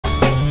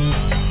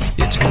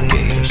It's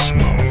okay to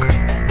smoke.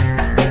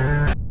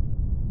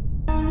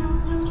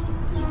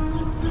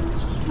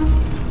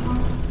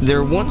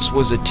 There once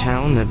was a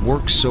town that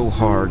worked so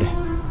hard,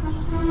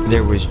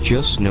 there was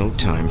just no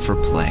time for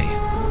play.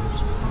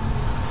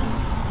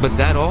 But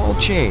that all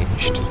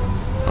changed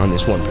on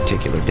this one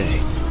particular day.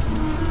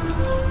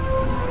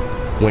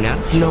 When out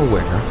of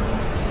nowhere,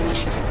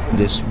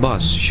 this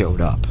bus showed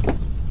up.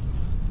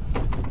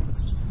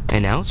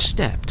 And out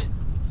stepped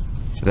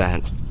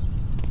that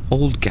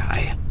old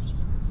guy.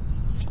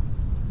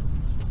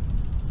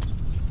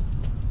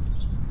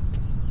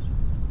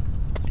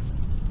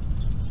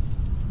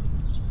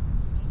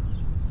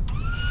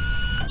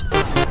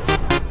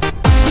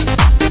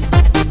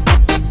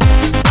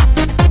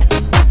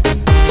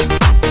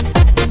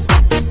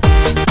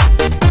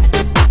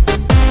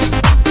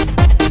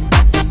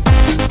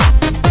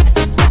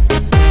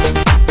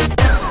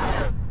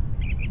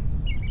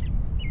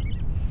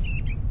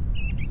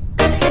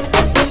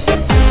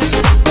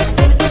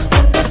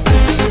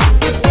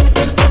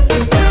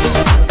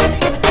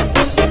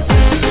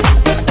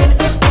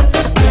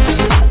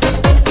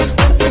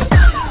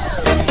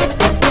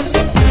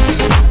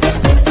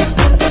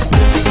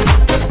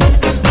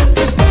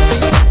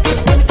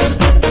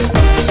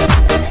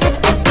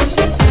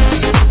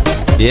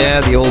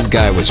 Yeah, the old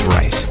guy was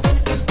right.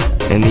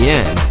 In the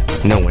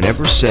end, no one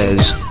ever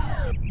says,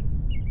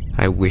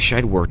 I wish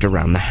I'd worked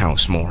around the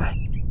house more.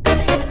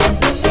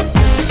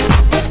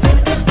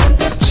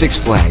 Six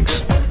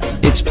Flags.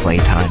 It's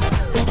playtime.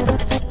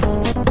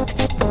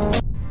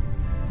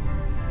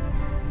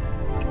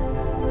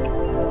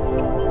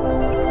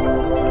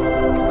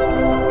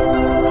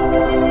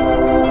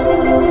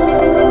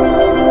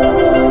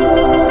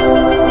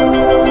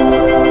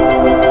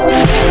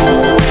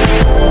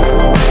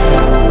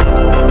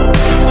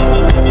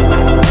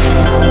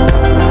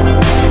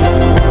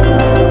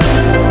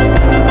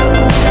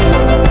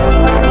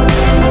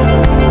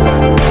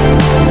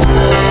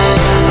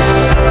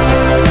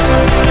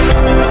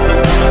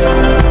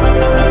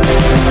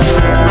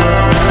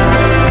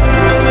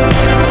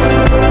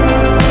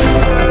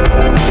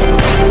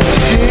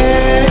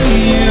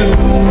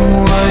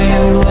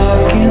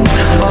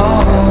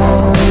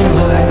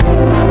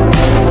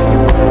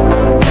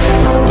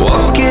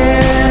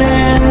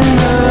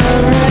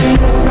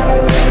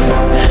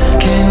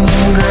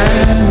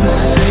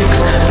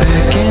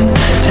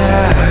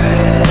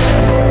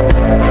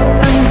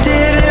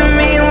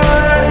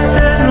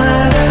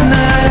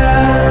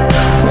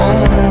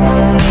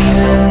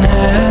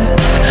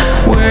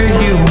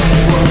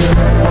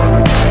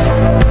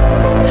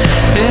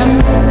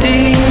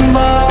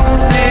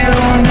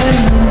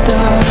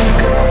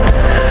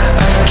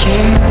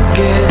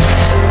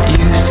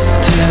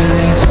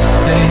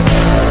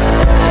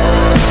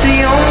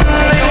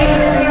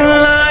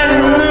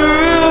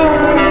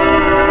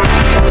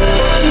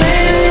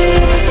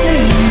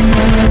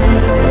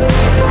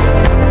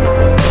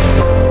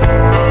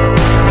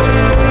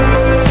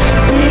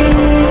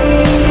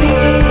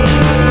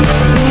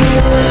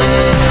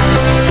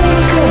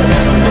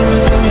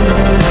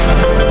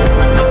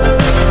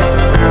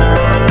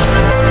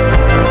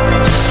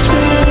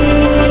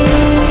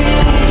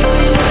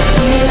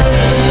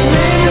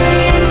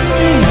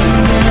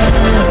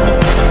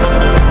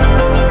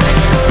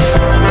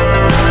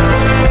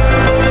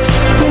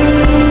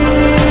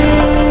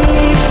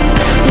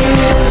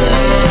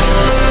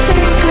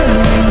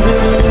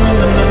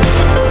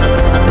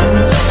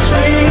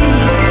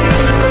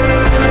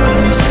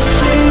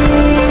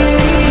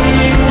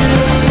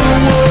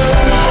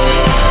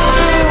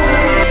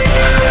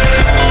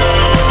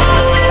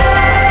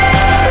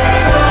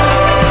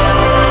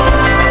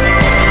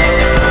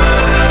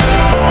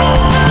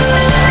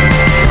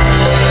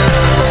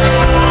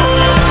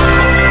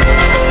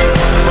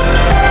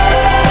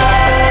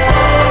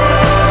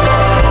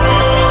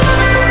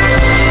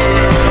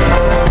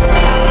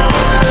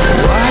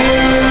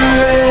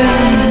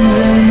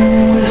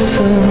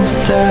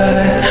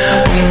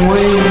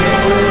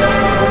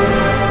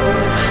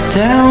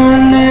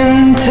 Down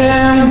in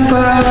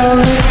Tampa,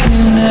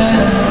 looking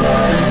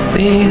at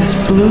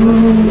these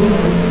blue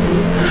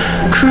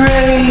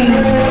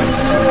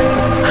crates.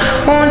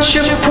 Won't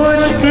you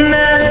put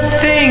that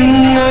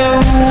thing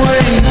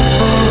away?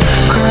 For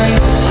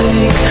Christ's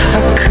sake,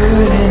 I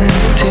couldn't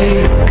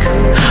take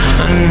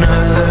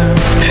another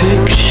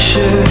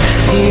picture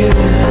here.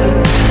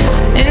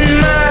 In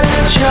my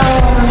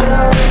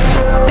jar,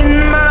 in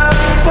my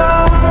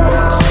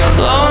bones,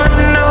 Lord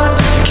knows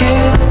we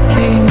can't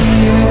hang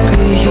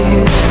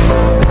here.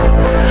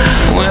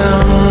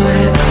 Well,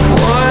 it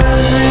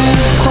wasn't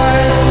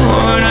quite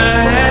what I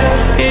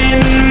had in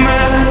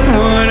mind,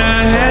 what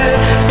I had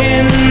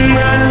in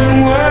mind.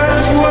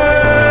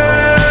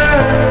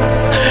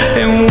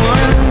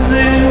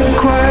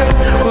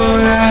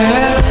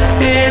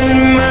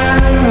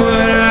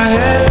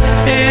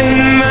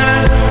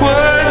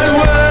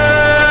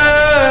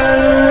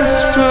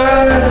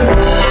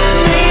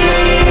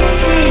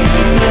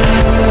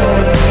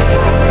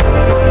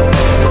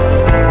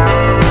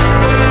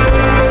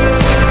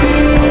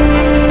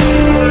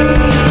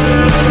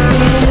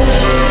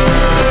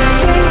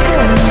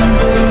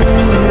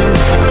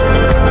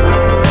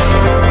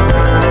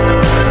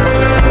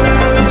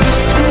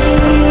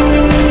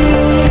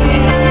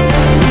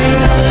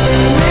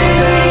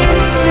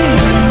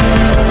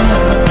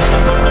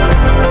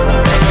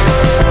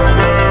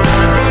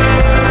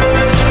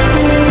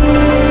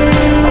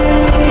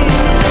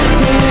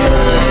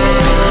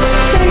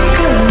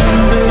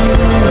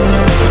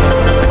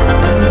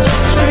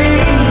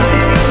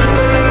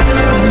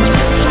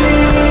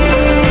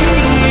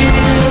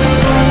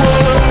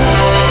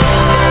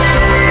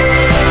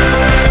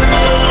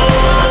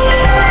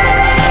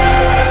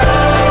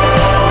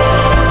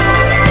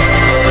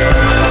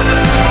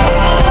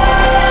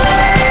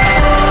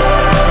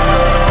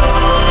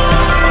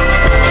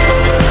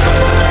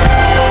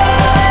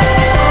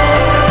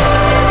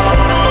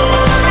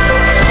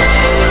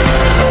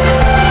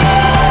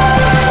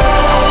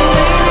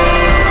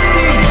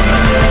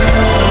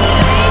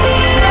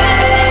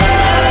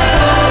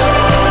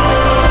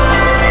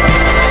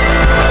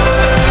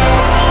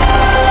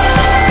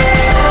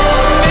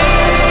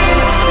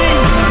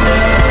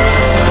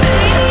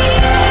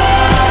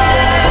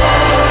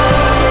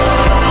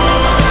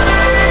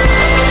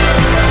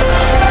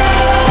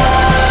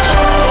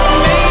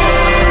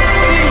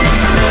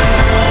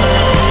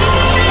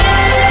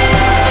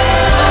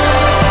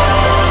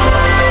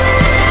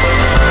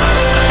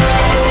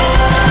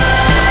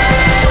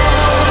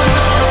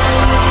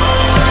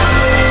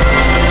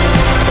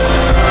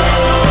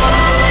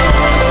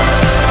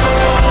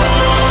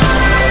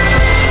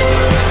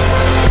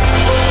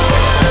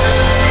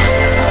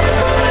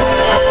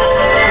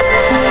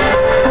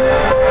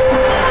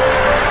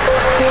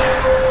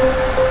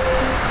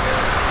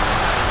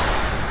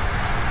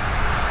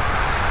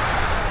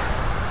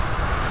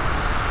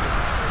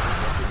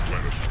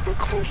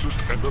 closest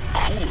and the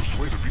coolest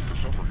way to beat the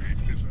summer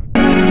heat is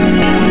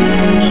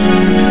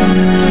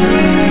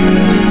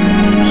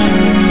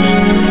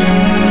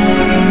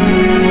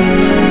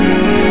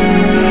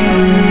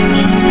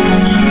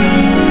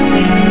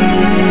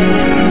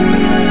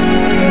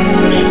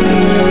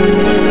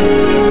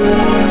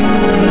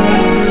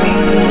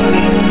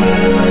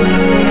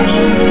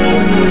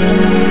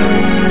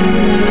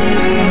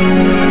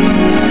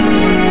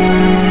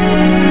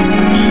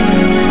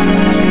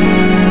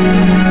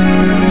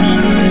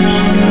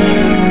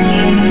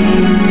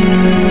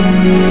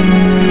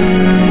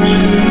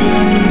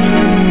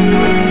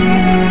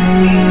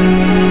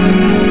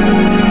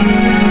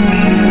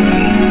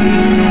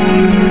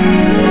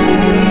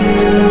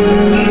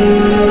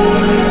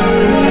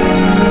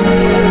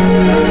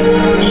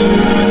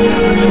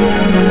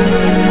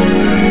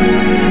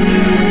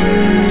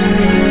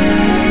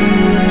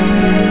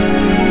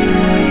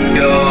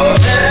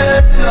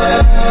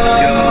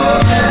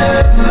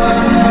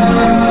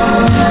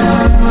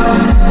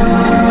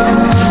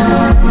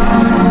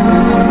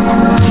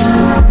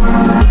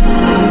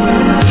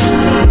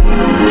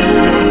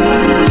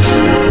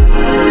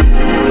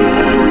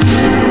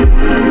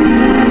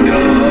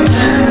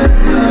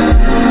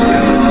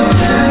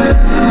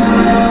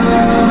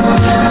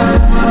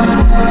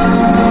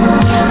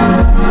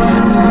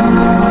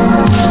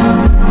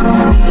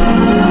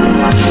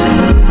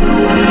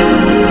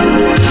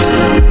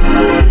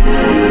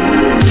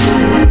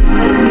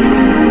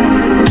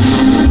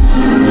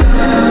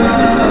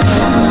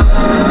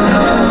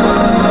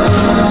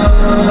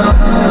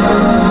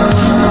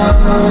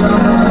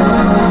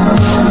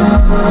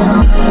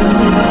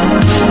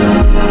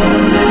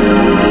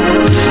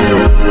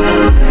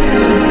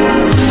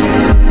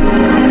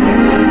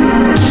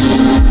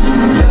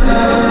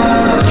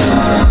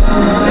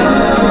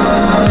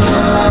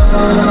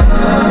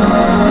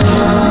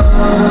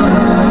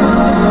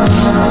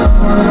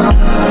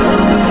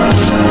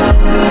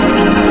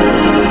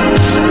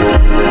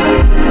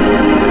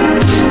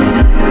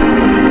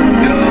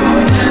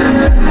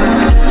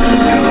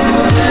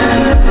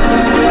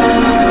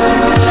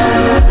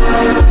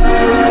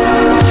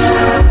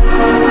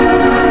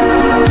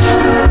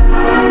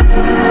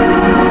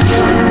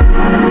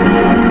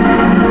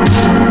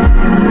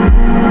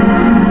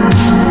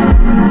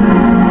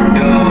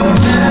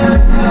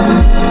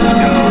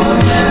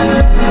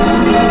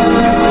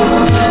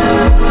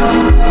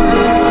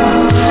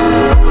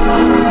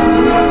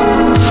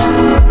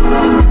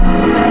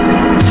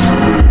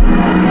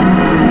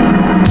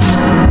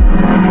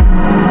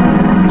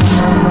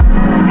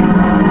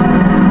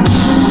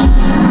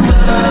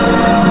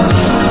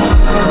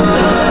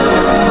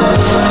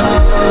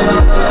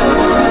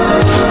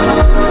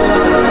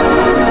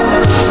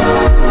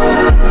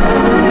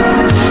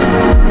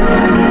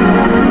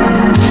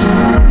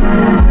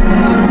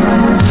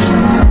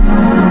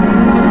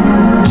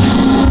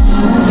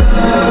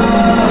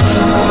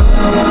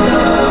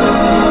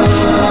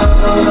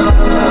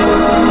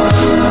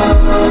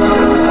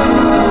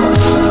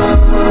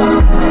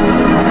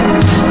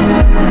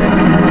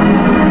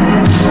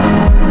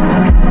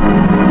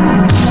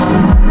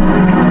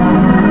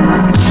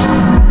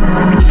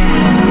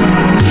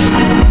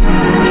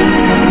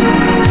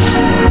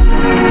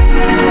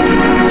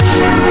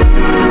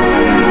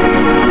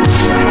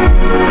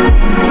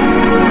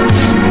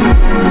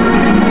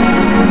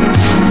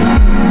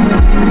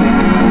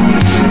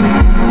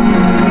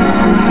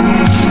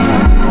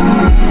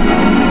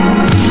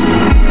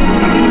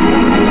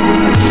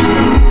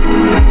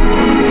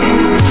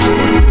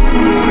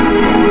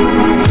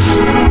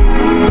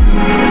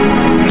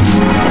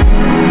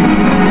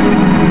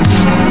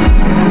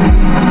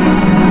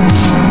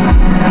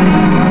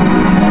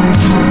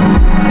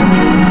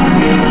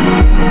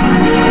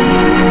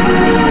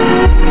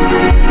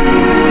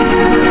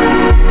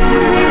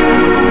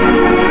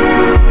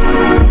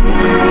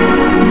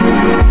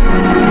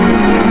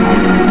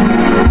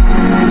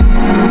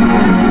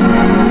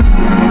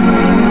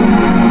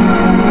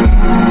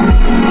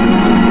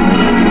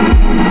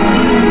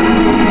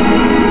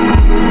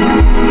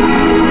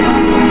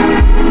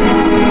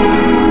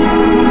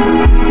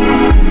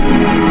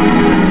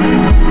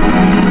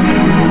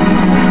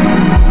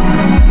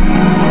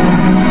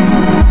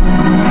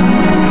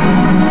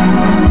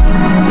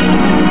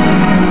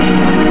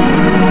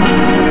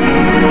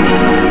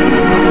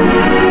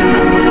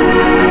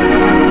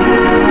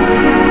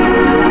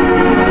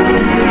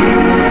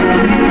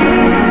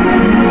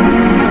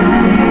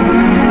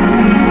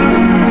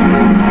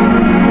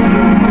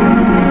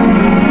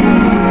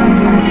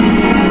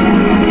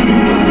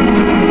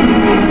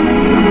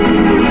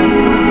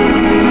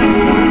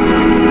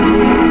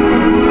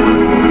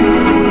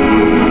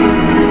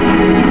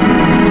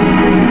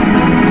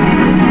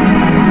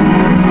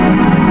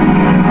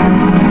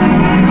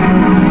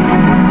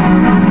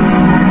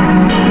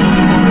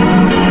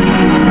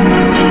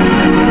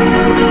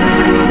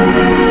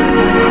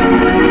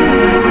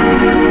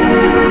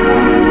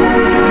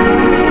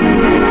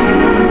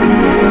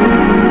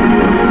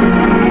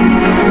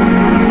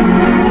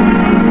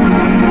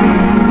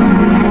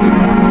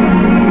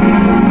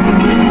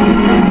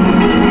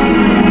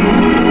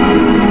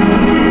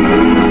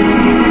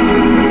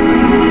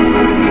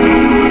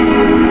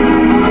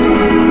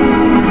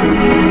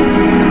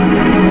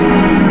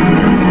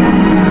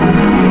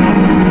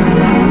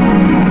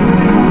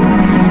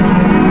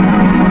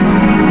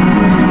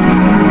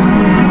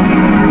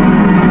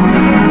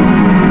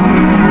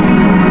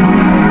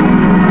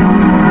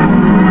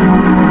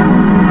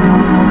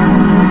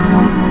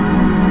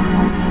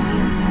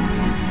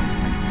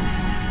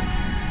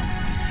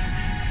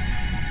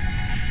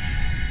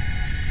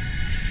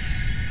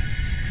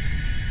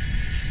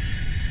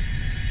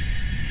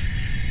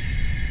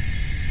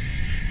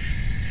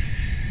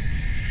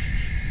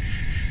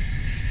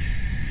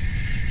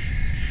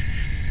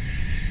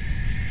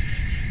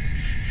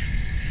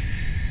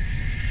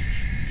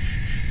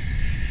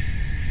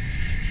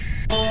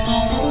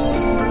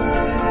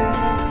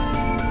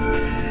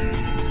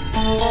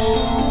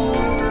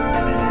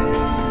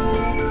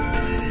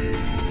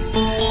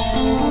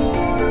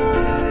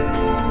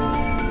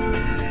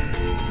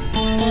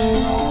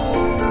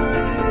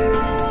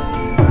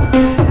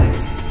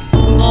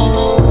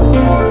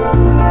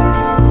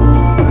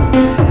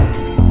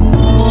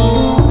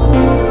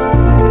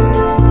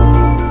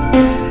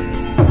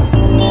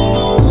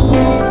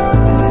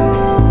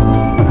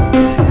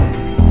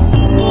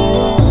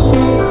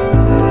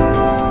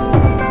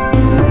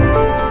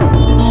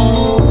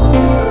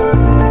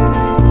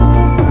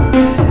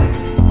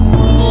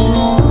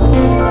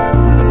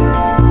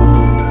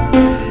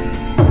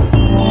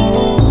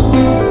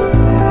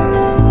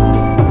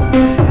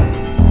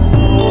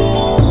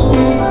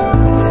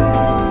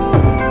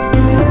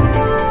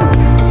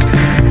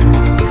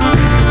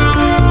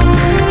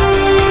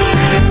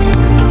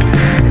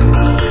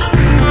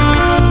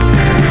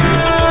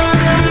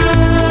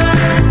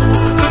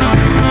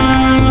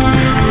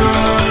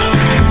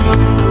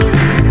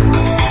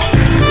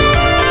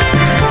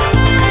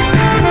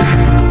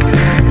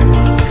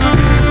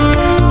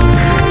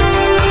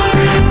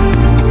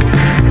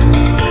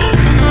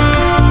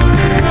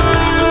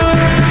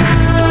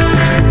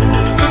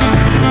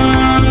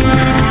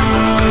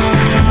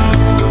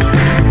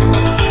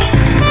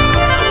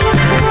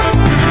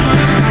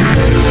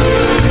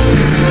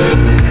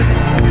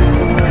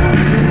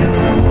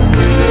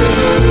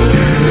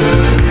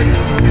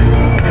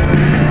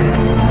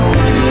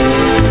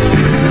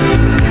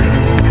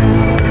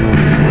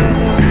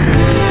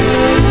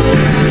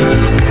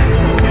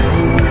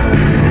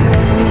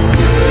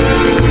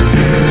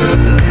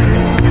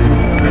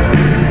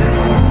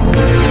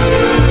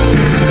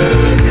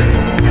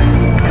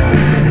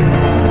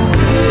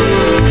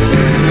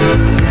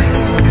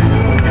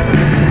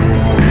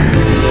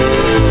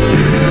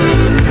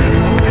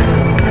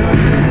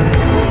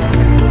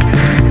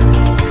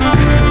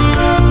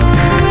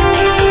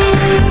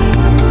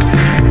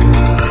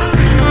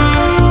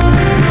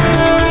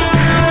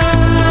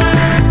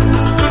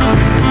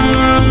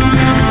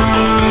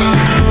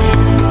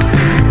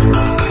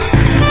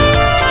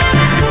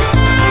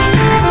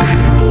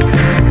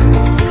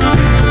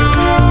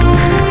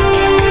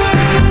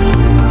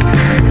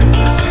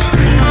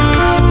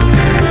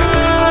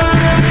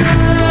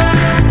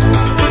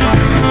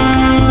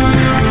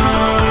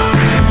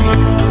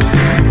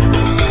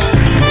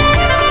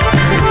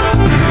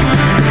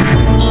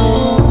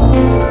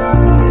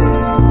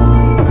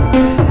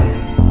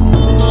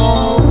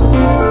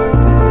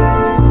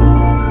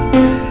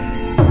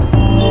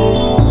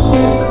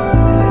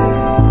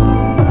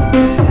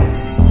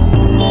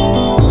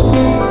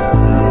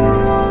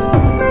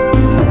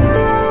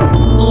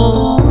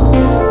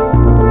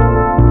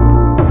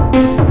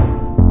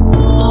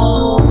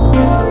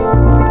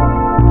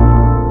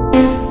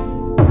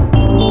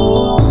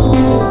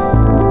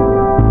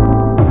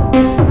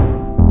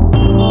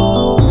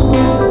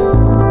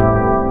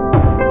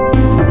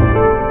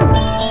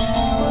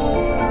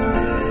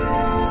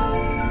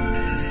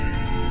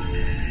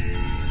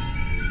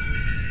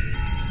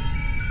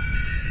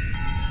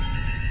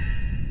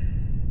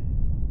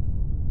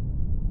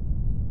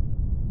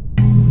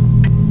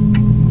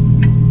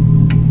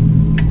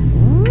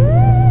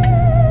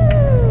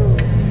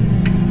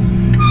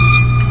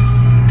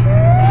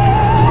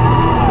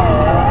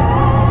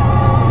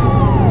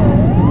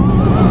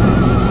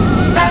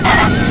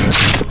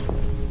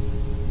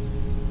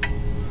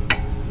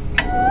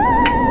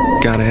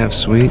Gotta have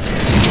sweet,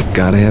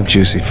 gotta have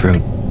juicy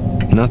fruit.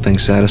 Nothing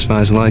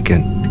satisfies like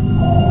it.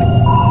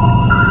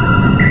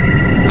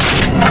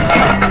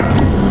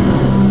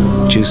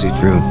 Juicy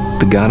fruit,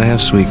 the gotta have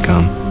sweet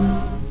gum.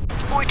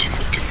 Or to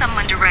speak to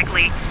someone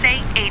directly,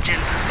 say agent.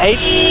 I'm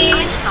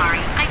sorry,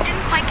 I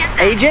didn't quite get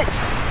that. Agent?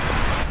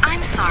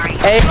 I'm sorry.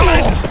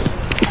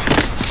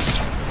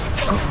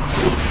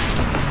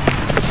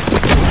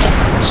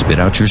 Spit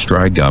out your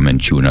Stride gum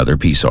and chew another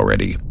piece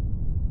already,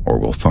 or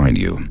we'll find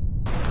you.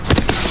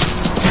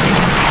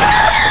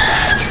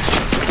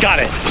 Got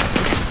it.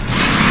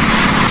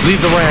 Leave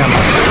the RAM.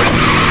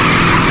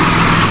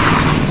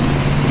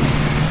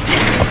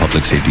 A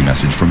public safety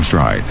message from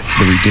Stride,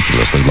 the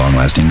ridiculously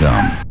long-lasting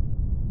gum.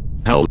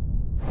 Hell.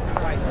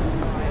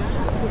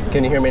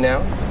 Can you hear me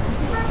now?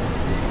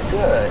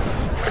 Good.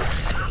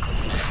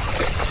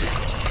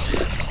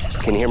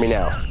 Can you hear me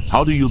now?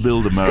 How do you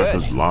build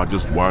America's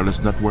largest wireless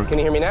network? Can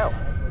you hear me now?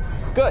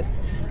 Good.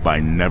 By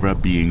never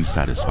being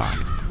satisfied.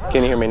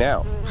 Can you hear me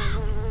now?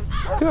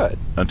 Good.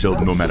 Until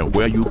no matter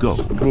where you go.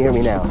 Can you hear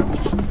me now?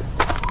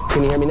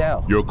 Can you hear me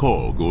now? Your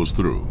call goes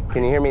through.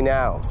 Can you hear me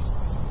now?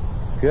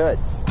 Good.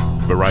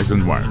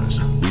 Verizon Wireless.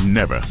 We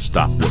never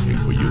stop working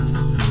for you.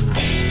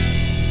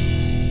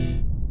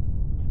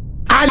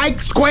 I like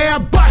square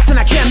butts and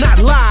I cannot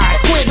lie.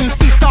 Squid and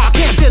sea star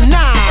can't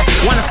deny.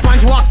 When a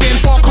sponge walks in,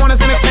 4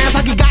 corners in his pants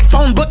like he got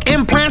phone book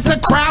implants, the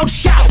crowd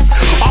shouts.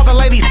 All the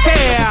ladies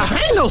stare.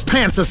 Dang, those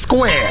pants are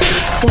square.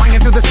 Swinging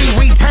through the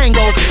seaweed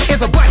tangles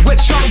is a butt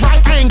with sharp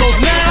right angles.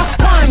 Now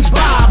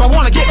SpongeBob, I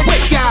wanna get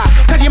with ya,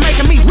 cause you're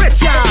making me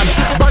rich, ya.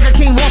 Burger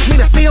King wants me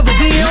to seal the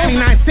deal.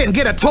 99-cent,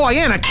 get a toy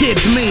and a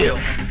kid's meal.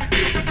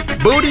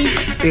 Booty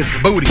is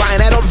booty. Buy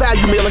an adult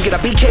value meal and get a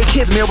BK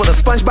Kids meal with a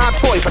SpongeBob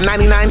toy for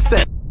 99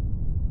 cents.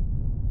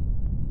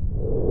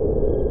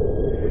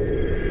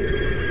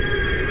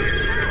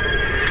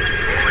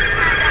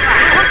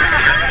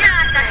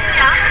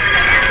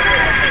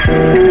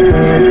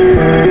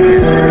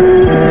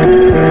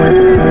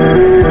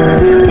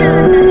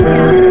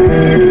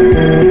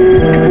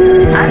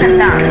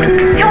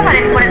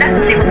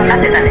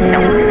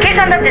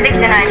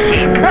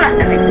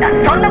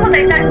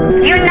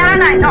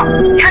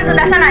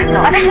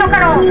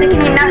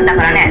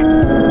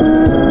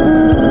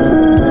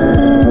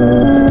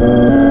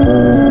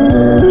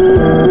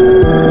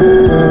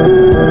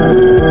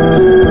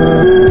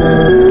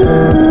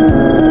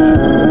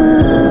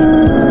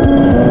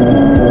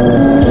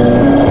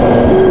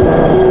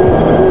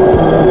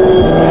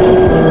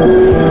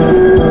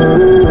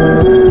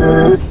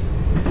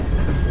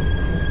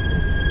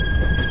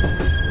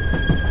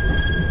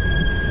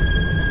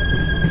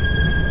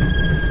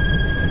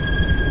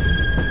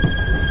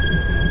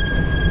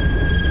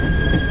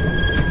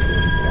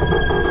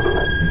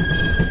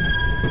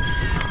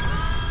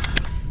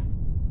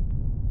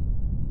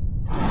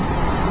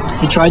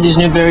 You tried these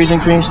new berries and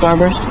cream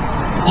Starburst?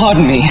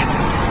 Pardon me.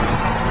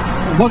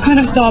 What kind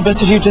of Starburst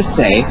did you just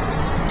say?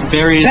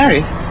 Berries.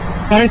 Berries?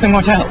 Berries and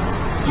what else?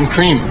 And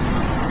cream.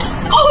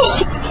 Oh!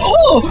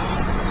 Oh!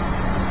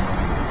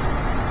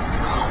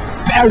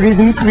 Berries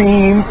and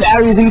cream,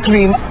 berries and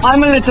cream.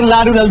 I'm a little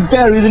lad who loves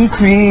berries and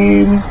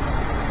cream.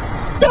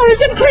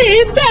 Berries and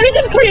cream, berries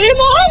and cream.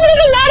 I'm a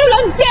little lad who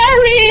loves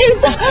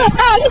berries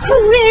and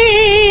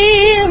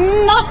cream.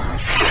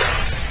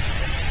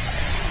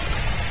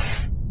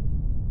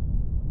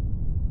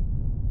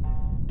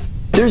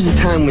 There's a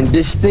time when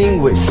this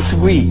thing was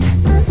sweet.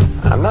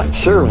 I'm not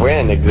sure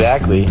when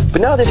exactly,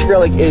 but now this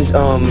relic is,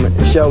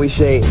 shall we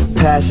say,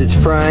 past its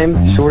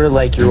prime, sort of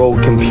like your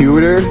old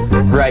computer.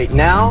 Right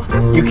now,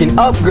 you can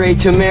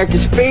upgrade to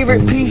America's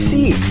favorite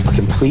PC, a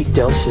complete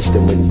Dell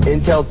system with an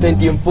Intel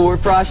Pentium 4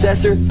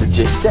 processor for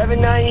just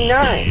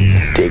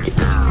 $7.99. Dig it.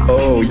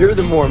 Oh, you're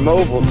the more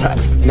mobile type,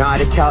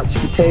 not a couch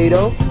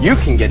potato. You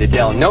can get a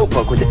Dell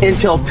notebook with the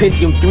Intel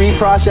Pentium 3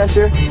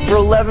 processor for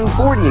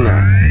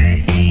 $11.49.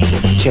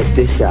 Check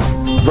this out.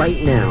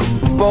 Right now,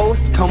 both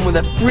come with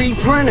a free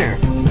printer.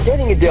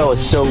 Getting a Dell is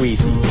so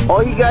easy.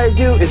 All you gotta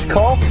do is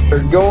call or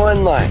go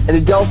online, and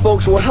the Dell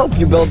folks will help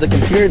you build the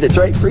computer that's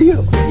right for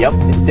you. Yep,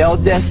 the Dell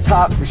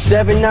desktop for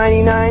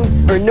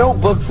 $7.99 or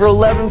notebook for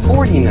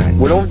 $11.49.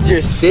 Well, don't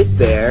just sit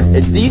there.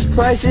 At these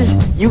prices,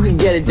 you can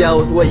get a Dell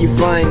with what you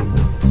find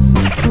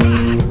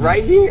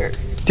right here.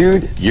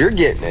 Dude, you're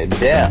getting a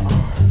Dell.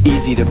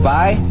 Easy to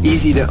buy,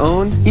 easy to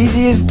own,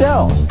 easy as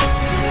Dell.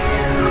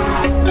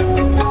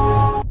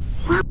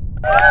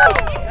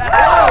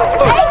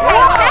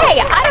 Hey,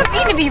 I don't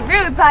mean to be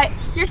rude, but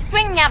you're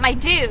swinging at my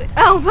dude.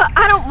 Oh, but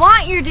I don't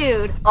want your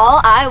dude.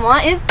 All I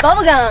want is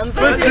bubblegum.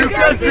 Bazooka,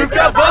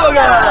 bazooka,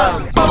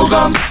 bubblegum.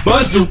 Bubblegum,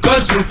 bazooka,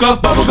 bazooka,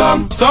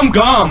 bubblegum. Some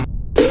gum.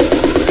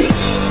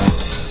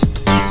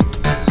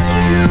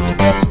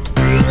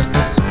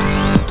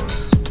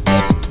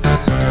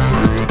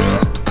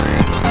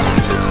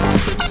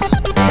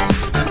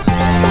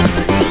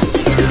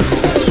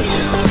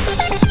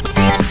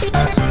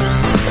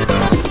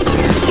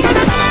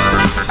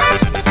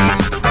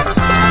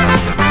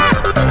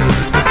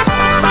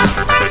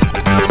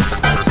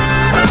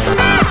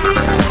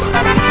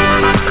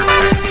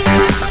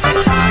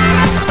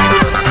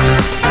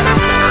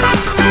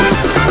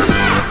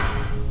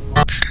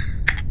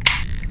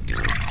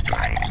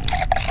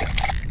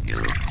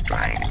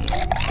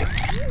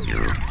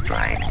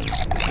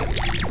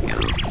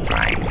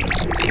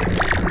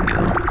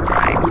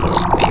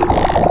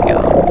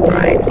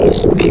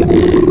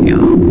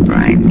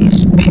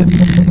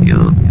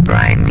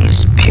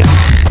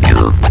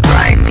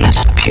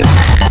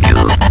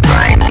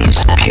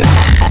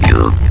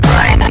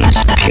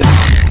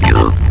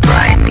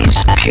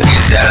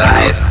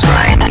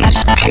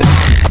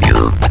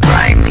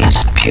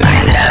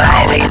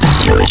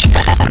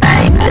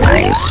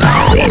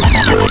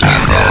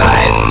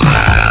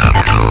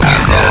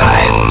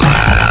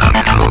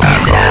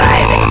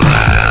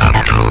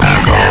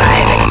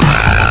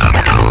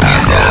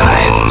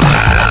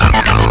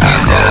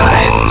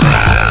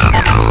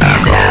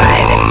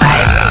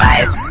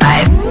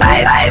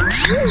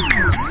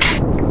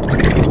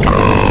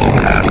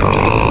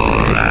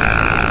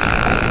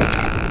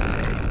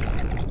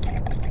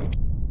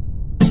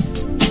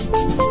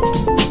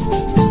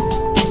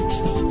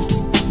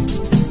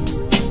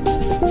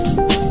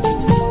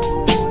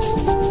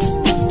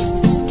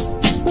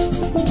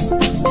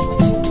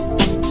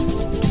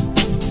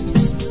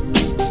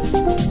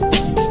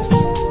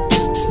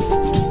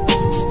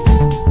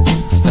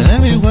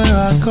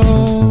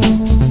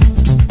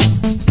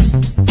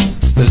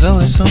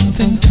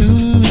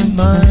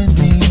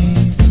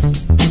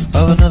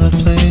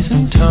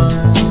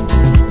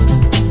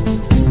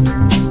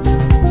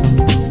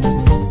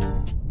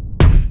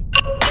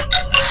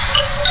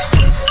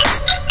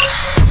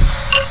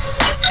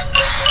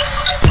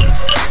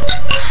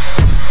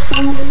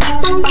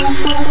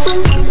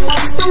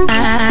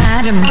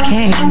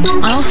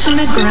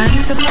 Grand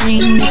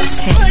Supreme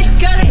Mixtape.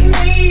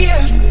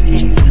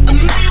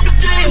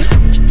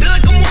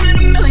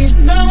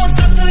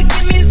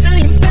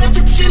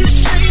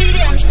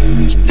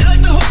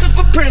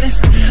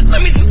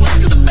 Let me just look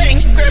to the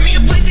bank, grab me a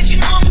plate that you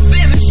know I'm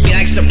finished. Be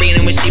like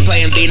Sabrina when she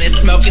playing Venus,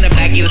 smoking a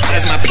baggie the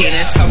size of my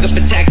penis. Hug up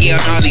a tacky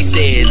on all these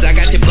days. I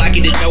got too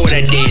blocky to know what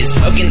I did.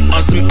 Smoking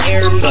on some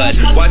Airbud,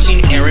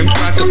 watching Aaron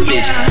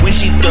Brockovich. When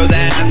she throw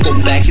that apple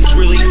back, it's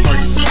really hard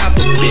to stop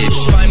a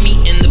bitch. Find me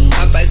in the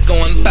Popeyes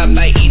going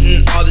Popeye,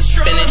 eating all the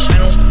spinach.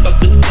 I don't fuck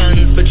with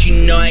guns, but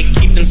you know I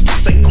keep them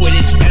sticks like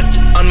Quidditch.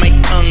 Acid on my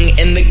tongue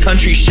in the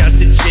country, shouts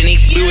to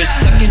Jenny Lewis.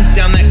 Sucking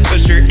down that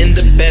pusher in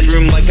the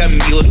bedroom like I'm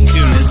Mila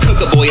Kunis.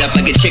 Cook a boy up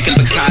like a chicken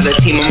piccata,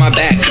 team on my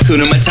back,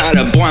 Hakuna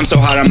Matata. Boy, I'm so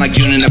hot, I'm like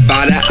June in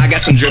Nevada. I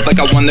got some drip like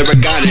I won the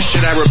regatta.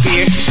 Should I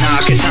repair?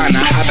 Nah, katana.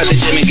 Hop at the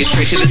gym and get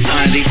straight to the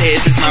sauna. These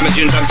haters is Mama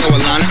June's, I'm so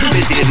Alana.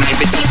 Busy at night,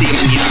 bitch, I'll see you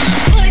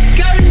manana. I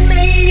got it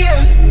made,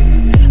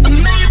 yeah. I'm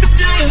made of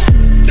damn.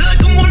 Feel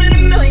like I'm one in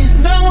a million.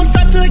 No one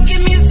stop till they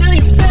give me a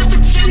zillion.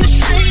 Beverage in the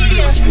shade,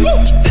 yeah.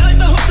 Feel like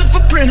the host of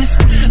Apprentice.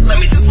 Let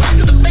me just lock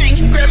to the bank,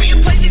 grab me a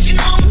plate that you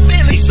know I'm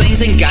finished. These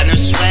things ain't got no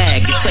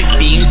swag. It's like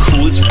being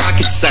cool as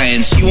rocket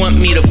science. You want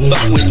me to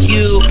fuck with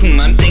you?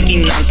 I'm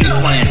thinking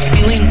non-compliance.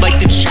 Feeling like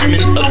the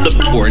chairman of the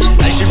board.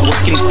 I should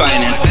work in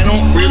finance. I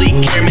don't really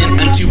care, man,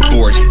 I'm too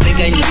bored.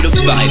 Think I need a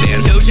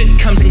Vyvanse. Doja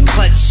comes in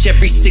clutch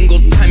every single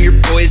time your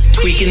boy is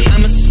tweaking.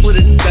 I'ma split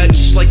a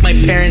Dutch like my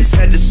parents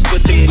had to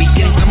split them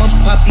weekends. I'ma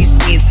pop these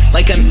beans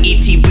like I'm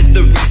E.T. with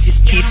the Reese's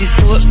Pieces.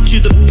 Pull up to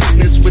the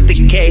Preakness with the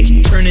K,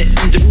 turn it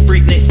into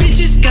Freaknik.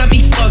 Bitches got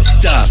me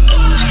fucked up,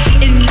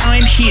 and now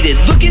I'm heated.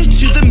 Look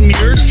into the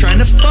mirror trying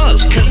to fuck,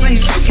 cause I'm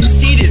so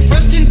conceited.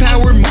 Rust in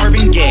power,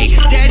 Marvin Gaye.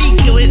 Daddy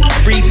kill it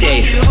every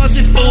day.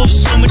 Closet full of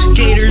so much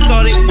gator,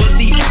 thought it was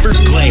the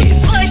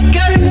Everglades. I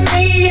got it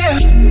made, yeah.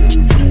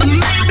 I'm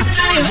made of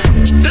damn.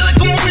 Feel like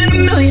I'm one in a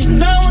million.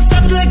 No one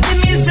stop till they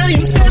give me a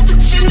zillion.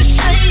 Beverage in the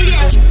shade,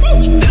 yeah.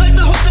 Feel like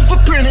the host of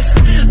Apprentice.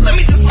 Let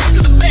me just look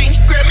to the bank,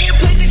 grab me a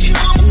plate that you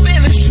know I'm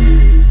finished.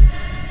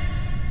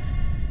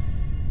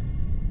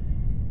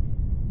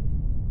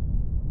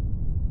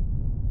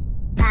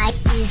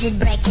 Use it,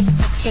 break it,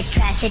 fix it,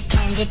 trash it,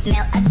 change it,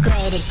 melt,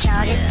 upgrade it,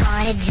 charge it,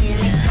 point it, zoom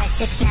it,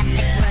 press it, snap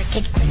it, work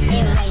it, quick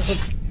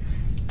erase it.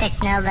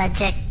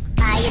 Technologic.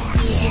 Buy it,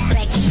 use it,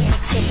 break it,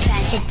 fix it,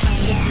 trash it,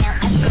 change it, melt,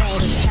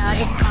 upgrade it,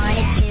 charge it, point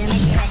it, zoom it,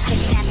 press it,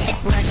 snap it,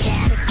 work it,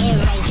 quick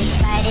erase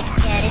it, write it,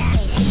 get it,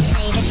 paste it,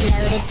 save it,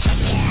 load it, check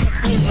it,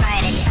 quick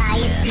rewrite it. Buy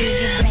it,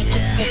 use it, break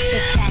it, fix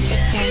it, trash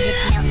it, change it,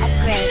 melt,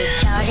 upgrade it,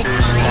 charge it,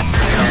 point it,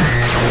 zoom it.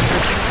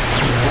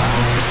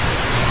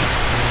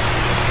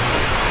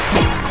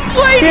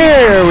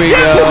 Here we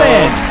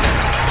go.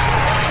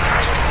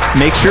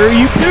 Make sure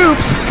you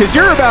pooped, because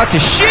you're about to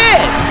shit.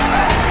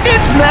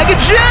 It's Nega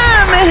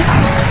Gemini.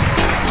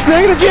 It's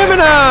Nega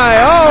Gemini.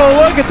 Oh,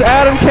 look, it's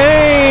Adam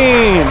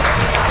Kane.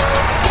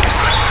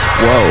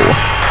 Whoa.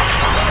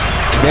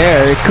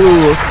 Very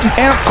cool.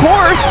 And of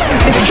course,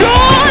 it's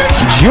George.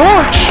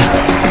 George.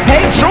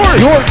 Hey, George.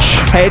 George.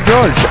 Hey,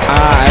 George.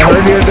 I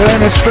heard you're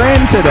doing a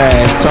stream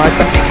today, so I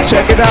thought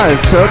check it out.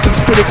 It's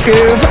pretty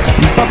cool.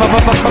 Welcome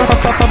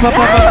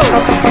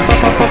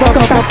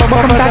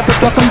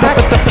back.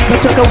 We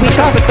took a week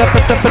off,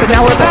 but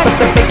now we're back.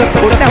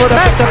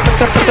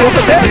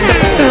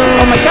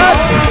 Oh my God.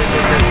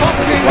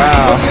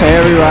 Wow. Hey,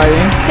 everybody.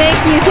 Thank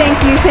you, thank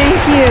you, thank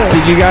you.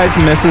 Did you guys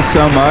miss us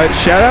so much?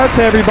 Shout out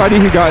to everybody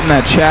who got in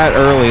that chat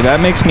early. That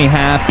makes me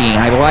happy.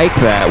 I like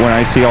that when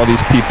I see all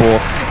these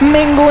people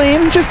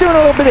mingling. Just doing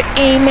a little bit of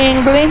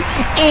mingling.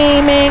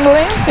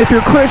 If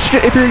you're Christian,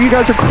 you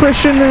guys are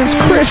Christian, then it's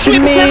Christian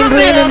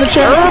mingling in the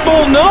chat.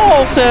 Herbal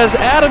Noel says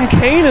Adam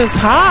Kane is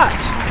hot.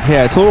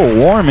 Yeah, it's a little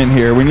warm in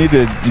here. We need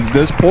to,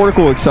 those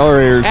portical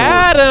accelerators.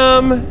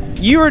 Adam,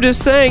 you were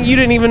just saying you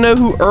didn't even know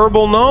who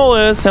Herbal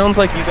Noel is. Sounds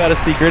like you got a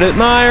secret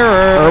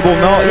admirer. Herbal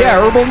Noel, yeah,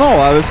 Herbal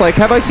Noel. I was like,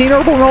 have I seen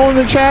Herbal Noel in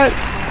the chat?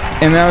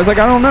 And I was like,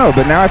 I don't know.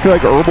 But now I feel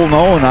like Herbal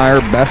Noel and I are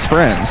best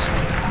friends,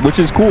 which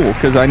is cool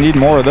because I need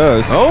more of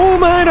those. Oh,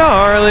 my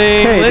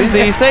darling. Hey,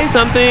 Lindsay, say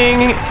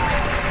something.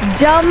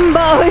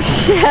 Jumbo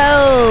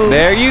shells.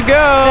 There you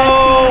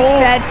go.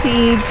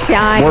 Confetti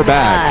China. We're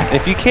back.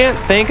 If you can't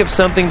think of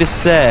something to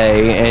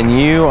say and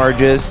you are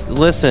just,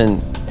 listen,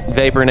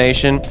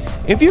 VaporNation,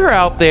 if you're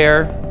out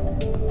there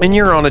and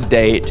you're on a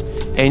date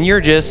and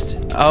you're just,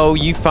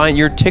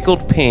 you're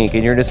tickled pink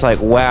and you're just like,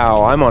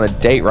 wow, I'm on a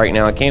date right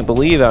now. I can't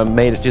believe I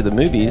made it to the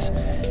movies.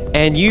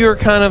 And you're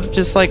kind of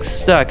just like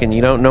stuck and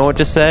you don't know what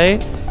to say.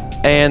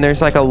 And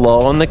there's like a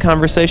lull in the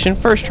conversation.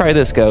 First, try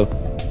this. Go.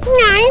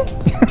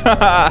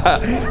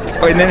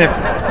 and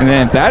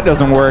then if that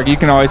doesn't work, you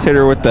can always hit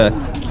her with the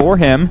or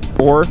him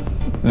or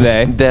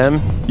they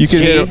them. You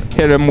can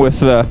hit him with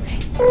the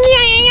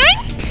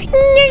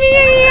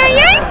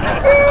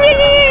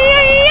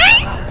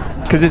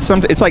because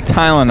it's like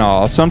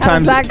Tylenol.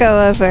 Sometimes how does that go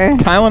over?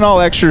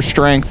 Tylenol extra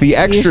strength. The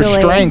extra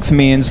strength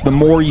means the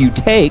more you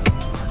take,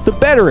 the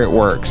better it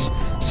works.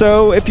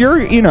 So if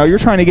you're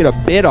trying to get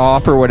a bit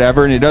off or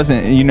whatever and it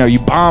doesn't, you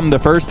bomb the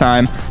first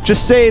time,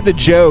 just say the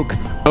joke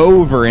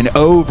over and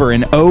over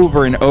and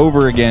over and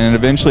over again, and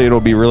eventually it'll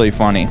be really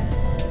funny.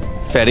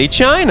 Fetty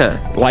China.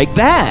 Like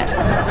that.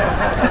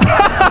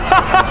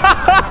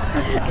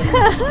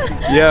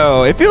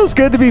 Yo, it feels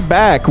good to be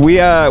back. We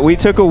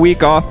took a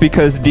week off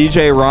because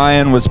DJ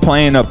Ryan was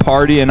playing a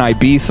party in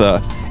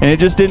Ibiza, and it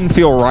just didn't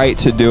feel right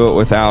to do it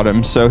without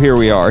him. So here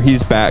we are.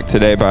 He's back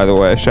today, by the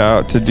way.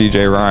 Shout out to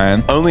DJ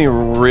Ryan. Only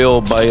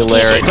real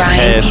Balearic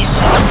heads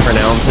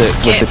pronounce it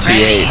with the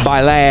TH.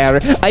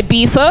 Balearic.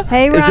 Ibiza?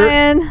 Hey,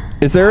 Ryan.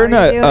 Is there a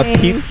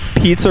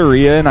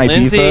pizzeria in Ibiza?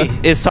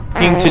 Lindsay is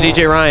talking to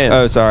DJ Ryan.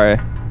 Oh, sorry.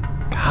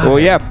 God. Well,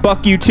 yeah,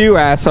 fuck you too,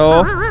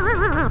 asshole.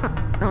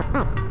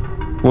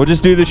 We'll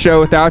just do the show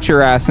without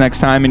your ass next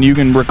time, and you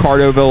and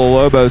Ricardo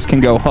Villalobos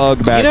can go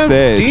hug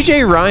backstage. You know,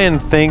 DJ Ryan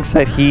thinks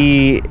that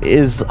he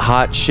is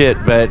hot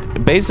shit,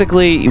 but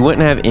basically, you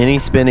wouldn't have any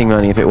spending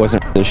money if it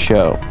wasn't for this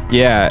show.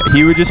 Yeah,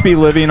 he would just be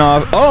living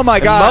off... Oh,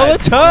 my God.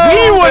 Molotov!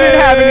 He wouldn't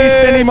have any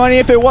spending money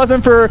if it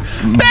wasn't for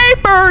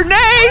VaporNation!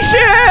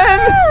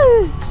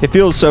 It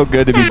feels so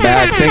good to be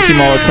back. Thank you,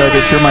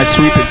 Molotovich. You're my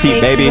sweet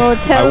petite baby.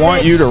 I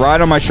want you to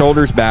ride on my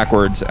shoulders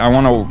backwards. I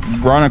want to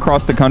run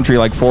across the country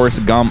like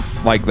Forrest Gump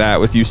like that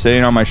with you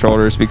sitting on my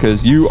shoulders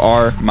because you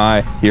are my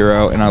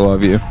hero and I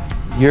love you.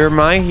 You're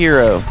my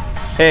hero.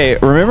 Hey,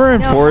 remember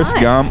in Forrest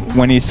Gump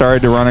when he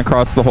started to run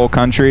across the whole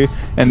country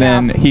and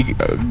then he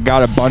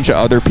got a bunch of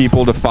other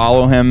people to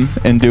follow him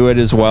and do it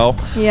as well?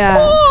 Yeah.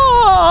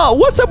 Oh,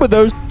 what's up with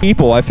those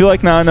people? I feel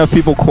like not enough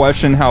people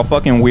question how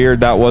fucking weird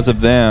that was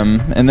of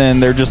them. And then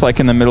they're just like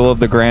in the middle of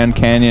the Grand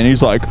Canyon.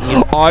 He's like,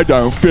 I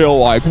don't feel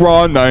like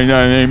running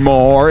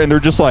anymore. And they're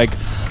just like,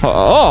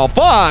 oh,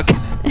 fuck.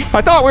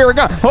 I thought we were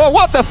going, oh,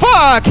 what the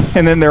fuck?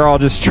 And then they're all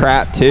just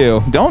trapped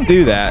too. Don't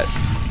do that.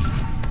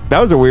 That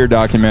was a weird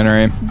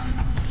documentary.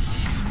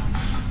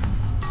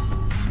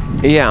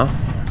 Yeah.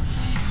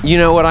 You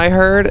know what I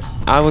heard?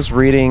 I was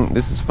reading,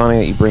 this is funny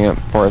that you bring up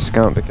Forrest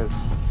Gump because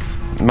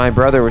my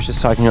brother was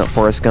just talking about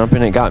Forrest Gump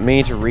and it got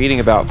me to reading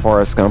about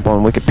Forrest Gump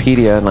on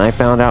Wikipedia and I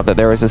found out that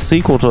there was a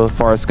sequel to the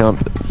Forrest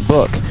Gump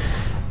book.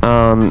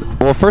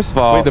 Well, first of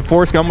all... Wait, the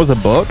Forrest Gump was a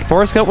book?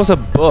 Forrest Gump was a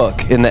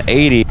book in the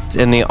 80s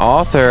and the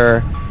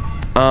author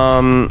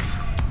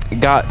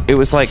it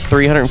was like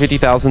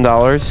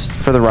 $350,000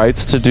 for the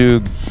rights to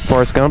do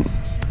Forrest Gump.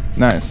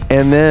 Nice.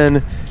 And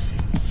then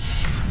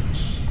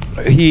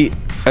he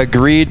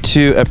agreed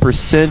to a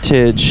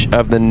percentage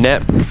of the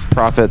net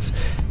profits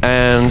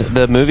and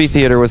the movie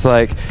theater was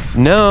like,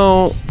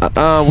 no,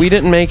 we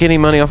didn't make any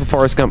money off of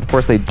Forrest Gump. Of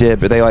course they did,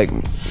 but they like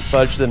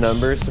fudged the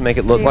numbers to make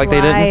it look like they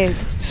didn't.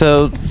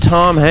 So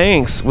Tom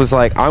Hanks was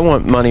like, I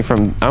want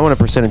a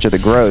percentage of the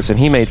gross, and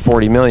he made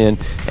 $40 million.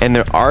 And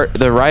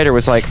the writer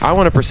was like, I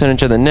want a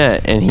percentage of the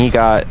net, and it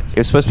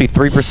was supposed to be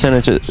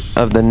 3%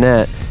 of the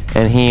net,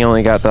 and he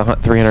only got the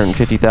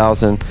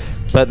 $350,000.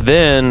 But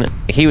then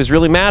he was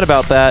really mad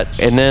about that,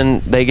 and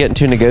then they get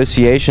into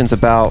negotiations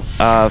about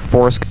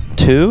Forrest Gump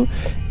 2,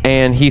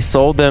 and he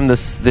sold them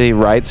the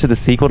rights to the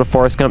sequel to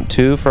Forrest Gump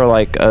 2 for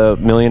like $1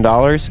 million,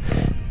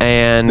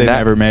 and they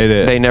never made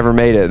it. They never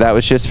made it. That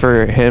was just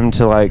for him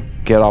to like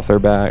get off their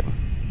back.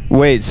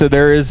 Wait, so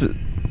there is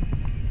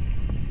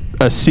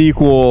a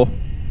sequel.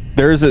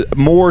 There's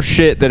more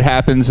shit that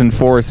happens in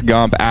Forrest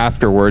Gump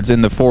afterwards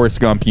in the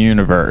Forrest Gump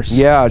universe.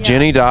 Yeah,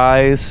 Jenny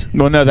dies.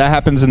 Well, no, that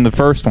happens in the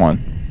first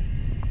one.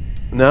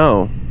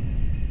 No,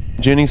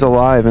 Jenny's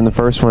alive in the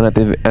first one at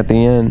the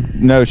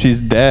end. No, she's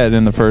dead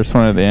in the first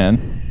one at the end.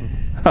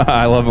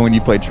 I love it when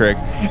you play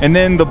tricks. And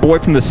then the boy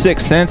from The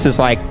Sixth Sense is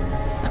like,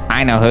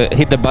 I know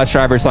who. The bus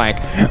driver's like,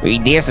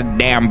 this is a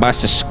damn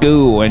bus to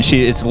school. And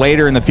it's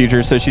later in the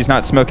future, so she's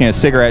not smoking a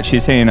cigarette.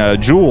 She's hitting a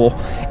Juul.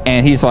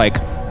 And he's like,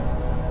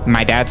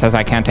 my dad says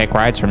I can't take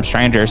rides from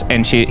strangers.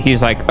 And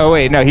he's like, oh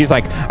wait, no. He's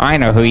like, I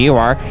know who you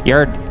are.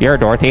 You're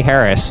Dorothy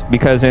Harris.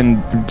 Because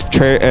in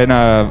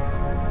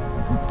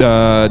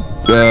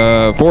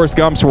Forrest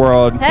Gump's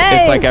world,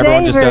 it's like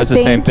everyone just does the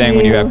same thing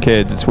when you have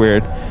kids. It's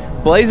weird.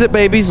 Blaze it,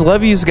 babies.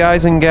 Love yous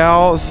guys and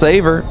gals.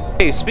 Savor.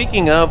 Hey,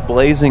 speaking of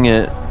blazing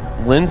it,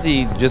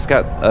 Lindsay just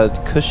got a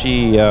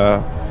cushy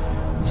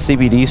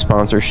CBD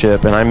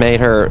sponsorship, and I made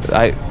her.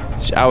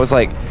 I was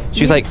like,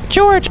 she's like,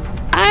 George,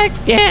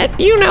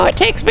 you know it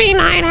takes me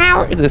 9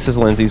 hours. This is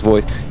Lindsay's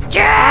voice.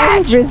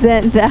 I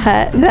resent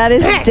that. That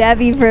is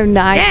Debbie from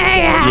 9.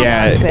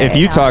 Yeah, if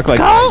you talk like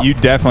that, you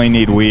definitely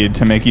need weed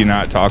to make you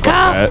not talk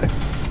like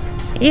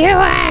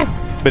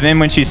that. But then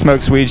when she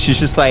smokes weed, she's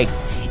just like,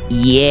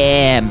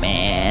 yeah,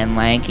 man,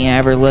 like, you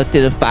ever looked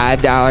at a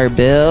 $5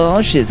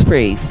 bill? Shit's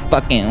pretty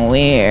fucking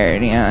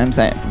weird, you know what I'm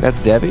saying?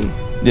 That's Debbie?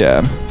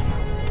 Yeah.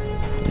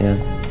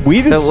 Yeah.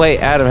 Weed is... So, wait,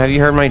 Adam, have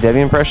you heard my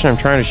Debbie impression? I'm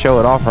trying to show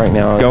it off right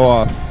now. Go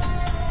off.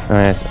 All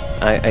right, so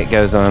it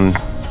goes on.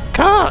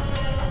 Cool.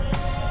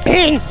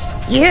 And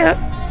you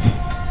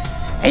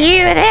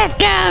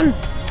left,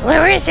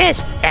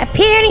 Larissa's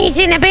panties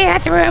in the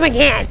bathroom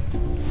again.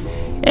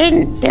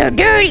 And they're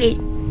dirty.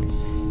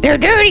 They're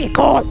dirty,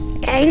 Cole.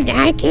 And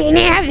I can't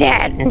have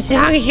that as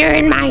long as you're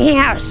in my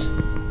house.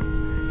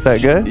 Is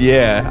that good?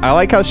 Yeah. I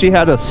like how she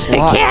had a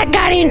slot. The cat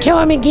got into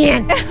him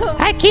again.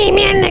 I came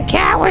in, the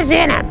cat was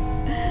in him.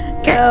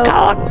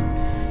 Colton.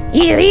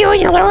 You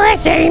and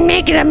Larissa are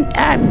making them.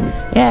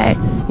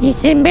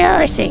 It's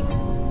embarrassing.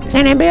 It's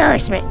an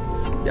embarrassment.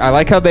 I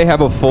like how they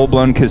have a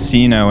full-blown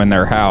casino in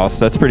their house.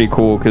 That's pretty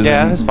cool. Cause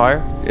Yeah, that's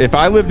fire. If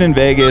I lived in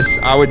Vegas,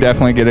 I would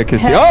definitely get a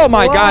casino. Oh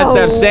my God,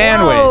 Steph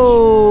Sandwich.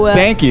 Whoa.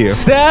 Thank you.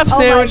 Steph Oh my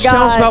Sandwich,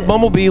 tell us God. about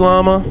Bumblebee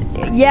Llama.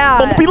 Yeah.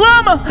 Bumblebee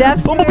Llama.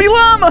 Steph's Bumblebee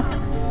Llama.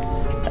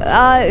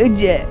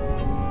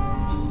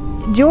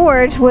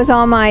 George was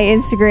on my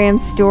Instagram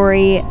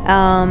story.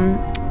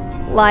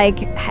 Like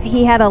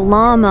he had a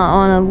llama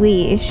on a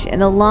leash,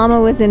 and the llama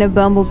was in a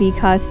bumblebee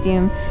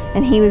costume,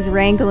 and he was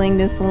wrangling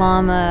this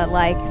llama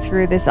like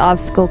through this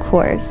obstacle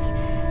course.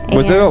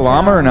 Was it a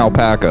llama or an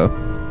alpaca?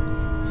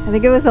 I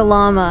think it was a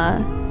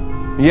llama.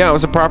 Yeah, it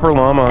was a proper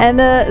llama. And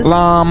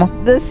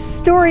the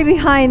story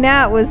behind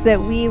that was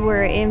that we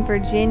were in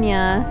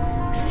Virginia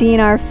seeing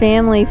our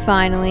family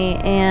finally,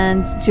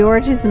 and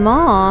George's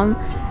mom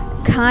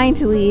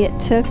kindly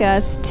took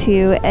us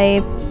to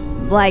a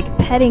like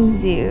petting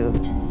zoo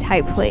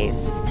type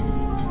place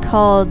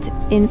called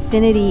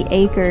Infinity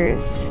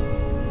Acres,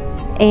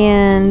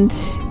 and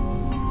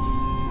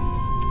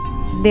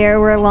there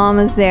were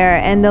llamas there,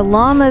 and the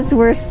llamas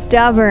were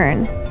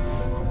stubborn.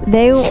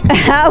 They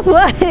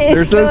what is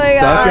They're so going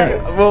stuck on?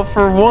 in- Well,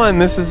 for one,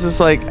 this is just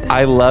like,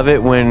 I love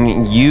it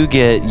when you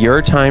get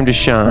your time to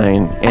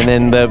shine, and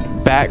then the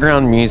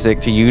background music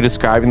to you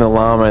describing the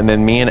llama, and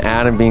then me and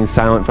Adam being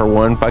silent for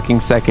 1 fucking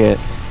second.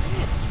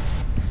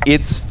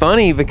 It's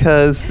funny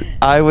because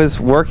I was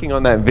working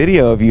on that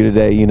video of you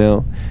today, you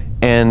know,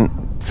 and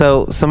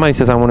so somebody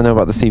says, I want to know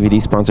about the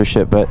CVD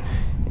sponsorship, but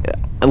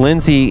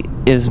Lindsay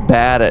is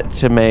bad at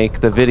to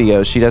make the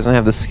video. She doesn't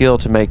have the skill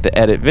to make the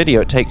edit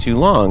video. It takes too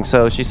long.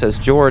 So she says,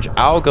 George,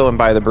 I'll go and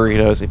buy the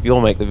burritos if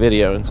you'll make the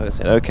video. And so I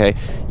said, okay,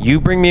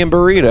 you bring me a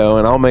burrito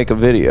and I'll make a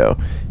video.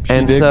 She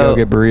and did so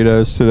go get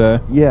burritos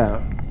today.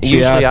 Yeah. She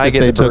Usually asked I if get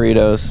they the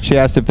burritos. She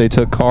asked if they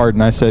took card,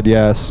 and I said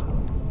yes.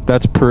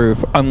 That's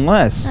proof.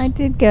 Unless I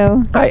did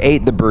go. I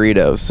ate the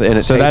burritos, and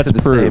it So tasted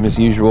that's the proof. same as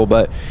usual.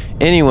 But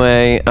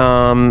anyway,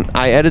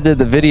 I edited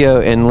the video,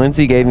 and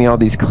Lindsay gave me all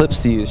these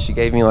clips to use. She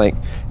gave me like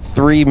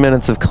 3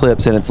 minutes of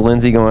clips, and it's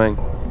Lindsay going,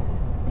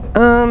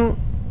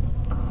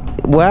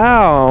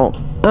 wow.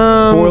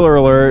 Spoiler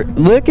alert.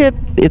 Look at,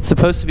 it's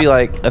supposed to be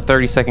like a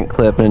 30-second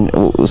clip, and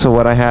so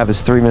what I have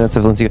is 3 minutes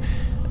of Lindsay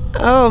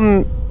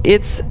going,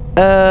 it's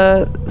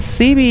a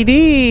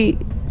CBD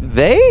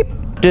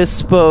vape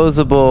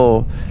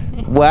disposable.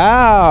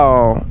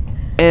 Wow.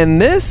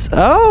 And this,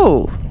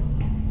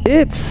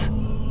 it's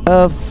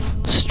a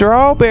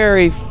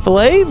strawberry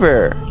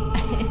flavor.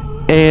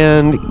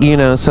 And, you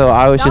know, so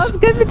I was That was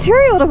good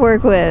material to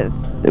work with.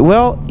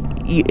 well,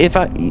 if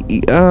I,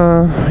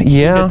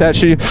 yeah. That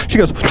she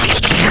goes,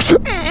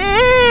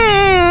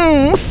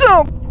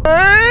 so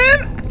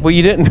good. Well,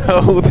 you didn't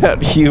know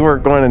that you were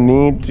going to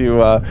need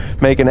to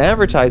make an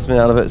advertisement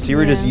out of it, so you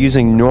were just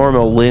using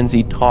normal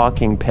Lindsay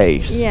talking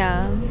pace.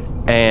 Yeah.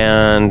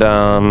 And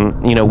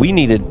you know,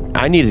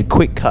 I needed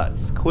quick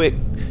cuts, quick.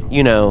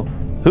 You know,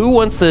 who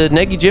wants the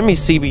Neggy Jimmy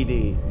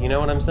CBD? You know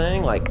what I'm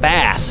saying? Like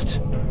fast.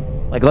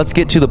 Like, let's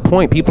get to the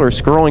point. People are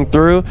scrolling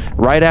through.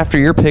 Right after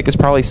your pick is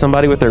probably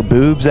somebody with their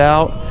boobs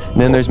out. And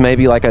then there's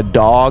maybe like a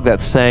dog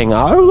that's saying,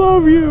 I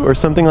love you, or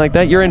something like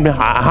that. You're in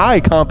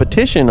high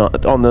competition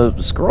on the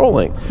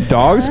scrolling.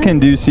 Dogs can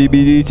do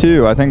CBD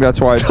too. I think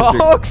that's why it's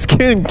Dogs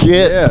can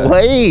get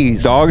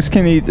blazed. Dogs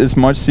can eat as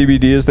much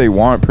CBD as they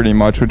want, pretty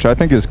much, which I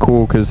think is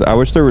cool, because I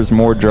wish there was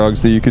more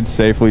drugs that you could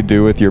safely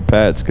do with your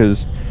pets,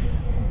 because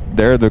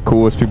they're the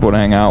coolest people to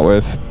hang out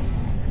with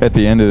at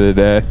the end of the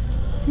day.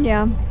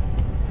 Yeah.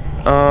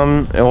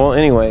 Well,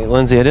 anyway,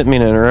 Lindsay, I didn't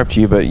mean to interrupt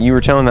you, but you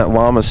were telling that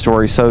llama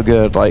story so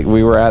good. Like,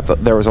 we were at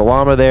there was a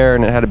llama there,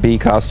 and it had a bee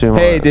costume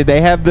Hey, on it. did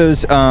they have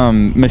those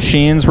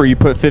machines where you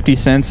put 50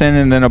 cents in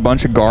and then a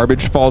bunch of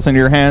garbage falls into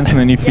your hands and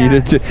then you feed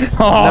it to...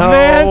 Oh,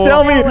 man,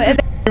 tell me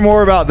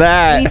more about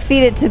that. We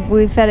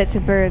fed it to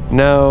birds.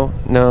 No,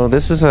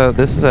 this is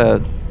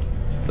a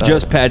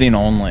just petting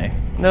only.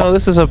 No,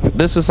 this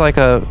is like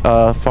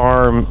a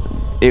farm.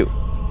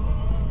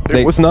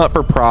 It was not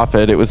for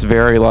profit. It was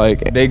very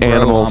like They grow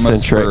animal llamas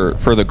centric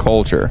for the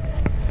culture.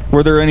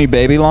 Were there any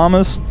baby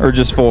llamas or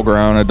just full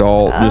grown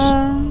adult?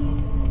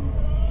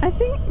 I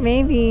think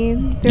maybe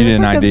there You was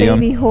didn't like ID a 'em?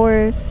 baby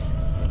horse.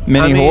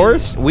 Mini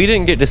horse? We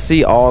didn't get to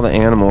see all the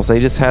animals. They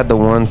just had the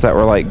ones that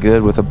were like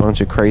good with a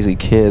bunch of crazy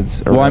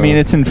kids. Well, I mean,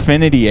 it's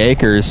Infinity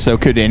Acres, so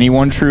could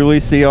anyone truly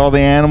see all the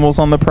animals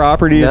on the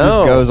property? It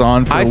just goes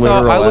on for I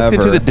literal looked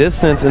into ever. the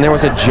distance, and there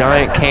was a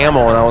giant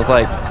camel, and I was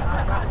like,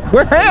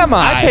 "Where am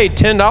I?" I paid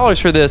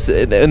 $10 for this,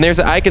 and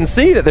I can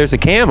see that there's a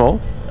camel.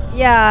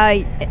 Yeah,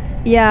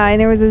 and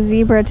there was a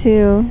zebra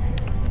too.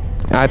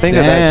 I think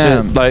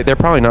that should, like, they're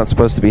probably not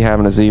supposed to be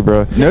having a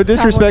zebra. No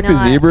disrespect to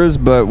zebras,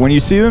 but when you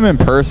see them in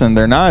person,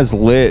 they're not as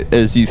lit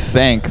as you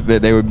think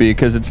that they would be,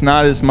 because it's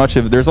not as much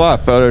of, there's a lot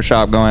of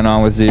Photoshop going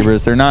on with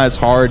zebras. They're not as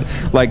hard,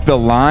 like the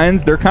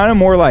lines, they're kind of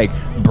more like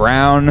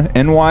brown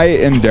and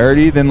white and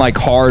dirty than like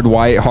hard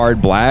white,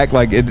 hard black.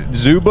 Like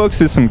Zoo Books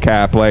is some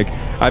cap. Like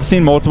I've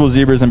seen multiple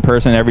zebras in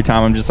person. Every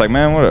time I'm just like,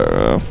 man,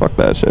 what? Fuck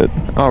that shit.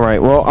 All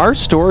right. Well, our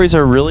stories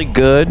are really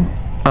good.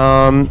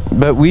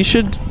 But we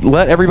should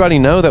let everybody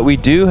know that we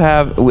do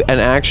have an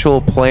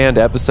actual planned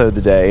episode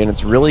today, and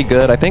it's really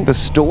good. I think the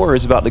store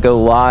is about to go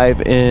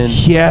live in...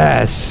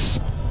 Yes!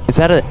 Is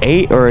that an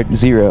 8 or a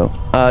 0?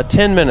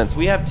 10 minutes.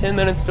 We have 10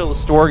 minutes till the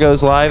store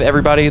goes live.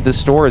 Everybody, the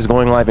store is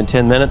going live in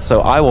 10 minutes,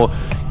 so I will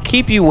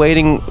keep you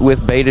waiting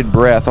with bated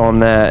breath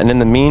on that. And in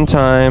the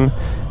meantime,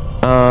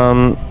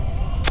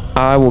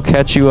 I will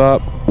catch you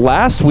up.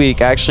 Last week,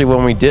 actually,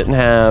 when we didn't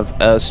have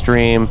a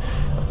stream...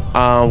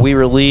 we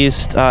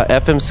released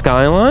FM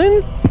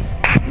Skyline,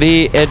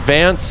 the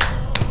advanced.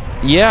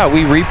 Yeah,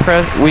 we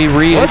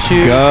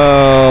reissued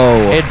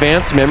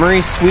Advanced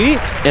Memory Suite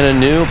in a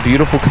new,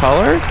 beautiful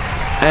color,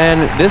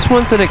 and this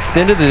one's an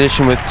extended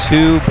edition with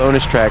 2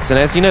 bonus tracks. And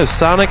as you know,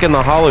 Sonic and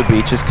the Hollow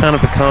Beach has kind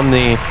of become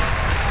the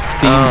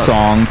theme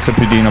song to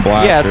Pudina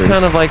Blasters. Yeah, it's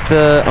kind of like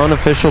the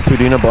unofficial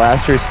Pudina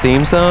Blasters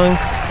theme song.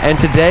 And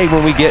today,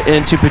 when we get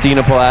into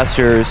Pudina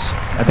Blasters,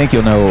 I think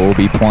you'll know what we'll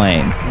be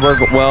playing.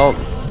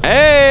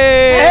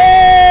 Hey!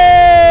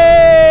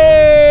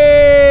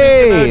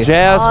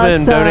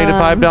 Jasmine donated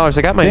 $5.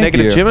 I got my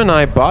Negative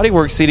Gemini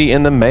Bodywork CD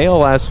in the mail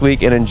last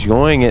week and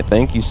enjoying it.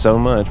 Thank you so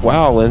much.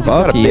 Wow, Lindsay,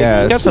 you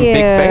got some big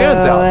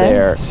fans out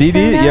there.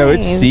 CD, yo,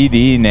 it's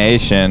CD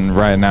Nation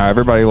right now.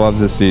 Everybody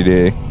loves a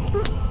CD.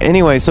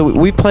 Anyway, so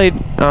we played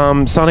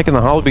Sonic and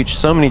the Hollow Beach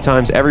so many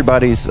times.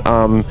 Everybody's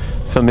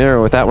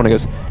familiar with that one. It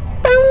goes...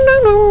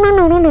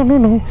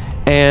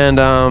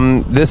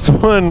 And this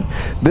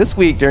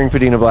week during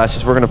Pudina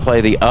Blasters, we're going to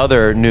play the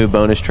other new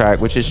bonus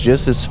track, which is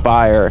just as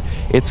fire.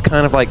 It's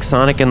kind of like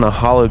Sonic and the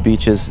Hollow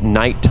Beach's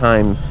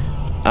nighttime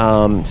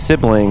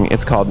sibling.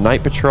 It's called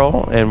Night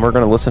Patrol, and we're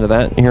going to listen to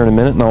that here in a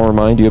minute, and I'll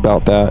remind you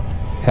about that.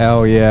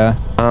 Hell yeah.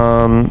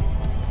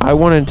 I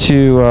wanted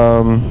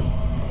to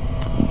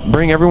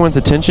bring everyone's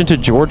attention to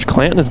George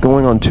Clanton is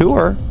going on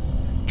tour.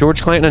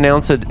 George Clanton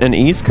announced an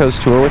East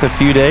Coast tour with a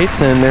few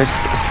dates, and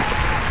there's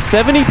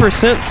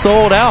 70%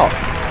 sold out.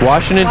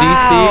 Washington,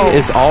 D.C.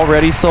 is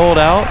already sold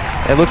out.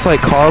 It looks like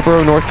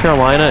Carrboro, North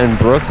Carolina, and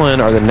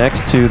Brooklyn are the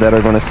next 2 that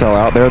are going to sell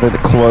out. They're the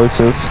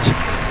closest.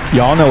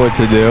 Y'all know what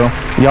to do.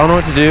 Y'all know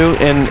what to do,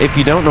 and if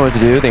you don't know what to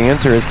do, the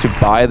answer is to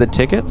buy the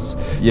tickets.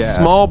 Yeah.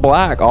 Small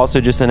Black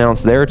also just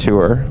announced their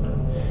tour.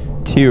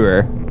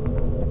 Tour.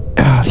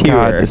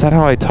 God, is that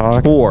how I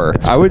talk? Tour.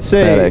 I would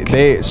say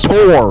they...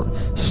 Tour.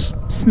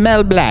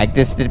 Smell Black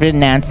just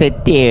announced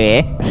it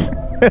tour.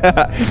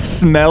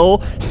 Smell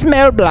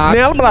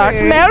Black.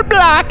 Smell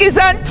Black is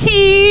on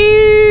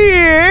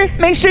tour.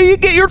 Make sure you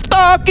get your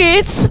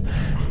tickets.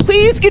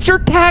 Please get your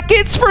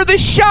tickets for the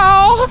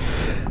show.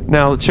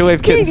 Now,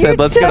 Chillwave Kitten said,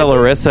 let's get a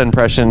Larissa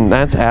impression.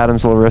 That's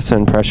Adam's Larissa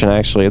impression,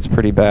 actually. It's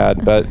pretty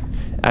bad, but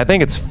I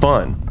think it's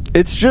fun.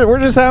 It's just, we're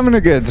just having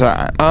a good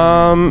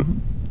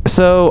time.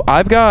 So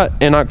I've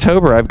got, in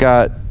October, I've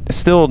got,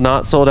 still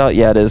not sold out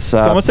yet, is...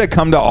 Someone said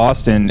come to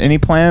Austin. Any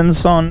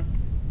plans on...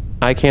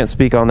 I can't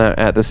speak on that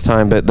at this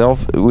time, but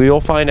we'll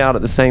find out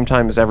at the same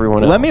time as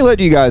everyone else. Let me let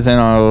you guys in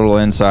on a little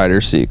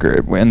insider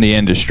secret in the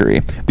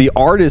industry. The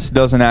artist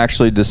doesn't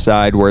actually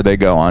decide where they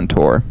go on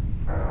tour.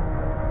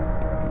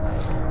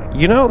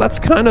 You know, that's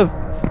kind of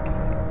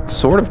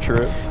sort of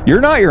true.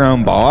 You're not your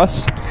own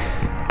boss.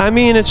 I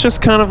mean, it's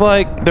just kind of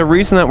like the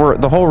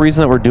whole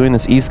reason that we're doing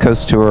this East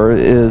Coast tour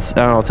is,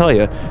 and I'll tell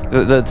you,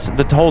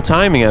 the whole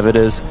timing of it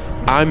is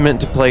I'm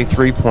meant to play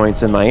 3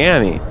 points in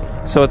Miami.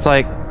 So it's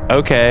like,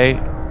 okay,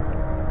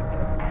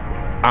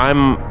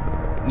 I'm,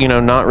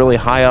 not really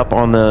high up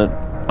on the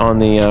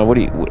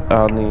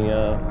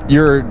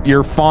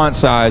your font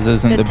size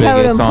isn't the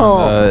biggest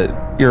on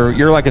the,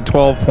 you're like a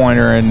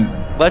 12-pointer,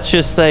 and let's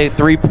just say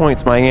 3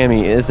 points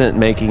Miami isn't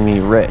making me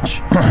rich.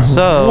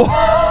 So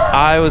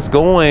I was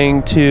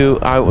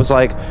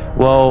like,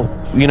 well,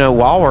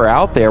 while we're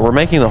out there, we're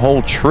making the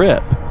whole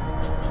trip.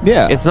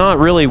 Yeah. It's not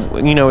really,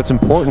 it's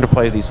important to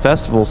play these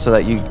festivals so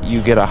that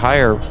you get a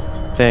higher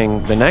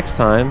thing the next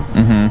time,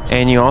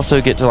 and you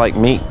also get to like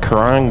meet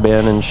Karang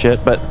Ben and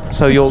shit. But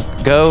so you'll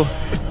go,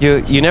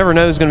 you never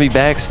know who's going to be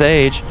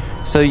backstage.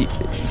 So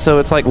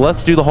it's like,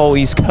 let's do the whole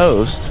East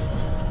Coast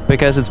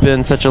because it's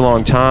been such a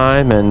long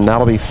time, and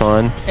that'll be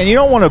fun. And you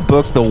don't want to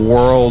book the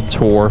world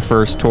tour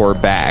first tour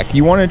back.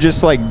 You want to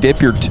just like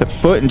dip your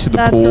foot into the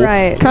pool. That's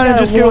right. Kind of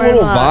just get a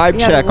little vibe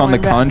check on the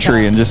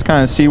country and just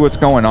kind of see what's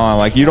going on.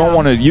 Like you don't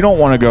want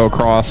to go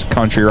across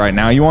country right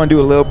now. You want to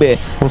do a little bit.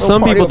 Well,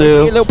 some people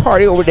do. A little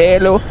party over there, a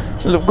little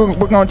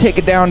We're gonna take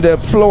it down to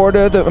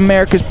Florida, the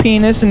America's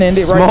penis, and end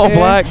it right Small there.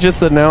 Black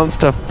just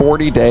announced a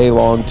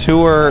 40-day-long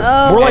tour.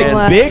 Oh, we're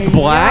like Big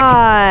Black,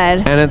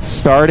 God. And it's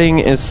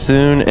starting as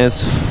soon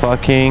as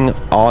fucking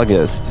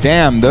August.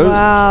 Damn,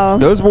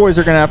 those boys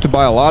are gonna have to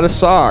buy a lot of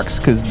socks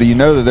because you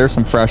know that there's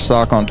some fresh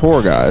sock on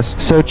tour, guys.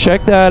 So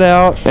check that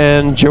out.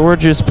 And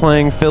George is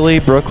playing Philly,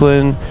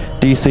 Brooklyn,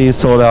 DC is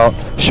sold out,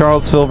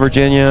 Charlottesville,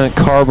 Virginia,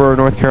 Carrboro,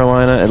 North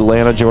Carolina,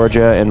 Atlanta,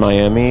 Georgia, and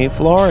Miami,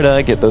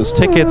 Florida. Get those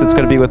tickets. It's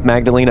going to be with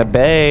Magdalena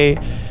Bay.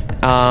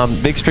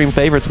 Big Stream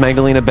favorites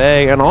Magdalena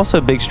Bay, and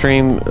also Big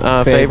Stream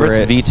favorites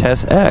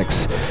Vitesse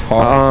X.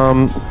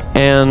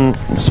 And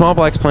Small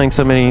Black's playing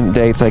so many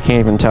dates I can't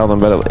even tell them,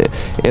 but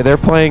they're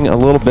playing a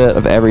little bit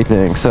of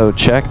everything. So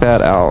check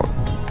that out.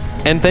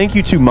 And thank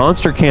you to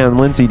Monster Cam.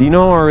 Lindsay, do you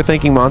know why we're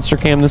thanking Monster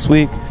Cam this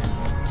week?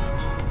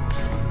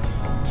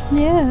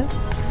 Yes.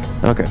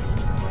 Okay.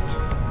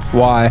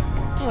 Why?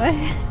 What?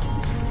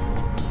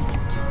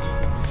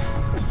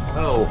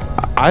 Oh,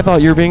 I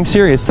thought you were being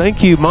serious.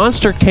 Thank you,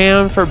 Monster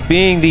Cam, for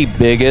being the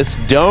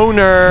biggest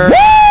donor.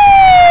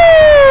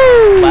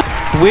 Woo!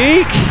 Last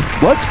week.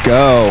 Let's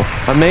go.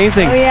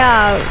 Amazing. Oh,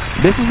 yeah.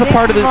 This is the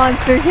part of the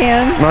Monster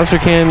Cam. Monster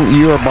Cam,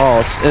 you are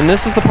boss. And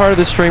this is the part of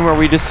the stream where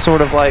we just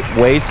sort of like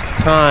waste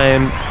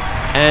time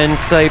and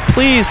say,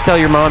 please tell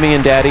your mommy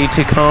and daddy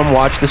to come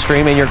watch the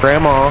stream, and your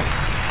grandma,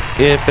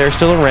 if they're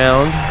still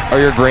around, or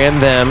your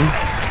grand them,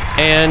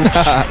 and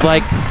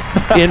like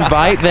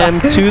invite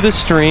them to the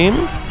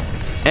stream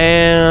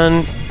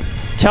and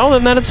tell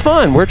them that it's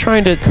fun. We're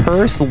trying to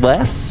curse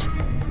less.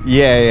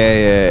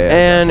 Yeah.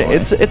 And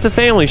it's a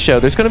family show.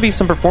 There's going to be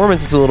some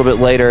performances a little bit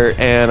later,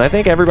 and I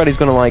think everybody's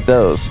going to like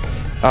those.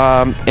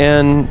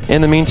 And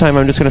in the meantime,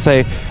 I'm just going to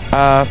say,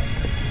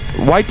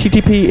 White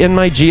TTP in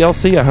my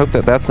GLC. I hope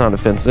that that's not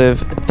offensive.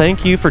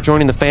 Thank you for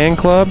joining the fan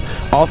club.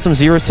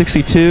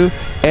 Awesome062,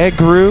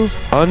 Egru,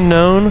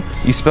 Unknown.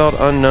 You spelled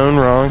unknown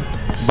wrong.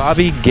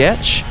 Bobby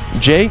Getch,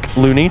 Jake,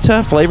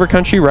 Lunita, Flavor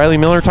Country, Riley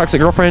Miller, Toxic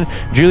Girlfriend,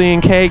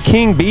 Julian K,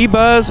 King B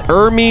Buzz,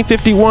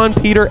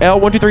 Ermy51, Peter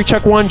L123,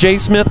 Chuck 1, Jay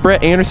Smith,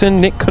 Brett Anderson,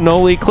 Nick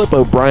Cannoli, Clip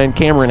O'Brien,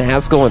 Cameron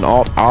Haskell, and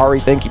Alt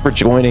Ari. Thank you for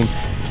joining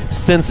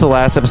since the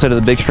last episode of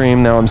the big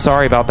stream. Now, I'm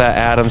sorry about that,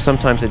 Adam.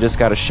 Sometimes I just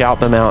got to shout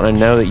them out, and I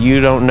know that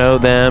you don't know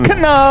them.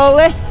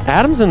 Cannoli.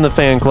 Adam's in the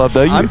fan club,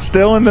 though. I'm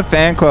still in the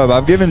fan club.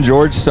 I've given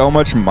George so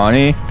much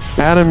money.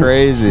 Adam,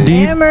 crazy.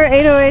 Hammer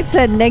 808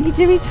 said Neggy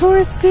Jimmy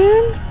tour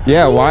soon.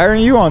 Yeah, why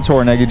aren't you on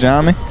tour, Neggy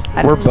Jimmy?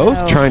 We're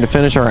both trying to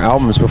finish our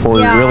albums before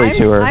we really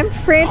tour. I'm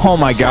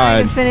frantically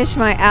trying to finish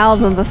my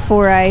album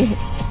before I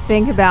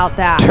think about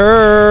that.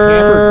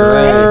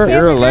 Camper Gray,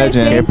 you're a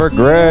legend. Camper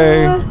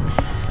Gray.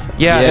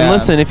 Yeah, and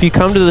listen, if you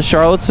come to the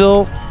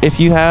Charlottesville, if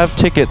you have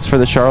tickets for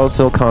the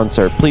Charlottesville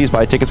concert, please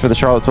buy tickets for the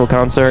Charlottesville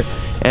concert.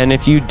 And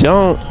if you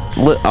don't,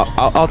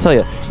 I'll tell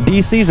you,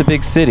 DC is a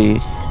big city,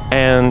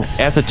 and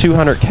that's a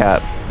 200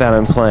 cap that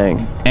I'm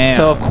playing.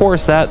 So, of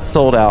course, that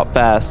sold out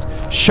fast.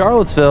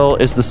 Charlottesville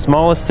is the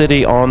smallest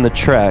city on the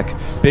trek.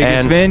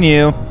 Biggest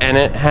venue. And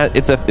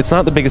it's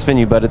not the biggest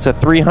venue, but it's a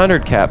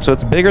 300 cap, so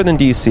it's bigger than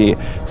DC.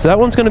 So that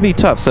one's going to be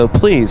tough. So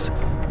please,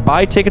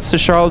 buy tickets to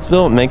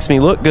Charlottesville. It makes me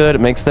look good.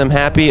 It makes them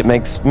happy. It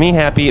makes me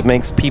happy. It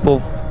makes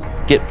people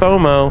get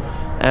FOMO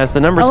as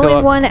the numbers go up.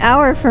 Only 1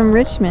 hour from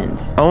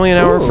Richmond. Only an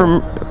hour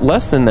from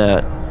less than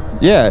that.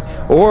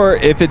 Yeah, or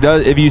if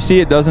you see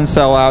it doesn't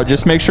sell out,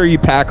 just make sure you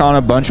pack on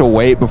a bunch of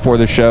weight before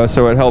the show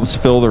so it helps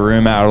fill the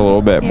room out a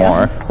little bit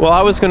more. Well,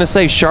 I was going to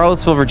say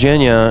Charlottesville,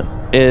 Virginia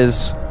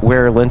is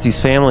where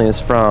Lindsay's family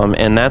is from,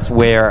 and that's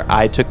where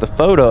I took the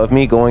photo of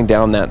me going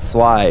down that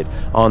slide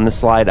on the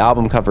Slide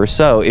album cover.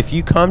 So if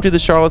you come to the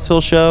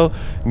Charlottesville show,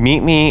 meet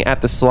me at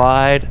the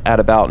Slide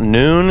at about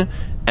noon,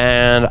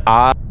 and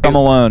I come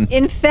alone.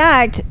 In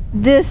fact,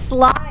 this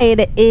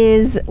slide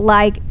is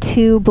like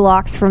 2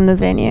 blocks from the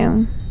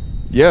venue.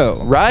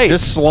 Yo, right.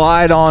 Just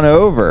slide on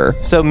over.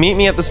 So meet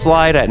me at the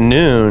Slide at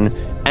noon,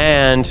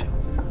 and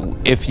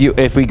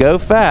if we go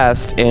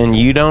fast and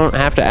you don't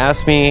have to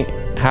ask me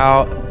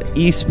how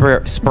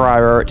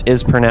Eastbriart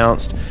is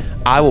pronounced,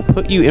 I will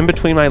put you in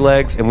between my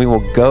legs and we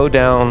will go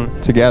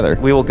down together.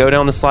 We will go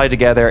down the slide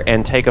together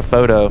and take a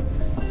photo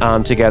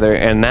together,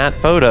 and that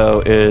photo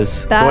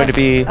is going to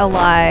be a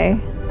lie.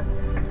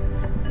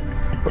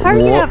 How are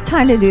you gonna have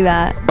time to do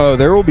that? Oh,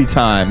 there will be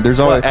time. There's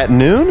always at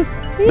noon.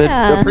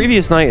 Yeah. The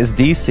previous night is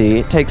DC.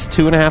 It takes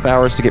 2.5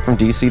 hours to get from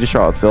DC to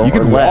Charlottesville. You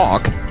can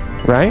walk,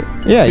 right?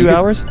 Yeah, 2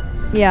 hours.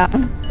 Yeah.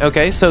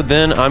 Okay, so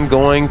then I'm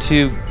going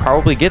to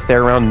probably get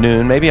there around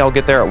noon. Maybe I'll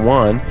get there at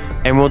 1,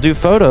 and we'll do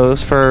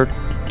photos for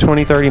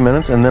 20-30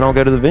 minutes, and then I'll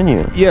go to the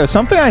venue. Yeah,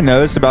 something I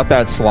noticed about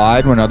that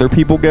slide when other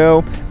people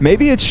go,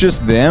 maybe it's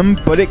just them,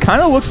 but it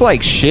kind of looks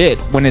like shit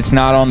when it's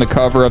not on the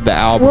cover of the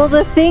album. Well,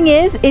 the thing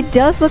is, it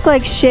does look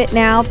like shit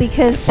now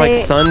because it's like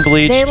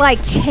sun-bleached. They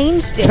like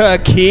changed it.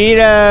 Taquito!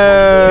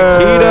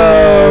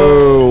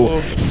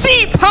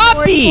 See,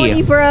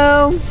 Poppy! 420,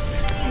 bro.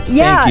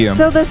 Yeah, Thank you.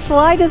 so the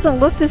slide doesn't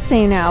look the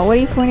same now. What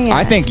are you pointing at?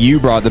 I think you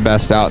brought the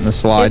best out in the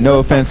slide. No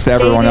offense to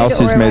everyone else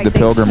who's made the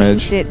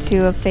pilgrimage. Changed it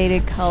to a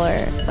faded color.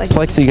 Like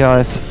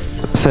Plexiglass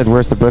said,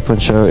 "Where's the Brooklyn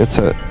show?" It's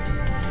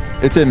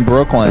in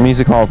Brooklyn.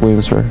 Music Hall of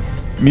Williamsburg.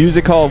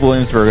 Music Hall of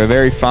Williamsburg, a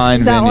very fine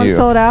Is that venue. one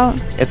sold out?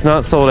 It's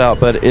not sold out,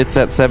 but it's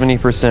at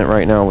 70%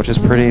 right now, which is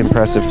pretty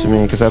impressive to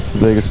me because that's the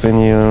biggest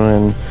venue,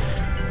 and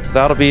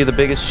that'll be the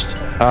biggest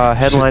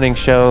headlining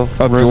show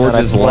of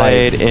George's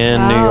played life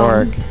in New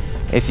York.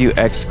 If you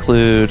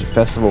exclude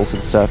festivals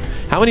and stuff.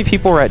 How many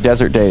people were at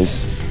Desert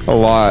Days? A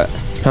lot.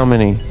 How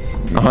many?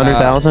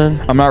 100,000?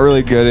 I'm not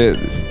really good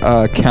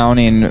at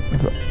counting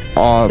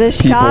The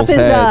shop people's is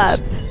heads.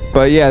 up.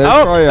 But yeah,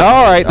 there's probably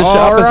all right, the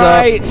shop is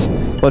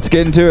up. Let's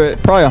get into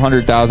it. Probably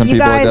 100,000 You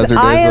people at guys, Desert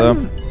I Days,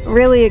 am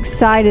really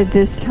excited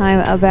this time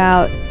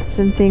about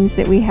some things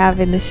that we have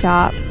in the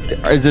shop.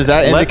 Does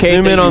that Let's indicate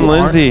zoom that in on you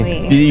Lindsay.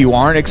 you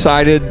aren't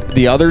excited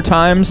the other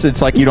times?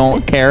 It's like you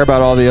don't care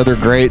about all the other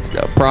great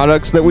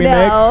products that we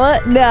make?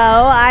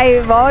 No,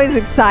 I'm always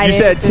excited. You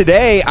said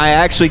today I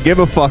actually give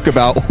a fuck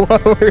about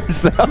what we're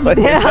selling.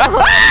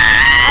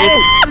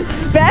 I'm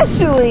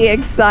especially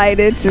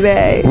excited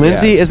today.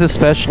 Lindsay is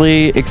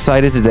especially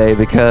excited today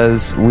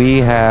because we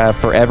have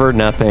Forever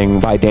Nothing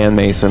by Dan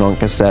Mason on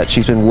cassette.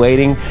 She's been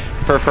waiting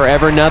for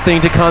Forever Nothing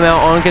to come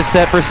out on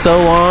cassette for so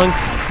long.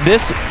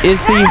 This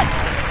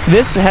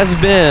has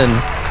been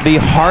the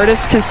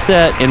hardest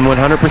cassette in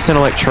 100%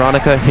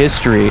 Electronica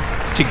history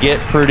to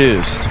get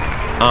produced.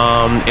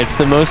 It's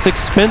the most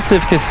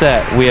expensive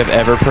cassette we have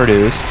ever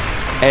produced.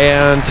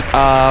 And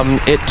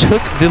it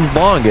took the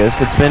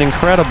longest. It's been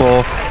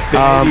incredible. They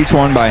made each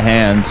one by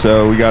hand,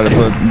 so we gotta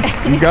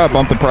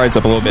bump the price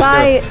up a little bit.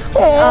 By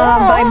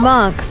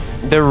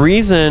monks. The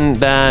reason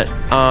that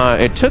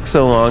it took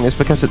so long is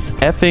because it's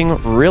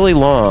effing really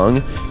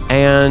long,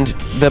 and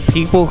the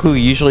people who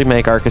usually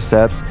make our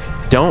cassettes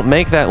don't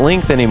make that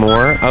length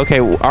anymore. Okay,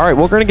 all right,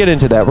 we're gonna get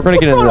into that. We're gonna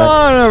get into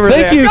that.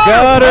 Thank you,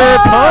 Gutter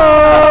Punk.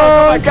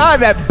 Oh my God,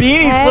 that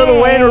beanie slid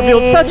away and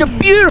revealed such a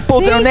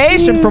beautiful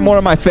donation from one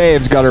of my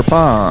faves, Gutter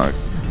Punk.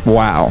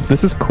 Wow,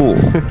 this is cool.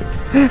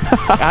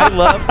 I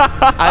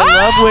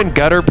love when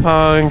Gutter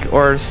Punk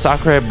or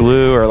Sacre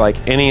Blue or like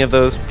any of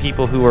those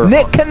people who are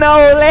Nick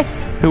Canole,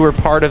 who were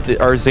part of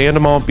our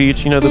Zandamal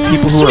Beach, you know, the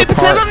people who were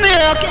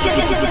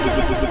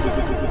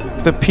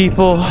the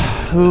people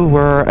who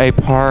were a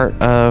part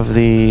of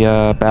the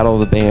Battle of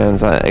the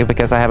Bands,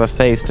 because I have a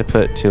face to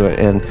put to it,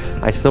 and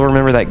I still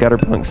remember that Gutter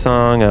Punk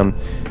song.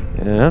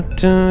 Whoa!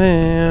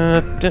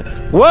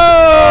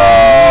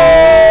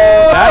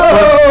 That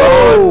one's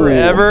gone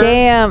forever.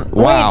 Damn.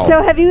 Wow. Wait,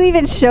 so have you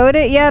even showed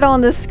it yet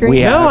on the screen?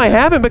 No, I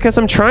haven't because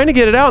I'm trying to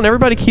get it out, and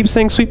everybody keeps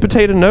saying sweet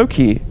potato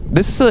gnocchi.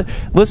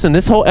 Listen,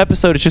 this whole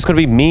episode is just going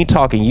to be me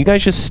talking. You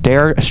guys just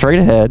stare straight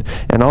ahead,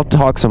 and I'll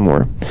talk some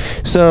more.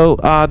 So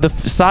the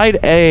side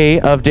A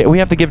of we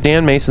have to give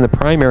Dan Mason the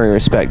primary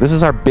respect. This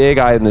is our big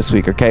item this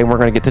week, okay? And we're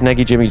going to get to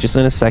Neggy Jimmy just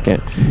in a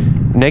second.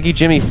 Neggy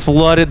Jimmy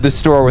flooded the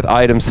store with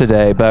items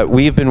today, but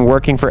we've been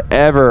working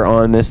forever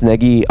on this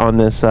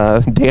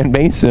Dan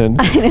Mason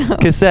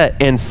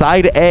cassette. And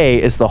side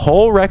A is the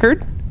whole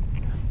record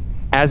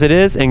as it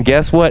is, and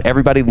guess what?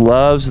 Everybody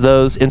loves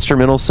those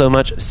instrumentals so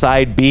much.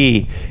 Side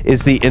B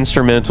is the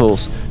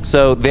instrumentals.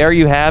 So there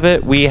you have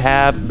it. We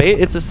have,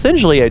 it's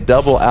essentially a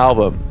double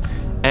album.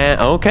 And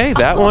okay,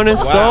 that one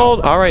is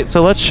sold. All right,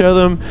 so let's show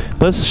them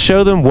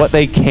what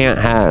they can't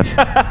have.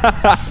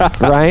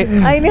 Right?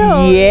 I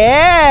know.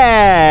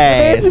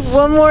 Yes. There's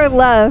one more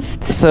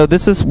left. So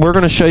we're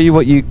going to show you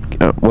what you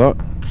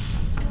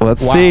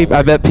let's see.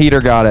 I bet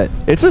Peter got it.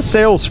 It's a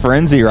sales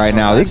frenzy right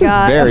now. This is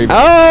very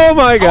Oh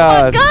my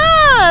God. Oh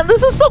my God,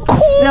 this is so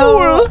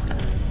cool.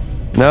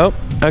 Nope.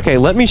 Okay,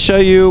 let me show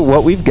you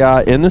what we've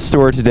got in the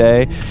store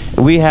today.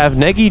 We have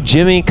Neggy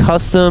Jimmy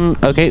custom.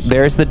 Okay,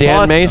 there's the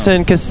Dan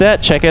Mason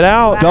cassette. Check it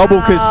out.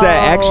 Double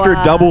cassette, extra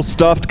double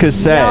stuffed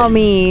cassette.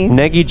 Yummy.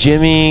 Neggy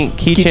Jimmy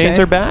keychains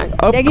are back.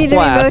 Neggy Jimmy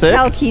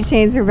Motel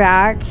keychains are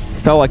back.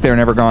 Felt like they were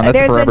never gone. That's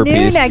a forever piece.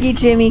 There's a new Neggy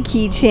Jimmy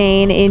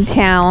keychain in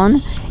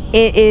town.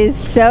 It is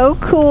so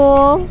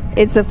cool.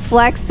 It's a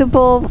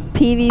flexible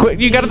PVC.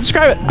 You got to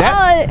describe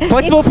it.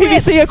 Flexible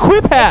PVC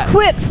equip hat.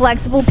 Equip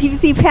flexible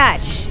PVC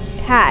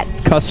hat.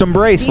 Custom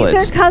bracelets.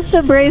 These are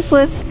custom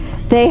bracelets.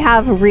 They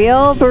have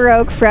real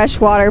Baroque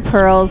freshwater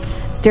pearls,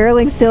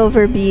 sterling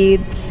silver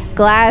beads,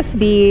 glass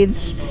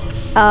beads,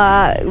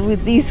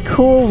 with these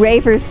cool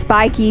raver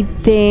spiky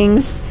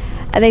things.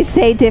 And they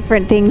say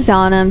different things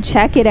on them.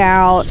 Check it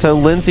out. So,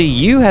 Lindsay,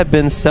 you have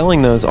been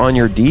selling those on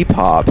your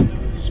Depop.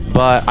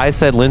 But I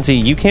said, Lindsay,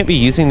 you can't be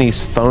using these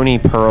phony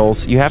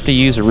pearls. You have to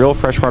use real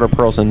freshwater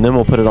pearls, and then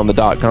we'll put it on the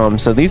 .com.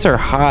 So these are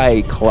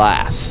high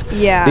class.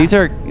 Yeah. These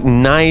are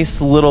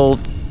nice little,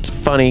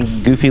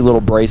 funny, goofy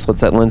little bracelets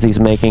that Lindsay's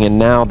making, and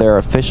now they're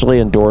officially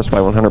endorsed by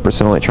 100%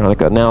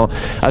 Electronica. Now,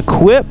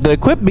 the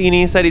Equip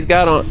beanies that he's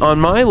got on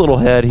my little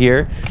head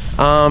here,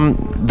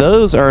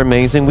 those are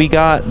amazing. We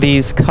got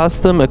these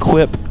custom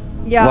Equip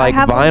like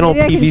vinyl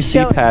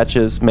PVC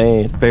patches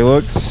made. They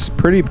look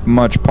pretty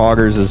much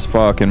poggers as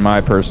fuck, in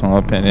my personal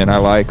opinion. I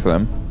like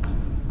them.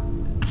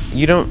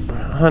 You don't,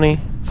 honey?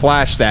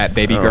 Flash that,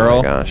 baby girl.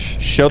 Oh my gosh.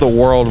 Show the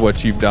world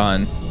what you've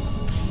done.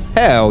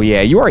 Hell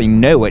yeah, you already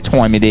know what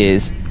time it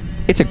is.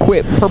 It's a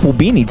quit purple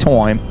beanie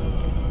time.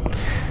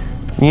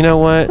 You know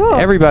what? Cool.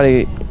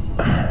 Everybody,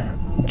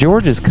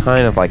 George is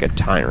kind of like a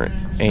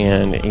tyrant,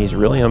 and he's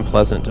really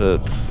unpleasant to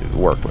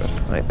work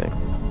with, I think.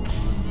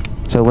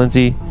 So,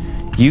 Lindsay,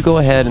 you go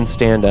ahead and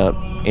stand up,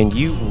 and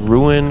you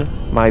ruin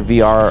my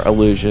VR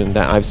illusion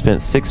that I've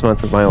spent 6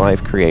 months of my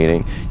life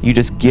creating. You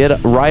just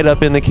get right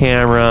up in the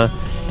camera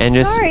and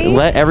just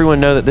let everyone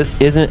know that this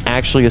isn't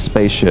actually a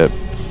spaceship.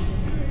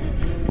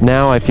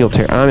 Now I feel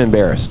I'm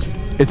embarrassed.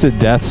 It's a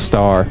Death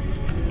Star.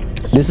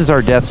 This is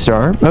our Death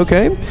Star.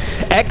 Okay.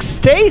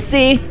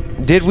 Ecstasy.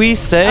 Did we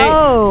say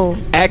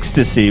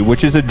ecstasy,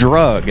 which is a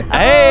drug?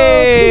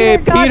 Hey,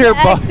 Peter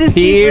copped it.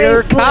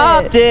 Peter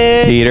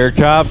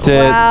copped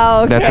it.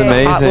 Wow, that's It's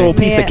amazing. a hot little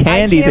piece of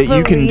candy that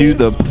you can do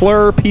the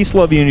plur, peace,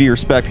 love, unity,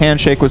 respect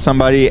handshake with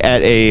somebody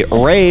at a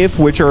rave,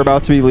 which are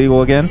about to be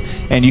legal again,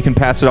 and you can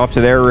pass it off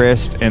to their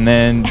wrist and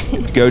then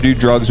go do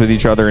drugs with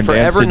each other and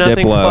dance Forever to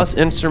Nothing Diplo. Plus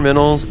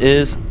Instrumentals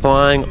is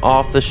flying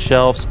off the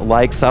shelves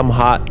like some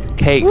hot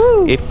cakes.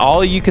 Woo. If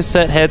all you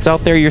cassette heads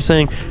out there, you're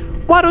saying,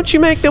 why don't you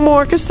make them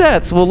more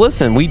cassettes? Well,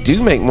 listen, we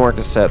do make more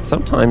cassettes.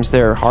 Sometimes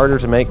they're harder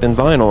to make than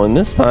vinyl, and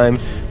this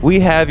time we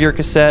have your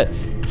cassette.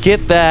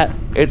 Get that.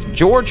 It's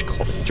George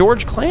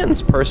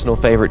Clan's personal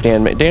favorite.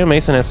 Dan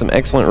Mason has some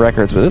excellent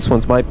records, but this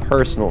one's my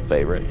personal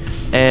favorite.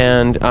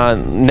 And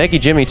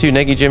Neggy Jimmy, too.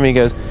 Neggy Jimmy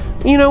goes,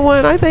 you know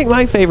what? I think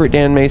my favorite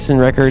Dan Mason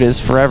record is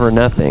Forever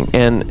Nothing.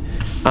 And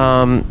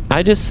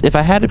if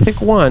I had to pick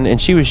one,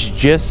 and she was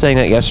just saying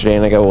that yesterday,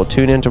 and I go, well,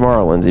 tune in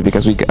tomorrow, Lindsay,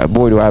 because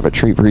boy, do I have a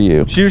treat for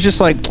you. She was just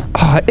like,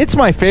 it's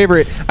my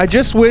favorite. I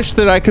just wish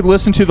that I could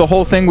listen to the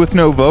whole thing with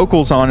no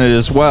vocals on it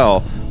as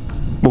well.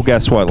 Well,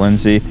 guess what,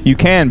 Lindsay? You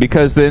can,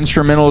 because the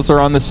instrumentals are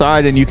on the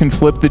side, and you can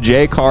flip the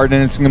J card,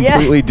 and it's a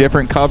completely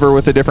different cover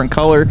with a different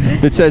color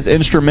that says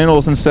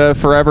instrumentals instead of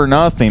Forever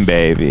Nothing,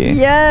 baby.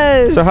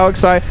 Yes. So how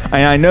excited!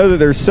 I know that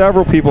there's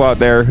several people out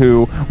there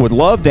who would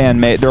love Dan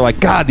May. They're like,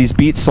 God, these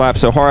beats slap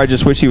so hard. I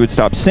just wish he would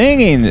stop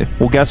singing.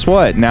 Well, guess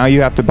what? Now you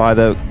have to buy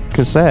the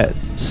cassette.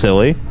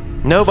 Silly.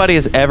 Nobody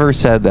has ever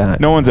said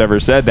that. No one's ever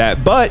said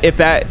that. But if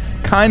that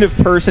kind of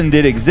person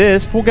did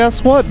exist, well,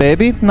 guess what,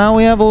 baby? Now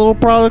we have a little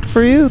product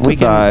for you to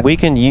buy. We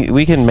can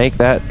make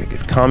that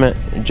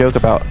joke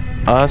about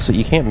us, but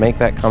you can't make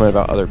that comment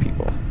about other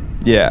people.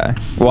 Yeah.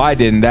 Well, I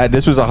didn't.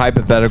 This was a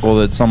hypothetical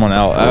that someone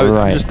else.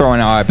 I'm just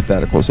throwing out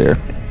hypotheticals here.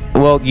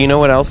 Well, you know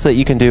what else that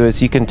you can do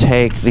is you can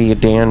take the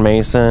Dan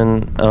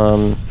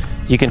Mason.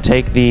 You can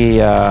take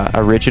the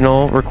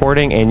original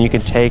recording and you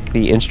can take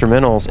the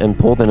instrumentals and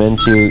pull them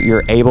into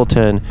your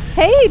Ableton.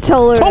 Hey,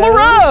 Tolero.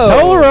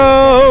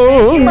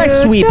 Tolero! My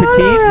sweet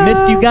petite.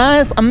 Missed you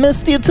guys. I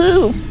missed you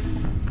too.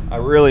 I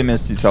really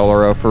missed you,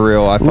 Tolero, for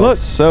real. I felt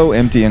so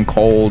empty and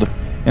cold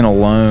and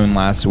alone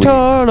last week.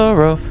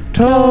 Tolero.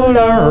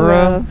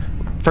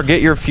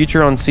 Forget your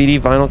future on CD,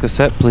 vinyl,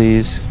 cassette,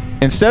 please.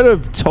 Instead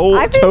of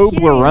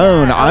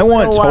Toblerone, I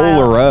want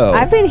Tolero.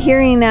 I've been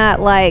hearing that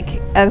like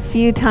a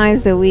few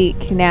times a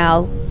week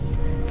now.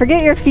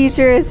 Forget Your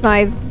Future is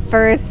my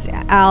first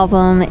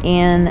album,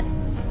 and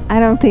I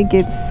don't think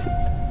it's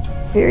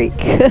very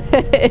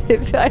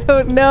good. I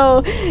don't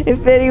know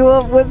if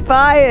anyone would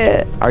buy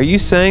it. Are you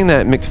saying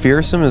that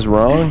McPherson is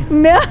wrong?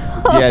 No.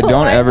 Yeah,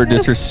 don't ever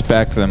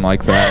disrespect them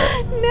like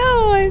that.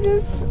 No,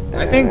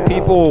 I think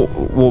people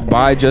will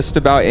buy just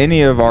about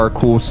any of our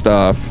cool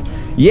stuff.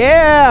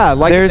 Yeah,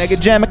 like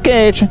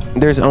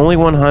there's only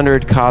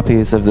 100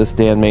 copies of this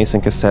Dan Mason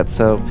cassette,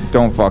 so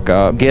don't fuck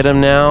up. Get them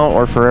now,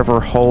 or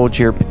forever hold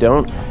your.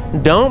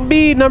 Don't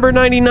be number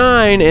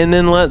 99 and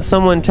then let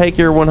someone take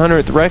your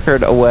 100th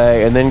record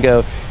away and then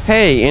go,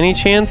 hey, any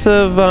chance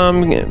of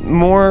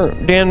more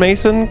Dan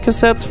Mason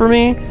cassettes for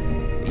me?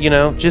 You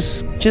know,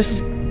 just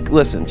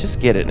listen,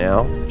 just get it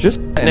now. Just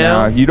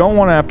now. You don't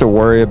want to have to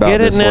worry about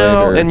this later. Get it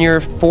now, later. and your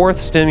fourth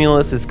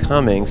stimulus is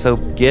coming. So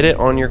get it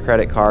on your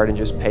credit card and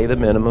just pay the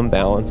minimum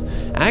balance.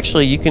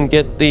 Actually, you can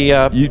get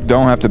the. You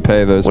don't have to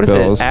pay those bills.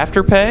 What is it?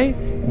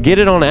 Afterpay? Get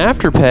it on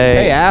Afterpay.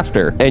 Pay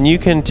after. And you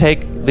can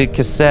take the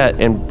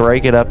cassette and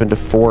break it up into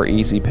 4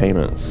 easy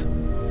payments.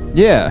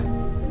 Yeah.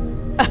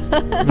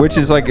 Which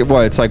is like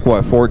what? It's like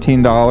what?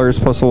 $14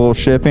 plus a little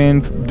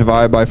shipping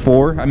divided by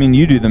 4. I mean,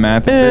 you do the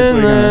math.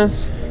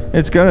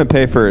 It's gonna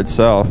pay for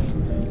itself.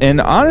 And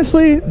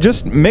honestly,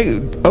 just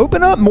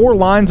open up more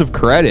lines of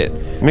credit.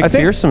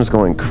 McPherson's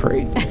going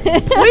crazy.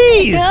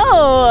 Please,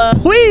 no.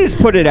 Please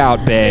put it out,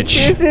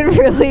 bitch. McPherson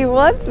really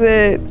wants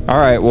it. All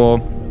right,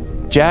 well,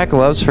 Jack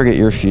loves Forget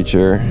Your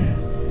Future.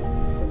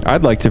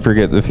 I'd like to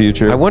forget the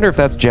future. I wonder if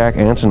that's Jack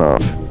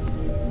Antonoff.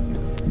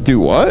 Do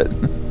what?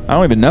 I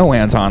don't even know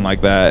Anton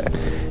like that.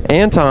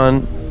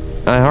 Anton,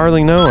 I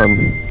hardly know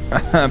him.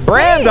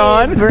 Brandon,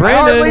 I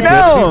hardly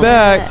know.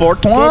 Back.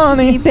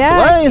 420.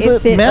 Plays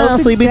it.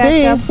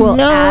 CBD. Will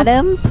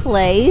Adam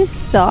play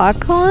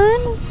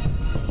Sawcon?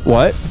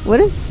 What? What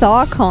is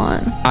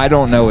Sawcon? I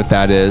don't know what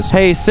that is.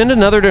 Hey, send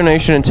another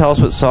donation and tell us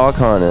what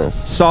Sawcon is.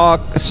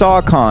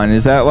 Sawcon,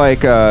 is that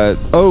like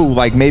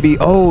like maybe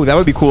that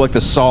would be cool, like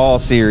the Saw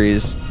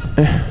series.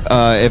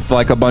 if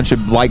like a bunch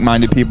of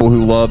like-minded people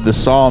who love the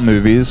Saw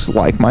movies,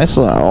 like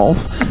myself,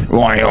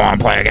 why do you want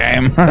to play a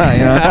game? You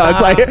know,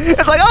 it's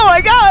like, oh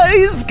my god,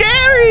 he's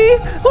scary.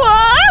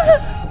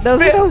 What?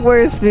 Those are the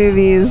worst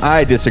movies.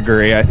 I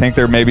disagree. I think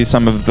they're maybe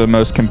some of the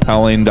most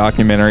compelling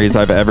documentaries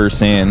I've ever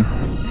seen.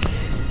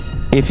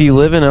 If you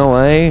live in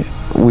LA,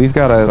 we've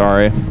got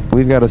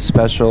a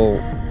special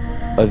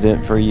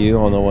event for you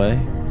on the way.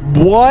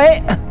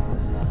 What?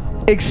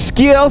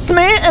 Excuse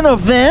me? An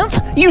event?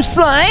 You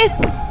say?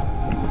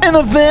 An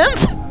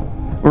event?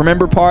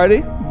 Remember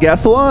party?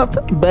 Guess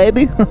what,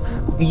 baby?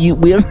 Do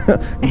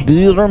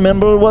you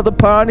remember what the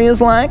party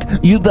is like?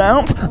 You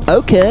don't?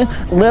 Okay,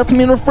 let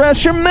me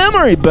refresh your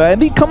memory,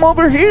 baby. Come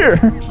over here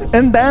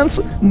and dance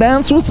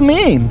with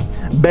me.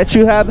 Bet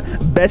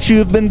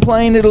you've been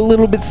playing it a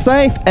little bit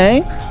safe,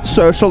 eh?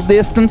 Social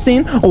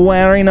distancing,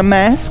 wearing a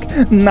mask,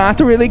 not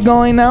really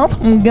going out.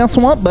 Guess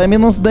what, baby?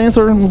 Those days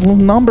are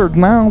numbered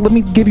now. Let me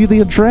give you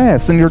the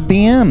address and your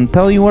DM.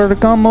 Tell you where to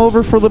come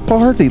over for the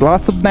party.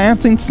 Lots of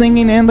dancing,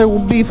 singing, and there will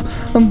be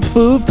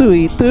food to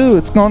eat too.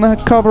 It's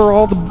gonna cover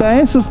all the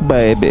bases,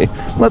 baby.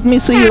 Let me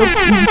see your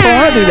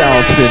party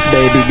outfit,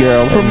 baby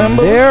girl.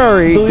 Remember?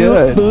 Very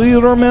good. Do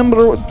you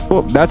remember?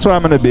 Well, that's what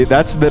I'm gonna be.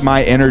 That's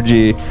my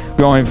energy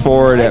going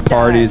forward at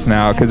parties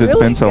now because it's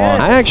been so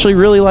long. I actually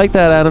really like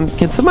that, Adam.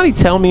 Can somebody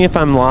tell me if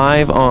I'm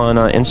live on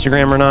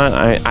Instagram or not?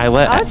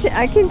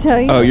 I can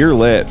tell you. Oh, you're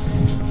lit.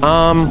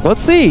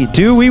 Let's see.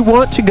 Do we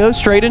want to go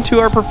straight into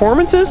our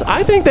performances?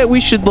 I think that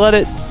we should let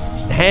it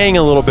hang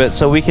a little bit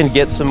so we can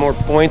get some more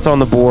points on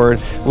the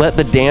board. Let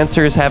the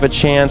dancers have a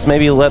chance.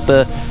 Maybe let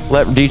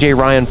DJ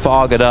Ryan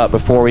fog it up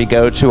before we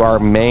go to our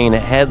main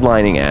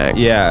headlining act.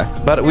 Yeah.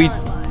 But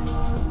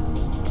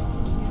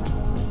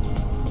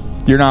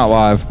You're not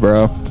live,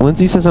 bro.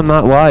 Lindsay says I'm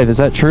not live. Is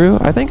that true?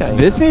 I think I am.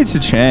 This needs to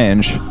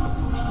change.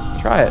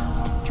 Try it.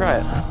 Try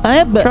it.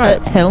 Try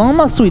it. Hello,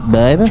 my sweet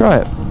baby. Try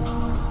it.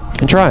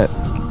 And try it.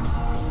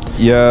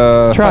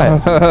 Yeah. Try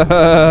it.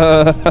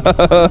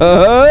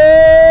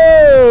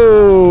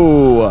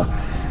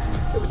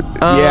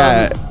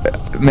 Yeah.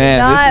 Man,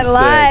 not this is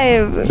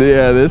live. Sick.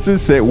 Yeah, this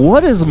is sick.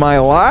 What is my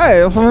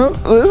life?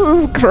 This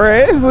is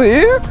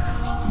crazy.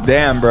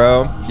 Damn,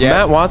 bro. Yeah.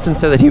 Matt Watson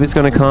said that he was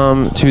going to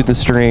come to the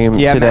stream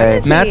today.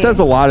 Matt says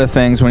a lot of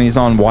things when he's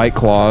on White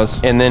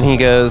Claws. And then he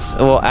goes,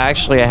 well,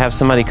 actually, I have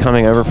somebody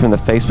coming over from the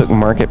Facebook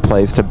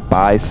Marketplace to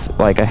buy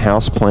like a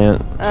house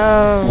plant.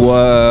 Oh.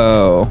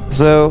 Whoa.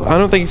 So I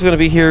don't think he's going to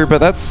be here, but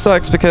that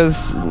sucks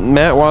because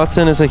Matt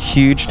Watson is a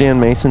huge Dan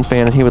Mason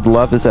fan, and he would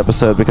love this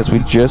episode because we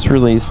just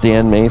released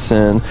Dan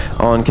Mason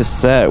on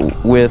cassette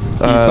with... He'd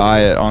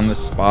buy it on the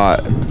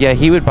spot. Yeah,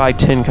 he would buy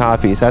 10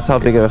 copies. That's how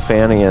big of a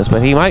fan he is,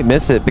 but he might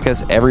miss it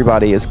because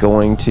everybody is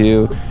going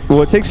to...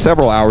 Well, it takes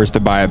several hours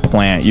to buy a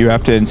plant. You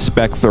have to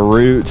inspect the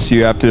roots.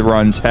 You have to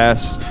run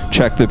tests,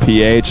 check the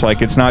pH.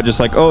 Like, it's not just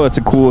like, oh, it's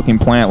a cool-looking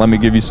plant. Let me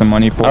give you some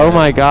money for it. Oh,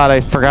 my God. I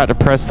forgot to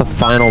press the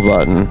final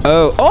button.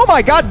 Oh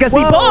my God,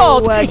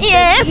 gazebo!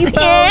 Yes,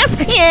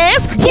 yes,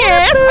 yes,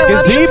 yes!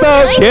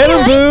 Gazebo, get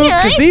him, boo!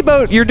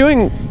 Gazebo, you're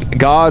doing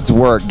God's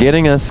work,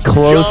 getting us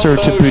closer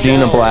to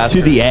Budina Blaster.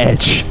 To the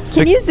edge.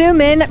 Can you zoom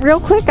in real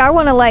quick? I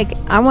want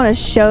to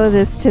show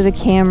this to the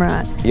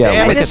camera. Yeah,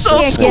 damn, it's so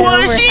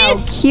squishy.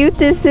 How cute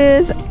this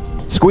is.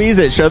 Squeeze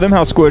it. Show them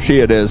how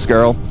squishy it is,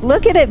 girl.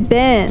 Look at it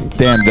bend.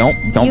 Damn,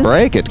 don't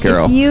break it,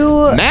 girl.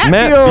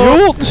 Matt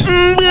Bult.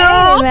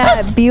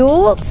 Matt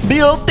Bult.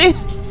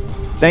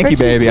 Thank you,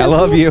 baby. I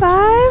love you.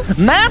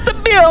 Matt the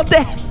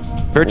Builder.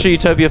 Virtual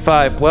Utopia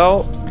 5.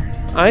 Well,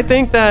 I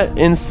think that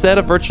instead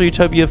of Virtual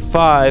Utopia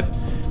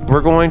 5,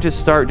 we're going to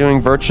start doing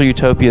Virtual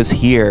Utopias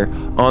here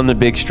on the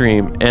big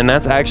stream. And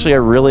that's actually a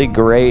really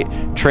great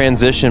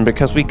transition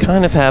because we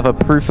kind of have a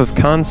proof of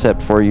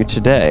concept for you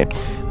today.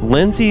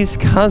 Lindsay's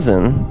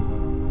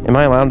cousin, am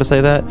I allowed to say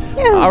that?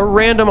 Yeah. A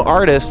random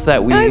artist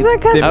that we... Oh, he's my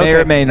cousin. That may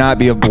or may not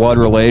be a blood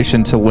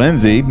relation to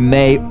Lindsay.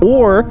 May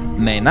or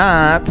may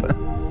not.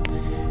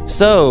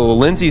 So,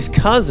 Lindsay's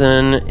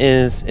cousin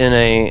is in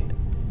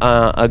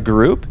a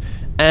group,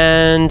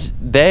 and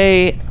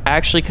they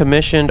actually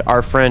commissioned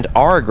our friend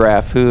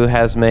Aragraph, who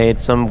has made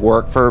some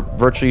work for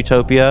Virtual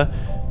Utopia.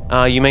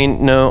 You may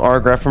know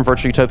Aragraph from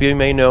Virtual Utopia. You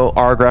may know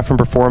Aragraph from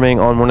performing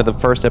on one of the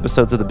first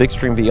episodes of the Big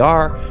Stream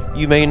VR.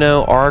 You may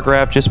know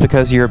Aragraph just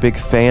because you're a big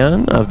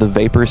fan of the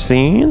Vapor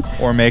scene.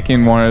 Or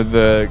making one of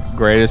the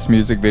greatest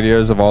music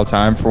videos of all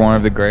time for one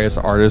of the greatest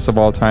artists of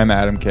all time,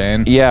 Adam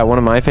Kane. Yeah, one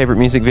of my favorite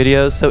music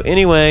videos. So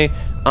anyway,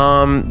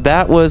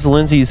 that was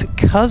Lindsay's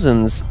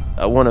cousin's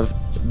one of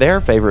their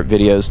favorite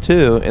videos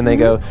too, and they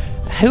go,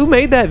 who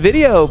made that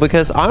video,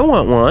 because I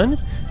want one.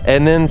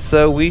 And then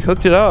so we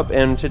hooked it up,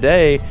 and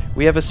today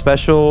we have a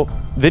special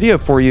video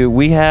for you.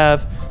 We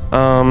have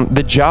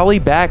the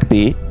Jolly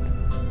Backbeat,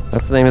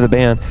 that's the name of the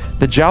band,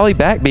 the Jolly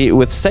Backbeat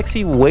with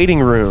Sexy Waiting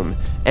Room.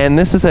 And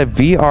this is a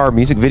VR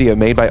music video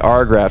made by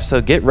Aragraph.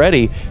 So get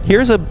ready.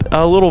 Here's a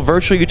little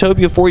Virtual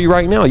Utopia for you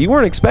right now. You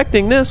weren't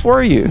expecting this,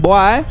 were you?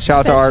 Why?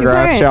 Shout out to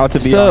Aragraph. Shout out to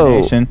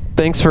VaporNation.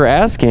 Thanks for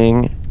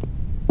asking.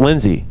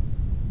 Lindsay,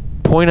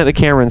 point at the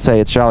camera and say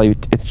it's Jolly.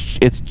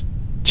 It's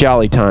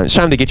jolly time. It's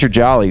time to get your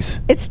jollies.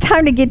 It's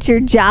time to get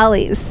your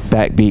jollies.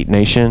 Backbeat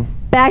Nation.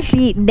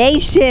 Backbeat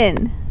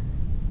Nation.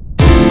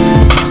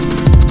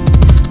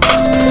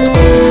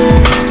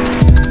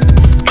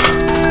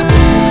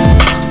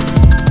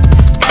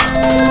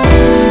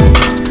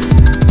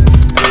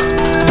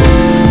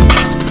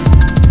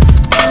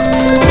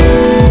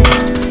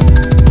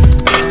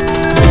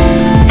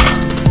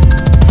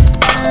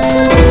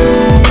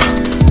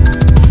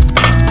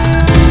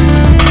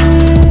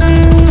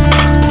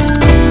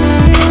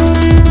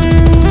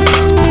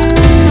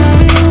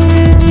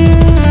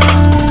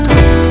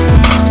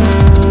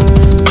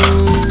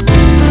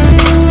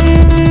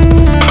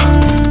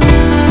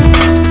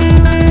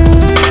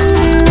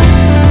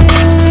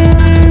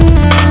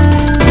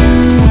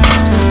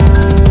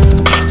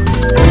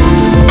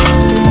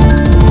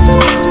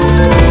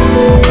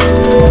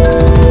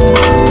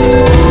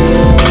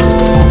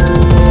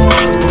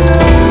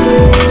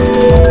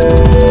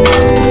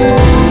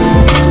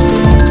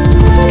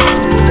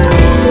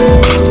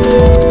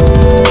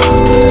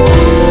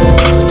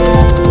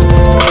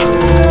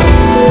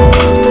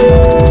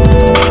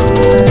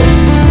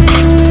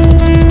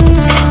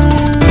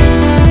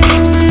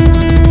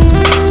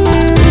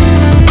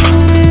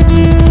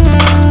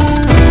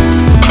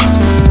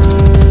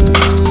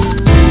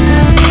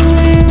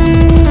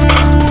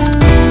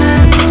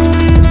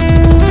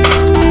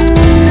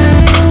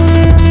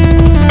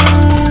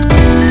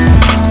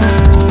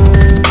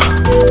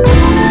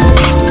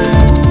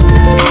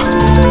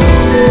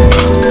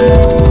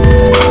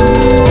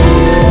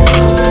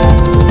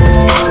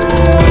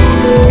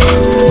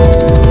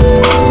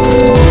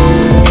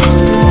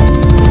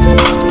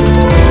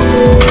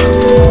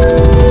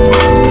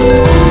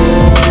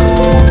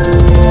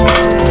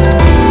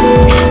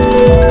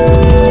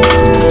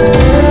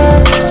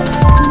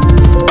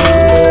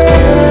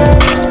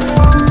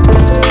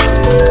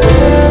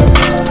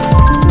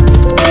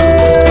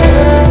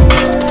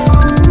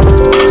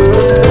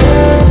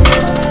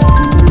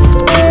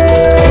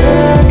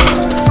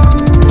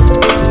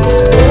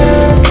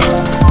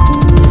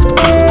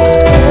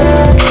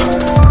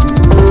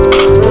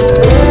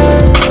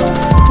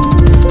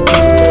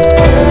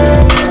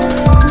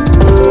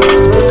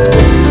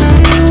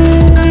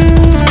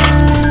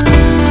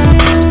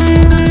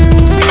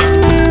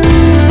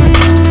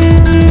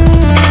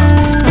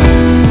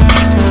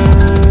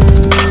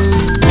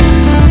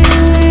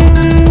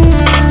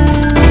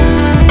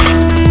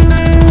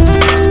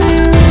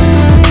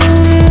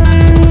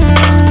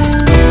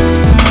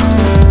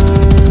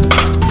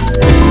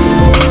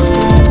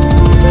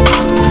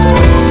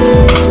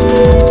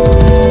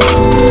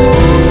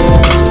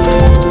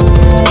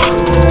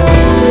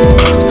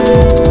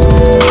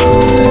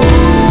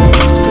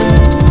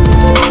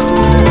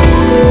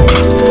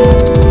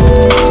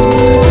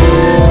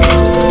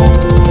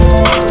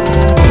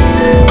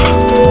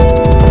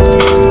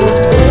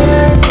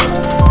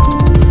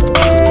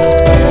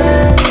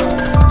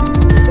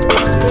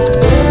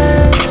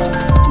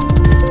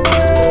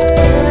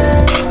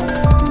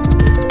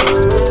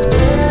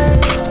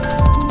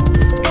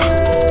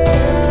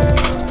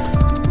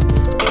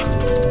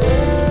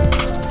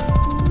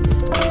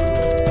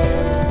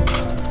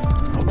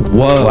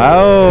 Whoa.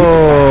 Wow.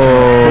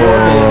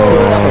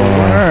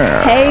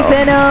 Hey,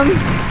 Venom.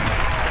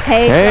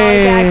 Hey,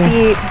 Jolly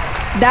Backbeat.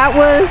 That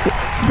was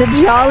the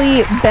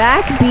Jolly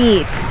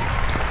Backbeat.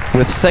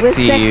 With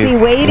sexy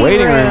waiting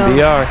room.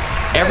 VR.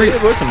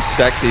 It was some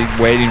sexy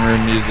waiting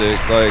room music.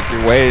 Like,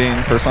 you're waiting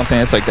for something.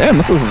 It's like, damn,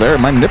 this is very,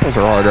 my nipples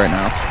are hard right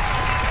now.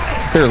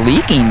 They're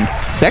leaking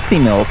sexy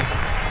milk.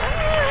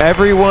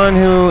 Everyone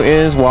who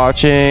is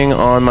watching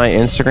on my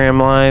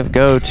Instagram live,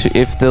 go to,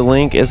 if the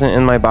link isn't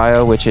in my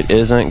bio, which it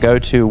isn't, go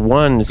to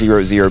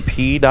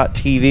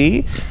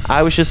 100p.tv.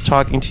 I was just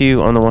talking to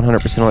you on the 100%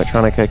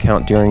 Electronica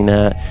account during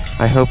that.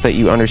 I hope that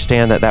you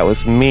understand that that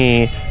was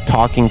me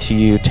talking to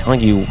you,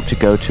 telling you to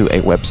go to a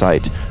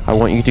website. I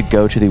want you to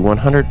go to the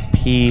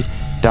 100p.tv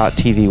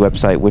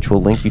website, which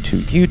will link you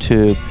to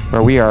YouTube,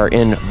 where we are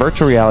in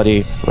virtual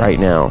reality right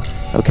now.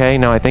 Okay,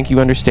 now I think you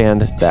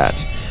understand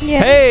that.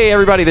 Yes. Hey,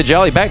 everybody, the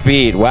Jolly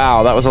Backbeat.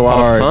 Wow, that was a lot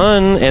of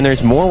fun, and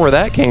there's more where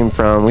that came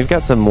from. We've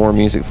got some more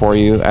music for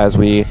you as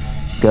we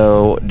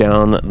go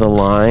down the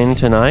line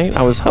tonight.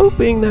 I was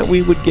hoping that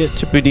we would get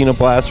to Budina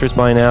Blasters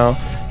by now,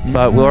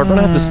 but we're going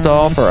to have to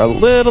stall for a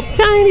little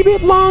tiny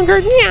bit longer.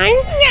 And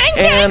I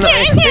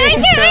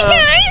think,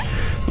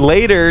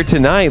 later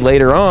tonight,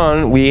 later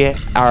on, we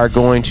are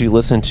going to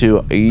listen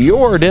to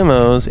your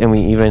demos, and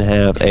we even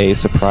have a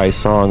surprise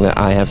song that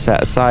I have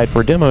set aside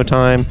for demo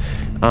time.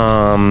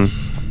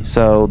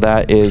 So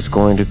that is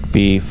going to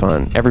be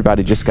fun.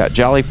 Everybody just got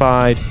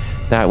jollified.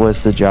 That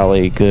was the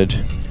jolly good.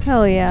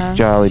 Hell yeah.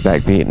 Jolly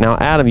Backbeat. Now,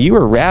 Adam, you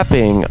were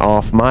rapping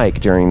off mic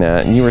during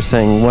that, and you were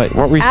saying, what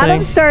were you saying?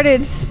 Adam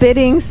started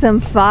spitting some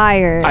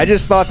fire. I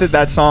just thought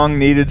that song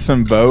needed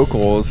some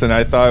vocals, and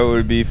I thought it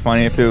would be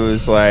funny if it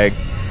was like,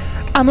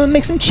 I'm gonna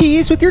make some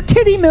cheese with your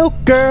titty milk,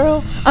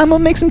 girl. I'm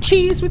gonna make some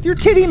cheese with your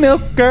titty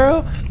milk,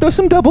 girl. Throw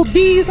some double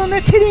D's on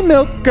that titty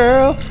milk,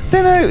 girl.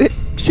 Then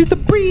Shoot the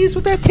breeze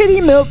with that titty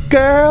milk,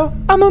 girl.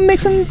 I'm gonna make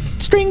some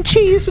string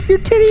cheese with your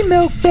titty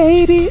milk,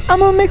 baby. I'm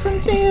gonna make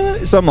some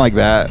cheese. Something like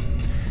that.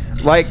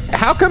 Like,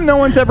 how come no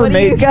one's ever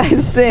made? What do you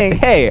guys think?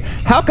 Hey,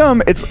 how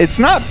come it's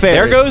not fair?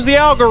 There goes the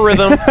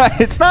algorithm.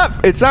 it's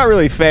not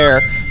really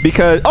fair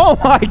because oh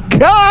my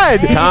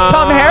God,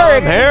 Tom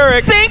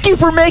Herrick. Thank you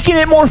for making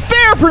it more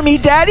fair for me,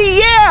 Daddy.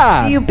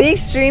 Yeah. Do you big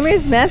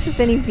streamers mess with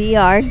any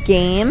VR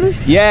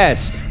games?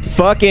 Yes.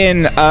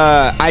 Fucking,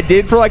 I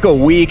did for like a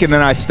week and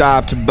then I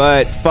stopped.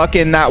 But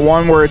fucking that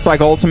one where it's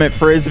like Ultimate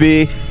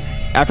Frisbee.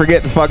 I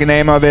forget the fucking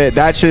name of it.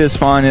 That shit is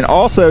fun. And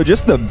also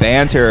just the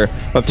banter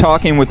of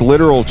talking with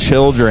literal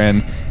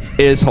children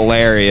is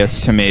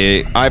hilarious to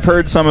me. I've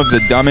heard some of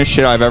the dumbest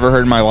shit I've ever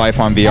heard in my life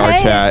on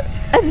VR chat.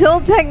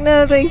 Adult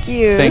Techno, thank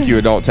you. Thank you,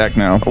 Adult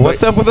Techno.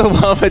 What's up with the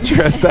llama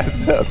dressed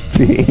as a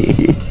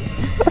bee?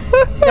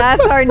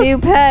 That's our new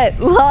pet,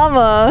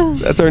 llama.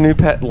 That's our new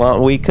pet,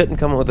 llama. We couldn't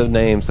come up with a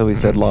name, so we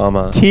said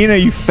llama. Tina,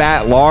 you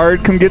fat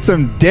lard, come get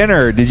some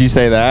dinner. Did you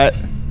say that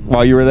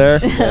while you were there?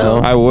 No.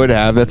 I would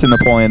have. That's a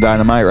Napoleon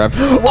Dynamite ref.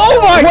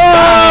 Oh my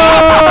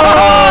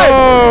God!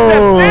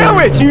 Steph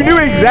Sandwich, you knew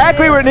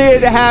exactly what needed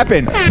to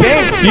happen.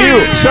 Thank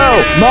you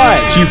so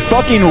much. You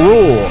fucking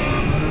rule.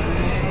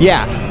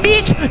 Yeah.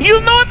 Beach,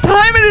 you know what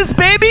time it is,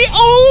 baby.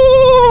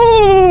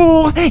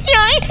 Oh!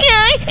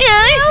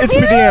 It's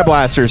Pudina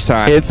Blasters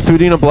time. It's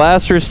Pudina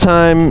Blasters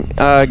time,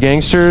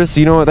 gangsters.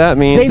 You know what that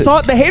means. They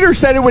thought the haters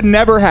said it would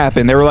never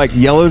happen. They were like,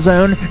 Yellow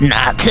Zone?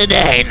 Not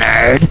today,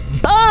 nerd.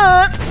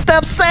 But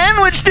Steph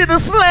Sandwich did a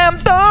slam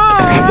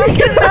dunk.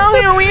 And now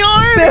here we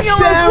are. Steph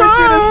Sandwich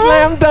did a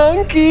slam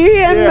donkey.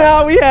 And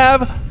now we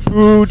have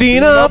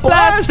Pudina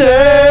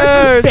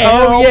Blasters.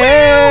 Oh,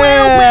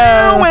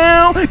 yeah.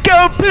 Well,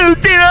 go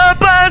Pudina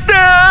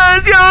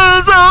Blasters.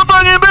 You're so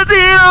fucking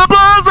Pudina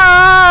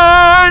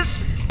Blasters.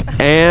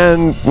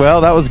 And,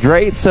 well, that was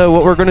great. So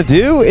what we're going to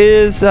do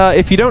is,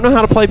 if you don't know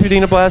how to play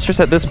Pudina Blasters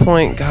at this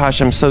point,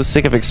 gosh, I'm so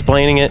sick of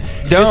explaining it.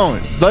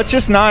 Let's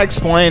just not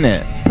explain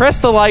it. Press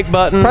the like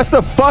button. Press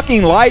the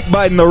fucking like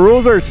button. The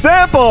rules are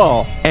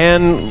simple.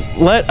 And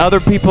let other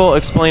people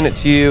explain it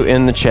to you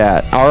in the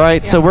chat. All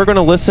right, so we're going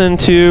to listen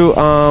to,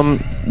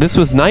 this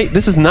is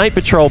Night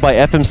Patrol by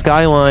FM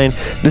Skyline.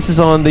 This is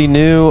on the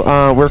new,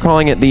 we're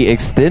calling it the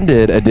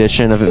extended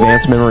edition of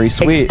Advanced Memory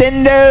Suite.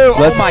 Extendo.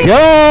 Let's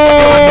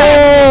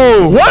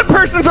go. One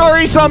person's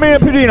already summoning a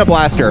Pudina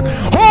Blaster.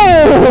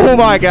 Oh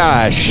my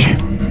gosh.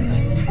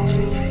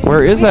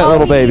 Where is that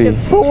little baby?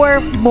 4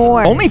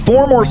 more. Only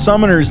 4 more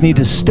summoners need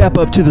to step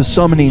up to the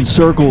summoning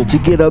circle to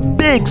get a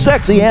big,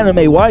 sexy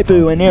anime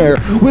waifu in here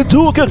with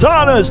dual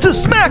katanas to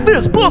smack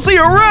this pussy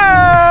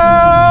around.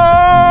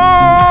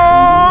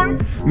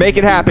 Make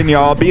it happen,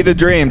 y'all. Be the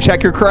dream.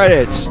 Check your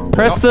credits.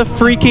 Press the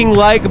freaking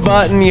like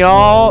button,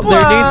 y'all.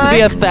 There needs to be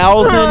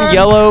 1,000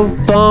 yellow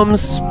thumbs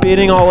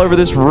spinning all over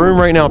this room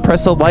right now.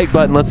 Press the like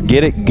button. Let's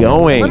get it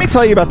going. Let me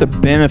tell you about the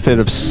benefit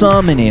of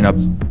summoning a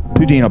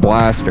Pudina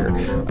Blaster.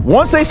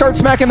 Once they start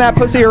smacking that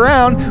pussy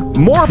around,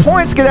 more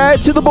points get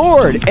added to the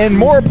board, and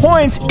more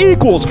points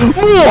equals more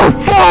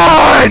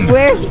fun!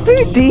 Where's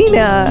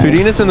Pudina?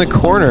 Pudina's in the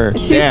corner.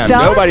 Damn,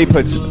 nobody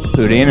puts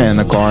Pudina in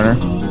the corner.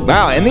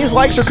 Wow, and these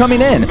likes are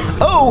coming in.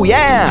 Oh,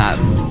 yeah!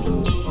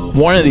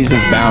 One of these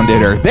is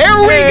bounded her.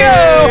 There we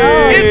go!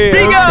 It's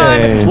begun!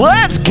 Okay.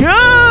 Let's go!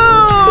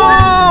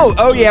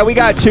 Oh, yeah, we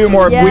got 2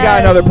 more. Yes. We got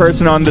another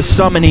person on the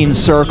summoning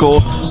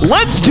circle.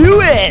 Let's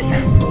do it!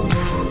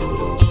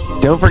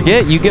 Don't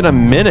forget, you get a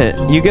minute.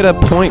 You get a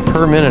point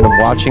per minute of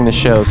watching the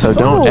show, so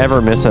don't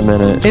ever miss a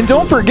minute. And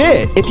don't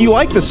forget, if you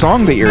like the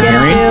song that you're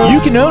hearing,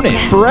 you can own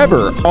it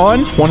forever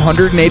on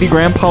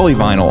 180-gram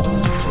polyvinyl.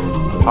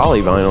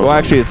 Polyvinyl? Well,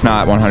 actually, it's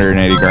not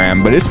 180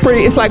 gram, but it's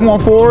pretty. It's like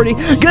 140.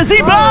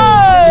 Gazebo!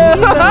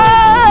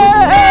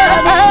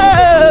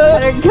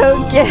 Better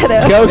go get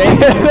him. Go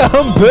get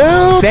him,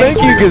 boom!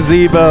 Thank you,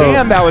 Gazebo.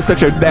 Damn, that was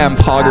such a damn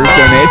poggers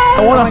donate.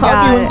 I want to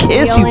hug you and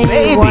kiss you,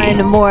 baby.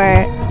 One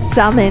more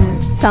summoning.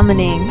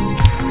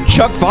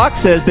 Chuck Fox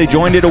says they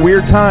joined at a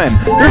weird time.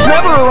 There's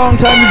never a wrong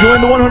time to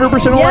join the 100%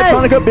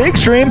 Electronica Big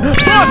Stream.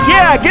 Fuck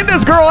yeah, get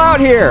this girl out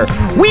here.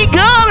 We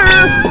got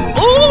her.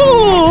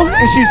 Ooh,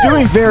 and she's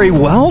doing very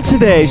well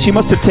today. She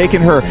must have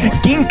taken her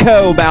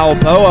ginkgo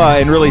balboa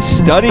and really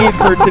studied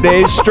for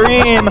today's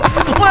stream.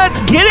 Let's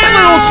get it,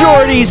 little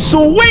shorty.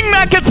 Swing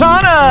that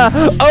katana.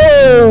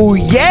 Oh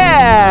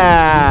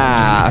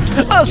yeah.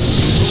 A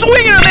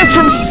swing and a miss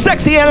from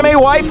sexy anime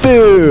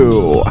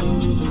waifu.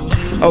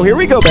 Oh, here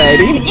we go,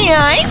 baby.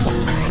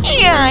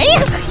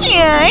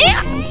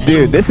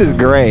 Dude, this is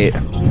great.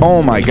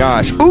 Oh my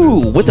gosh.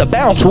 Ooh, with a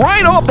bounce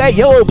right off that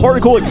yellow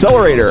particle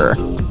accelerator.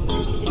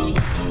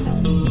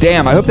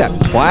 Damn, I hope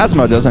that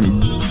plasma doesn't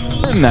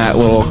burn that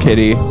little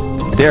kitty.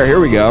 There, here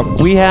we go.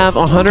 We have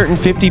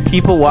 150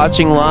 people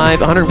watching live,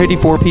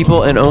 154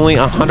 people, and only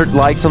 100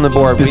 likes on the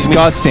board.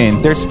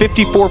 Disgusting. There's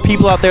 54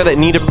 people out there that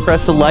need to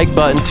press the like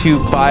button to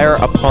fire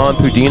upon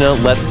Pudina.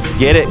 Let's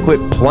get it.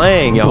 Quit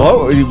playing,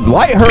 y'all.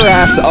 Light her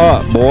ass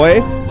up,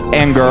 boy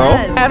and girl.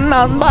 Yes. And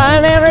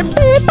non-binary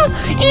people.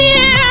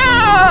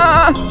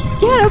 Yeah!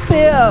 Get a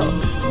bill.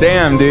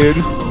 Damn, dude.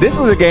 This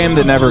is a game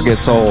that never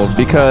gets old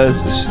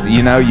because,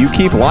 you know, you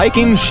keep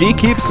liking, she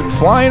keeps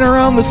flying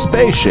around the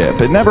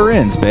spaceship. It never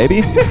ends,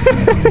 baby.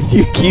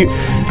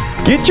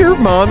 Get your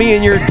mommy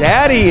and your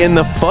daddy in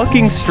the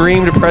fucking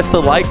stream to press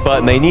the like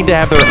button. They need to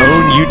have their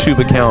own YouTube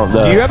account,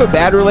 though. Do you have a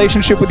bad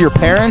relationship with your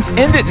parents?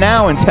 End it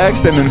now and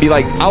text them and be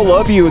like, I'll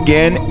love you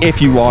again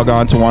if you log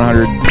on to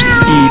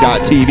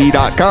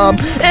 100p.tv.com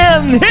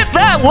and hit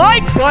that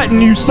like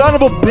button, you son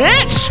of a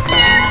bitch!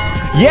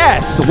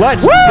 Yes,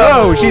 let's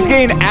go. She's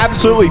getting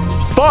absolutely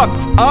fucked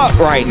up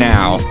right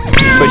now.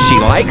 But she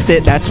likes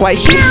it. That's why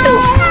she's still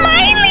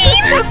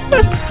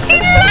smiling. She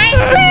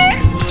likes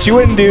it. She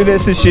wouldn't do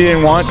this if she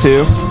didn't want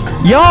to.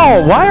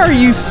 Y'all, why are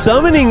you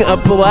summoning a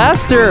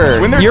blaster?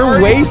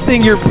 You're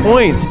wasting your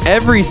points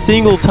every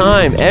single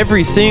time,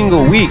 every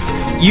single week.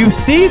 You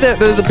see that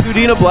the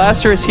Pudina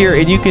blaster is here,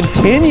 and you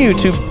continue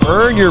to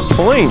burn your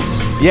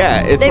points.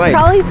 Yeah, it's They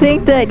probably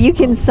think that you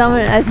can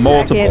summon a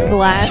second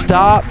blast.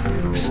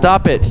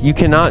 Stop it. You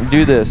cannot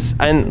do this.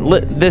 And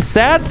the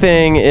sad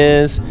thing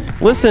is,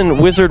 listen,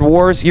 Wizard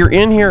Wars, you're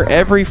in here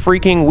every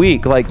freaking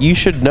week. Like, you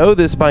should know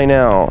this by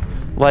now.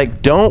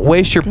 Like, don't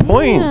waste your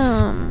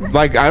points.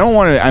 Like, I don't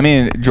want to, I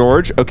mean,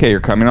 George, okay,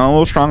 you're coming on a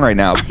little strong right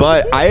now,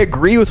 but I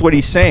agree with what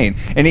he's saying.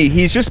 And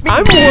he's just being...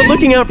 I'm more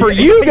looking out for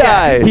you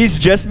guys. Yeah, he's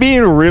just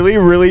being really,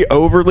 really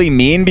overly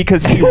mean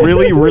because he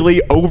really, really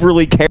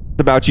overly cares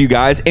about you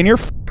guys and your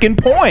freaking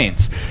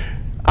points.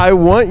 I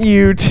want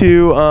you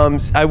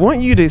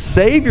to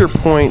save your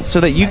points so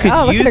that you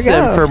could use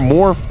them for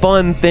more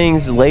fun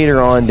things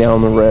later on down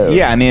the road.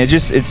 Yeah, I mean,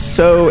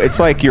 it's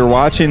like you're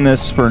watching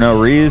this for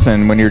no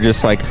reason when you're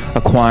just like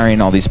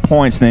acquiring all these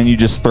points, and then you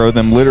just throw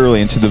them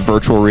literally into the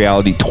virtual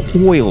reality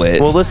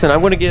toilet. Well, listen, I'm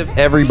going to give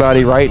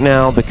everybody right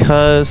now,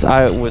 because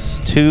I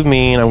was too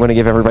mean, I'm going to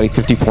give everybody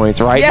 50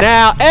 points right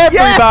now.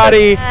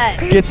 Everybody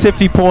gets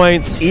 50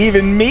 points.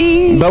 Even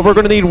me. But we're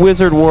going to need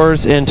Wizard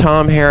Wars and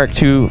Tom Herrick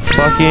to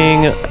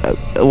fucking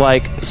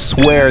like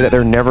swear that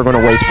they're never going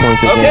to waste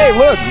points again. Okay,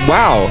 look,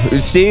 wow.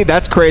 See,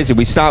 that's crazy.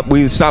 We stopped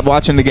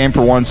watching the game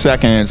for 1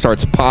 second and it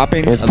starts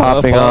popping. It's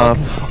popping off.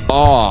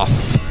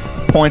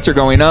 Points are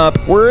going up.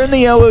 We're in the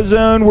yellow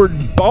zone. We're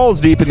balls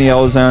deep in the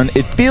yellow zone.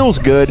 It feels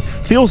good.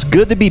 Feels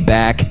good to be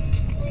back.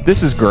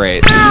 This is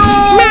great.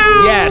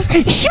 Yes.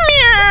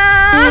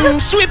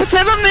 Sweet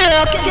potato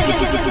milk.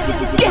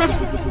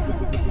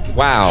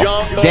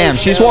 Wow. Damn,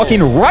 she's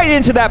walking right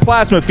into that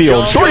plasma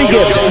field. Shorty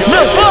gives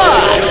no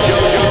fucks.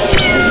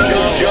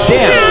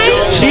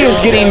 Damn, she is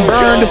getting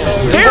burned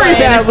very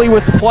badly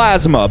with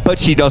plasma, but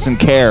she doesn't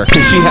care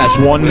because she has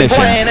one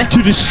mission: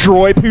 to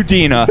destroy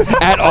Pudina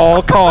at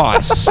all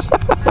costs.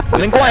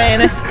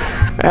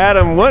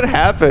 Adam, what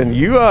happened?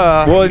 You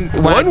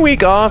 1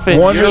 week off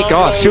and 1 week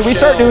off. Should we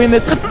start doing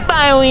this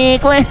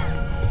bi-weekly?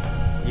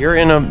 You're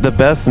in the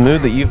best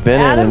mood that you've been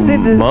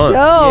in months.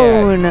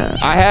 Yeah.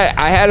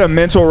 I had a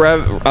mental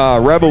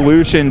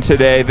revolution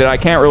today that I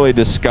can't really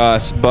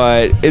discuss,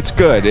 but it's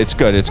good. It's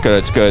good.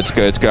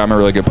 I'm in a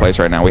really good place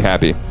right now. We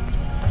happy.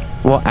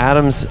 Well,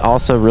 Adam's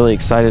also really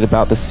excited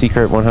about the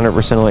secret 100%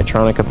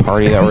 Electronica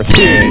party that we're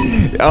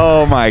doing.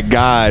 Oh my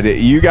God,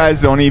 you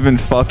guys don't even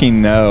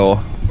fucking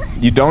know.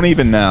 You don't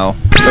even know.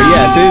 But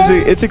yes,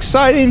 it's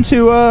exciting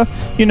to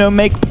you know,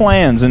 make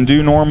plans and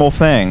do normal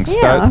things.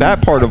 Yeah.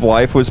 That part of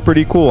life was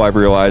pretty cool, I've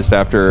realized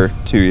after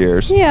 2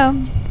 years. Yeah.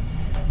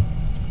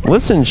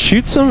 Listen,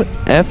 shoot some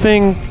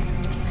effing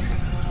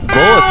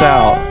bullets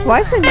out.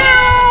 Why is it?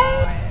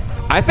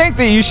 I think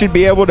that you should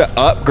be able to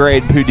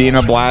upgrade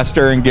Pudina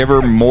Blaster and give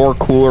her more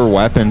cooler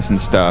weapons and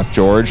stuff,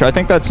 George. I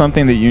think that's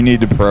something that you need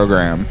to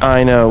program.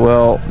 I know,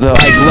 well... Like,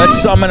 let's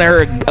summon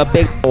her a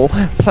big old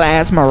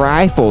plasma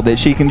rifle that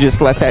she can just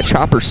let that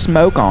chopper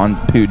smoke on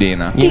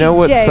Pudina. You know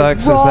what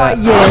sucks is that...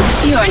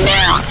 You are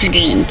now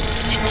tuned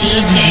to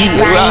DJ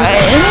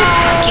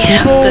Ryan.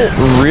 People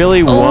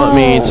really want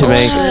me to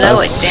make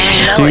a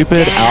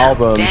stupid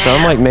album, so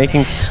I'm like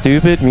making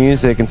stupid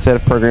music instead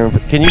of programming.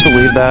 Can you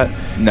believe that?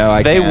 No,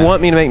 I can't. They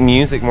want me to make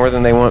music more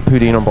than they want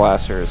Pudina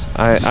blasters.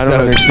 I don't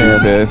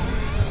understand. Stupid.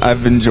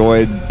 I've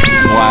enjoyed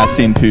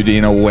blasting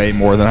Pudina way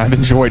more than I've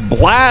enjoyed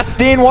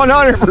blasting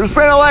 100%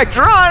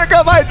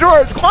 Electronica by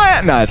George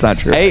Clanton. No, it's not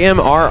true.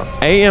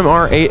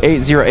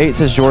 AMR8808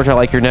 says, George, I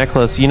like your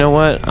necklace. You know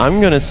what? I'm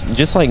going to,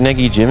 just like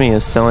Neggy Jimmy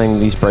is selling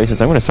these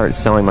bracelets, I'm going to start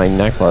selling my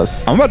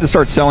necklace. I'm about to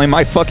start selling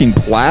my fucking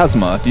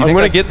plasma. I'm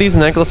going to get these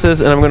necklaces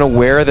and I'm going to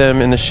wear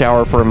them in the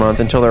shower for a month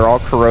until they're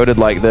all corroded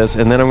like this,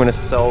 and then I'm going to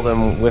sell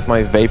them with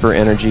my vapor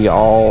energy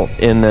all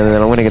in them, and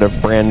then I'm going to get a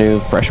brand new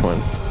fresh one.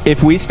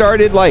 If we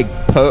started like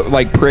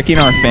pricking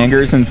our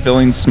fingers and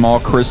filling small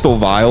crystal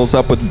vials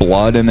up with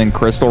blood and then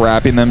crystal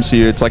wrapping them so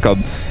it's like a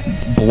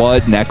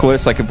blood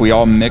necklace, like if we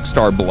all mixed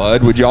our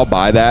blood, would y'all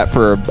buy that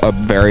for a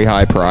very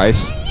high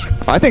price?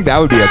 I think that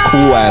would be a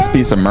cool ass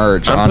piece of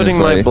merch. I'm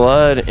honestly putting my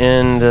blood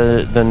in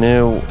the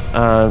new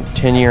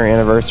 10-year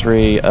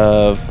anniversary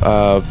of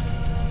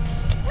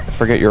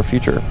Forget Your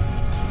Future.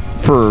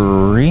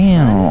 For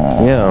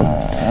real?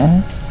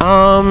 Yeah.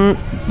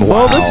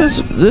 Well,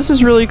 this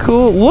is really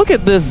cool. Look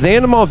at this.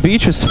 Xandamal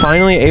Beach was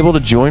finally able to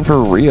join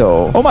for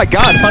real. Oh my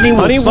God, Honey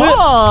Wilson.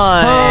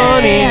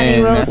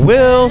 Honey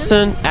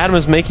Wilson. Adam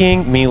is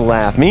making me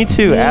laugh. Me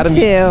too, Adam.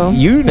 too.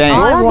 You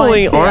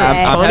normally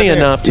aren't funny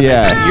enough to.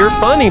 Yeah. You're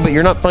funny, but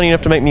you're not funny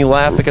enough to make me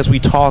laugh because we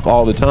talk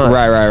all the time.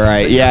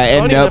 Right.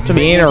 Yeah, and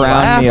being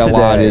around me a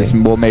lot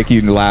will make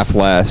you laugh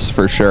less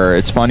for sure.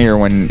 It's funnier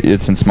when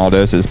it's in small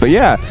doses. But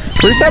yeah,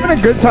 we're just having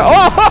a good time.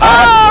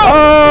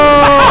 Oh!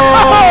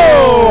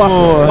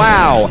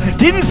 Wow.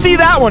 Didn't see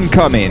that one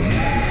coming.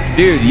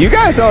 Dude, you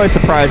guys always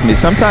surprise me.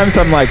 Sometimes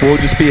I'm like, we'll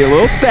just be a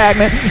little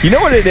stagnant. You know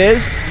what it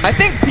is? I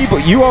think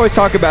you always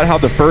talk about how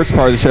the first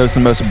part of the show is the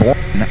most boring.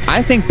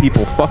 I think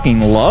people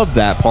fucking love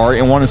that part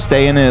and want to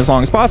stay in it as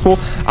long as possible.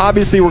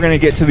 Obviously, we're going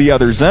to get to the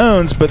other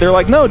zones, but they're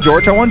like, no,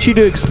 George, I want you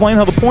to explain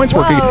how the points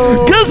work.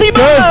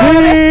 Gazebo!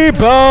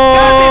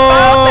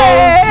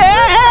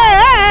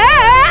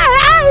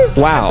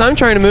 Wow. So I'm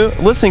trying to move.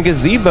 Listen,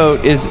 Gazebo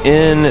is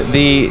in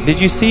the... Did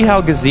you see how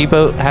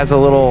Gazebo has a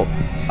little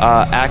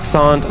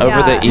accent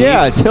over the E?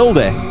 Yeah, a tilde.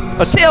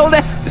 A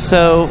tilde.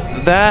 So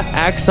that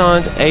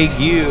accent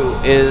aigu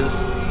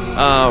is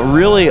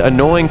really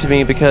annoying to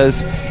me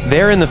because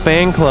they're in the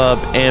fan club,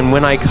 and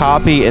when I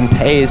copy and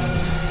paste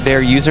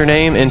their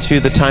username into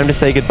the time to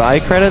say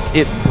goodbye credits,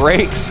 it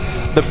breaks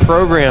the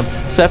program.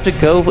 So I have to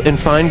go and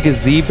find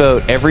Gazebo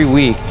every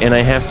week, and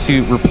I have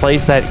to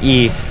replace that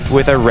E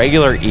with a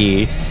regular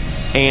E.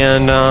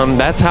 And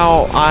that's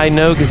how I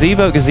know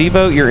Gazebo.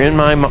 Gazebo, you're in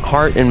my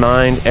heart and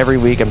mind every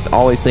week. I'm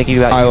always thinking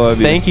about you. I love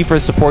you. Thank you for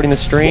supporting the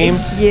stream.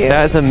 Thank you.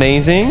 That's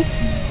amazing.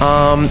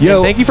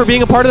 Yo, thank you for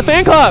being a part of the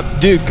fan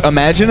club. Dude,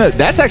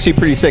 that's actually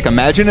pretty sick.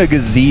 Imagine a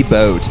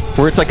gazebo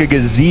where it's like a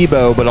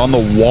gazebo but on the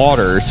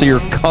water. So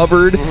you're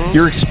covered,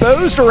 you're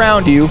exposed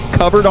around you,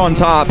 covered on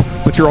top,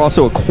 but you're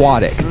also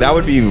aquatic. That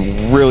would be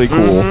really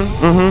cool.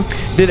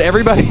 Did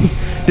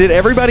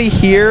everybody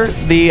hear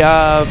the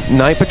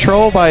Night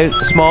Patrol by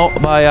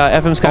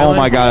FM Skyline? Oh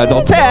my God,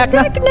 Adult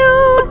Techno.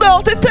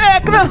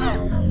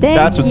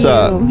 That's what's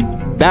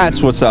up.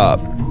 That's what's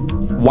up.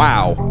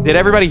 Wow. Did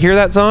everybody hear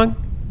that song?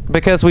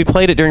 Because we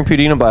played it during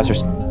Pudino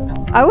Blasters.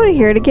 I want to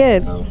hear it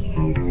again.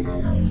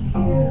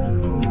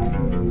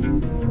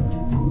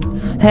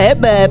 Hey,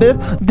 baby,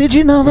 did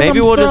you know that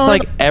Maybe we'll just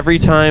like every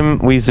time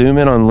we zoom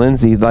in on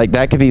Lindsay, like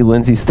that could be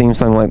Lindsay's theme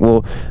song. Like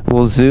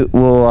we'll zoom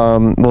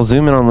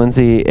in on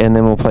Lindsay and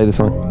then we'll play the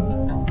song.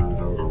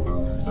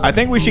 I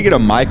think we should get a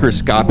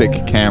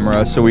microscopic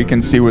camera so we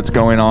can see what's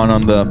going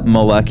on the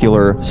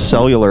molecular,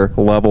 cellular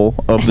level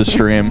of the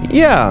stream.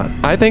 Yeah,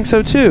 I think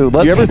so too.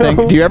 Do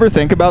you ever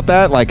think about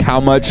that? Like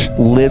how much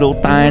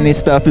little tiny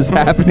stuff is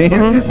happening?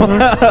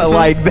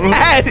 Like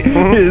that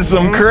is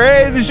some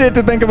crazy shit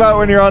to think about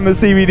when you're on the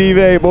CBD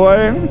vape,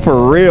 boy.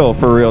 For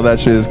real, that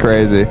shit is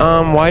crazy.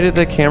 Why did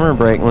the camera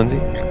break,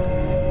 Lindsay?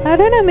 I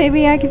don't know.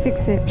 Maybe I can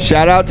fix it.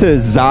 Shout out to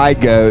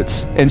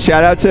zygotes and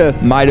shout out to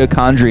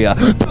mitochondria,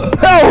 the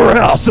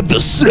powerhouse of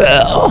the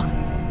cell.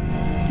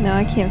 No,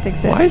 I can't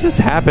fix it. Why is this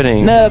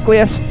happening?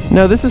 Nucleus.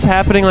 No, this is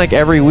happening like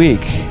every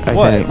week. I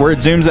think. Where it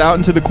zooms out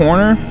into the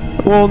corner?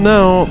 Well,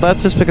 no,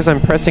 that's just because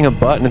I'm pressing a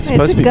button. It's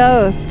supposed to be.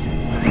 Ghost.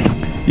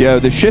 Yo,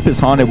 the ship is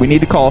haunted. We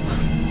need to call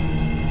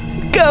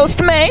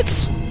Ghost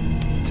Mates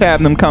to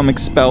have them come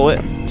expel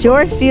it.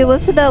 George, do you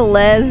listen to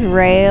Les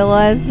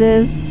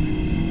Reyes?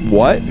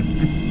 What?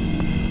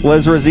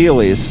 Les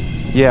Razilis.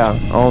 Yeah,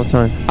 all the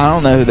time. I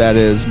don't know who that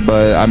is,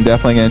 but I'm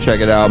definitely going to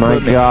check it out. My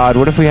God,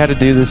 what if we had to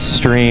do this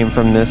stream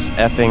from this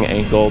effing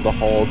angle the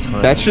whole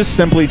time? That's just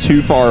simply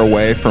too far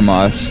away from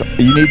us.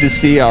 You need to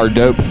see our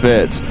dope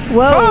fits.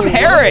 Whoa, Tom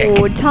Herrick!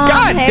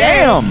 God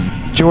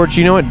damn! George,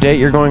 you know what date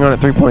you're going on at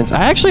 3 points?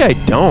 I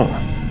don't.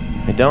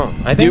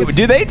 I think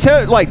do they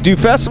do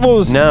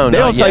festivals? No, they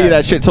don't tell you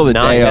that shit till the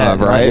day of,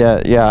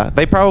 right? Yeah.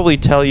 They probably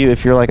tell you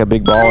if you're like a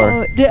big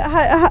baller.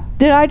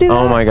 Did I do that?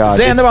 Oh my God!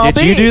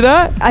 Did you do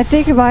that? I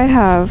think I might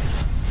have.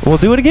 We'll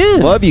do it again.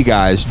 Love you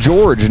guys,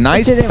 George.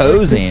 Nice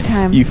posing.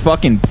 You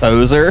fucking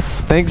poser.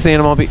 Thanks,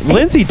 Animal.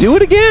 Lindsay, do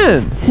it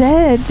again.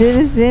 It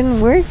didn't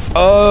work.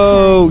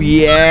 Oh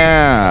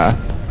yeah.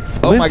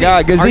 Oh Lindsay, my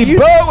God,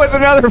 Gazebo with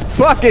another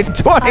fucking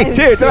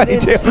 22.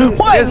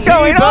 What is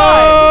going on?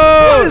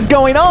 What is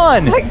going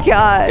on? Oh my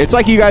God. It's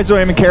like you guys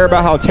don't even care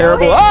about how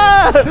terrible.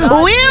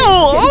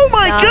 Oh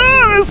my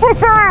God, it's so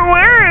far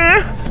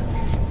away.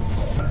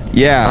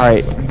 Yeah. All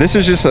right. This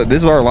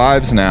is our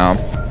lives now.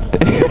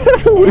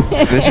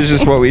 This is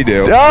just what we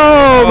do.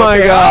 Oh my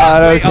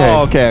God. Okay.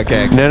 Oh,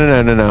 okay.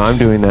 No. I'm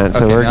doing that,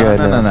 so we're good.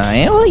 No.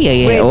 Oh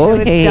yeah. Wait, so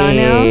it's done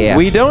now?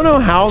 We don't know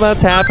how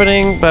that's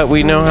happening, but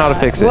we know how to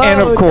fix it. Whoa, And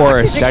of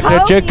course,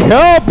 Dr.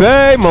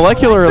 Jacoby,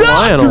 molecular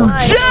Lionel.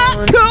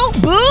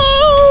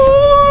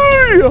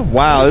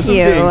 Wow, this is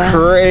getting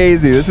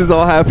crazy. This is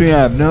all happening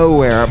out of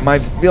nowhere. I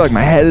feel like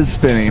my head is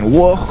spinning.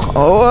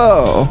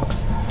 Whoa.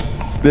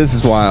 This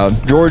is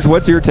wild. George,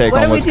 what's your take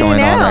on what's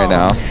going on right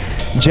now?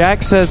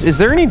 Jack says, is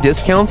there any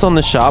discounts on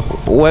the shop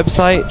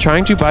website?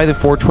 Trying to buy the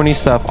 420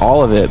 stuff,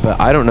 all of it, but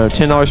I don't know,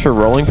 $10 for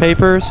rolling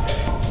papers?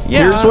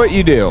 Yeah. Here's what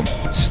you do.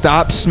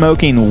 Stop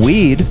smoking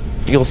weed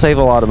You'll save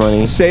a lot of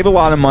money. Save a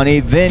lot of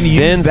money, then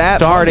use that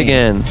start money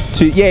again.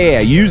 To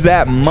use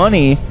that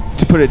money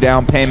to put a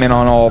down payment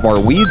on all of our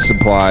weed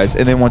supplies,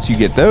 and then once you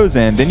get those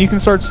in, then you can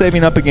start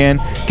saving up again.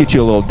 Get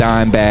you a little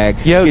dime bag.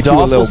 Yo, get you a DOS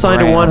will little sign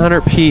to gram.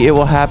 100p. It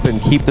will happen.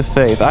 Keep the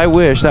faith. I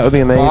wish that would be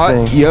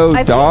amazing. Yo, I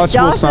think DOS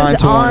will sign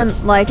is to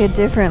on like a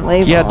different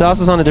label. Yeah, DOS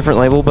is on a different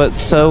label, but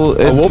so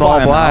is we'll buy Small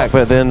 'em Black. out.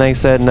 But then they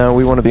said no,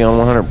 we want to be on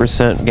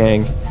 100%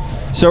 gang.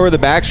 So are the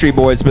Backstreet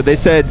Boys, but they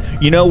said,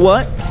 you know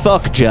what?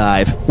 Fuck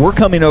Jive. We're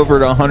coming over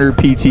to 100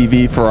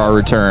 PTV for our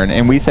return.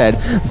 And we said,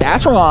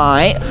 that's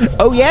right.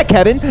 Oh, yeah,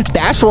 Kevin.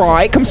 That's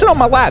right. Come sit on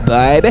my lap,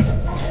 baby.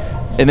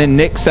 And then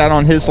Nick sat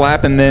on his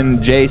lap, and then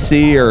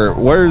JC, or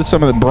what are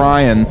some of the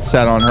Brian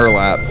sat on her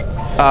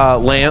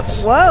lap?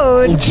 Lance.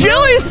 Whoa.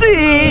 Chili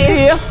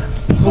C!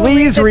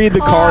 Please read the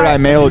card I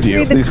mailed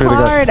you. Please read the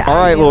card. All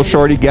right, little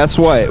shorty, guess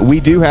what?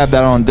 We do have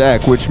that on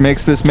deck, which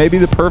makes this maybe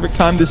the perfect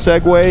time to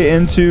segue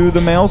into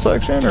the mail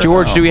section.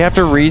 George, no? do we have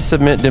to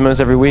resubmit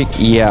demos every week?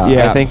 Yeah,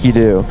 I think you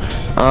do.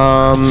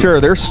 Sure,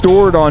 they're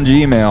stored on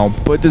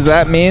Gmail, but does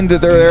that mean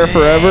that they're there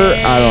forever?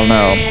 I don't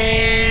know.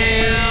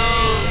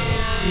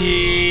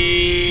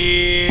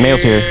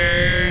 Mail's here.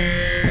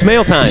 It's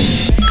mail time.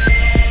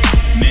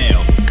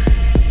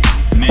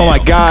 Oh my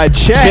God,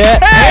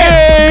 Chet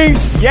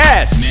Hanks!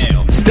 Yes!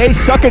 Stay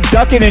sucking,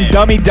 ducking, and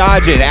dummy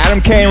dodging. Adam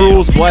Kane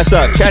rules, bless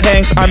up. Chet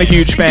Hanks, I'm a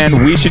huge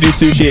fan. We should do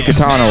sushi at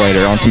Katana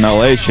later on some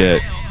LA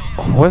shit.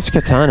 What's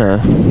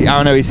Katana? I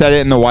don't know, he said it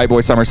in the White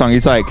Boy Summer song.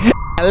 He's like,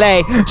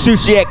 LA,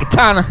 sushi at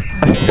Katana.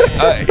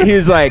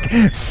 He's like,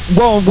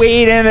 rolling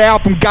weed in there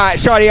off from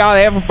Shawty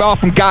off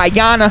from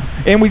Guyana,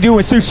 and we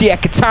doing sushi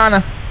at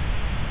Katana.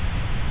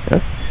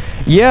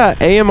 Yeah,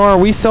 AMR,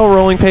 we sell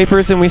rolling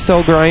papers and we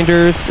sell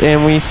grinders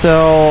and we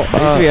sell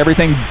basically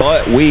everything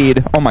but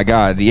weed. Oh my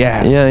God,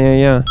 yes.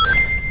 Yeah.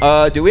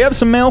 Do we have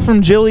some mail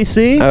from Jilly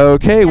C?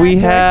 Okay, we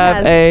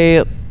have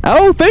a.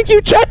 Oh, thank you,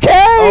 Chucky!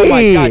 Oh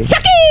my God,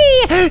 Chucky!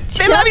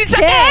 They love you,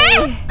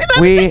 Chucky!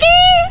 We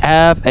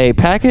have a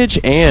package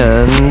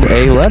and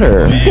a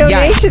letter.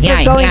 Donations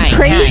are going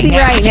crazy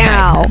right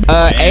now.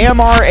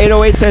 AMR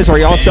 808 says, are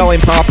y'all selling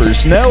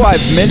poppers? No, I've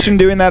mentioned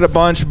doing that a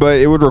bunch, but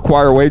it would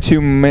require way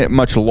too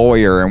much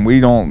lawyer, and we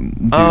don't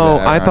do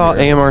that. I thought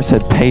AMR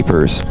said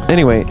papers.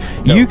 Anyway,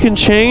 you can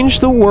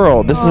change the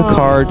world. This is a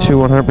card to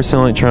 100%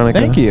 Electronica.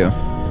 Thank you.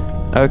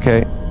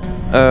 Okay.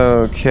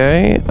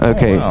 Okay. Oh,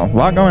 wow. A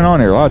lot going on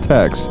here. A lot of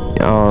text.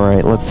 All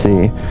right. Let's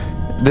see.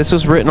 This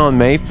was written on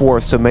May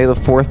 4th, so May the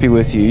 4th be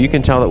with you. You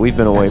can tell that we've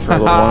been away for a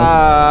little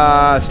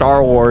while.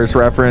 Star Wars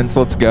reference.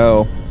 Let's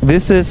go.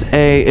 This is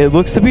it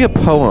looks to be a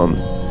poem.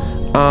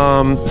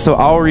 So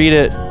I'll read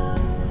it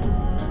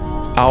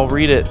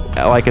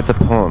like it's a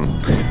poem.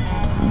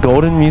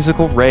 Golden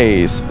musical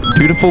rays,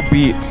 beautiful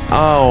beat.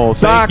 Oh,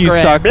 thank you,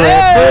 Sakura.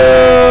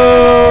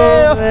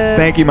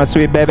 Thank you, my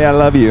sweet baby. I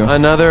love you.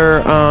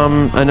 Another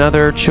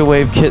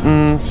Chillwave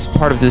Kittens,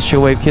 part of the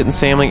Chillwave Kittens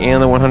family,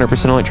 and the 100%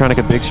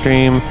 Electronica Big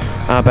Stream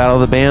Battle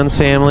of the Bands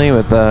family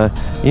with and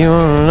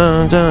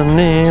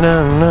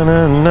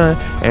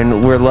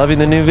we're loving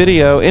the new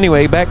video.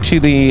 Anyway, back to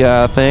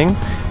the thing.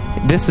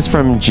 This is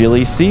from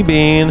Jilly C.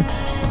 Bean.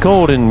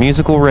 Golden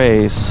musical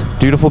rays,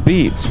 dutiful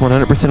beats,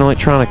 100%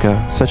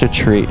 Electronica, such a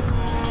treat.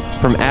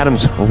 From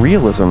Adam's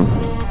realism,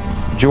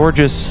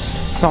 George's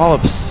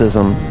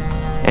solipsism,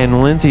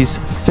 and Lindsay's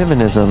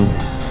feminism,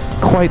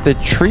 quite the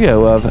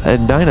trio of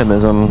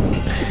dynamism.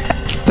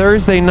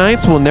 Thursday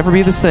nights will never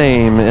be the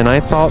same, and I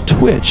thought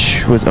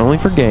Twitch was only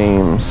for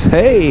games.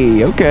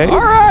 Hey, okay. All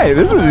right,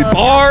 this is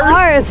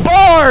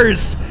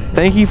bars.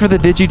 Thank you for the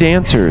Digi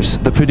Dancers,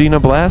 the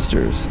Pudina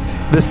Blasters,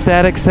 the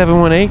Static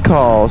 718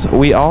 calls.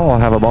 We all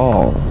have a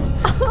ball.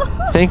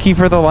 Thank you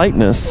for the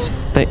lightness,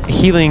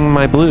 healing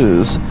my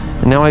blues.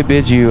 And now I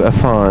bid you a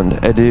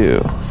fond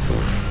adieu.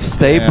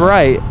 Stay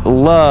bright.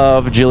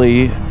 Love,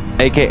 Jilly,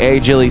 a.k.a.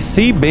 Jilly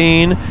C.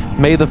 Bean.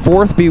 May the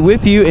 4th be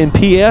with you. And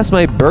P.S.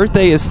 My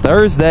birthday is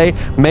Thursday,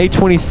 May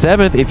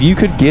 27th. If you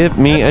could give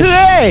me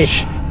today.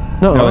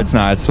 No, it's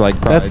not. It's like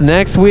That's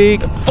next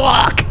week.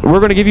 Fuck. We're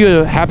gonna give you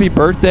a happy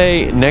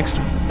birthday next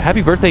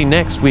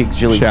week,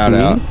 Jilly C. Shout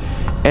out.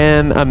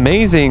 And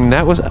amazing.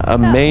 That was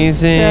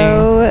amazing.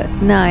 So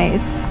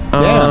nice.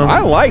 Yeah, I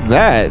like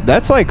that.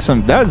 That's like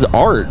that's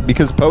art,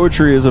 because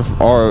poetry is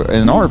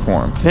an art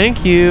form.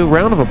 Thank you.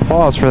 Round of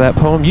applause for that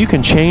poem. You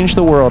can change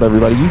the world,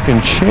 everybody. You can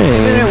change.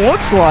 And it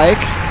looks like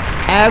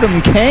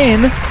Adam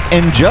Kane,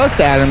 and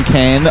just Adam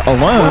Kane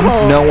alone.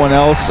 Oh. No one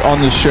else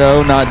on the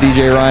show. Not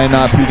DJ Ryan,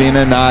 not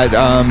Pudina, not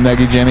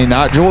Meggie Jimmy,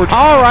 not George.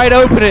 All right,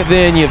 open it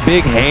then, you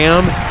big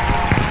ham.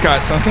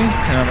 Got something?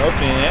 And I'm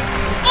opening it.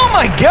 Oh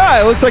my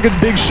God, it looks like a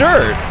big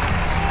shirt.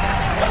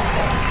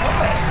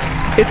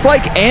 It's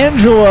like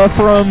Angela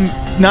from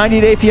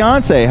 90 Day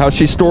Fiance, how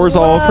she stores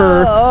all of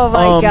her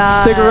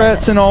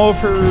cigarettes and all of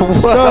her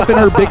stuff in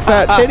her big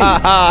fat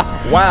titties.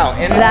 Wow.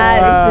 And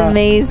that is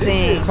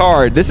amazing. It's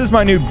hard. This is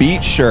my new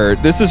beach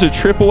shirt. This is a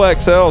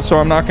XXL, so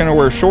I'm not going to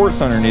wear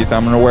shorts underneath.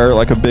 I'm going to wear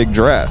like a big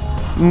dress.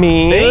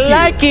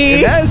 Lucky.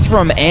 And that is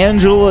from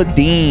Angela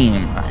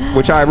Dean,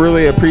 which I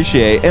really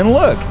appreciate. And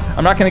look,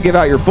 I'm not going to give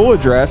out your full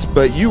address,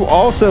 but you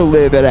also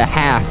live at a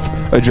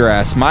half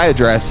address. My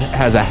address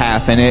has a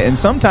half in it, and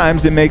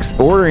sometimes it makes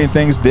ordering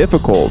things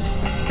difficult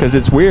because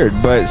it's weird.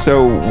 But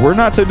so we're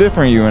not so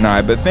different, you and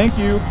I. But thank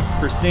you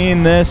for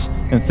seeing this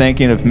and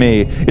thinking of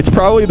me. It's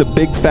probably the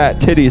big fat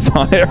titties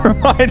on it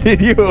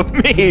reminded you of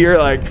me. You're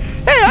like,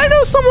 hey, I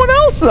know someone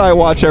else that I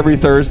watch every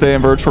Thursday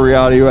in virtual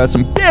reality who has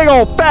some big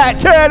old fat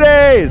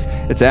titties.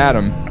 It's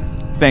Adam.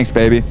 Thanks,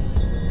 baby.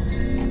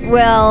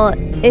 Well,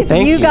 if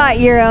you got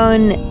your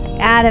own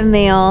Adam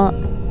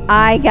mail,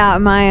 I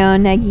got my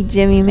own Neggy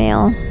Jimmy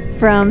mail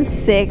from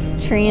Sick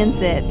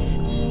Transit.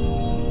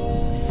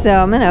 So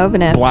I'm gonna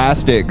open it.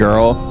 Blast it,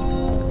 girl.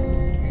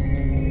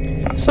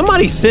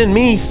 Somebody send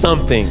me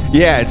something.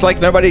 Yeah, it's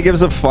like nobody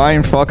gives a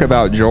flying fuck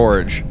about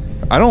George.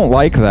 I don't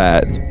like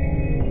that.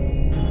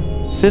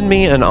 Send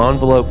me an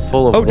envelope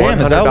full of $100 bills.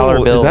 Is that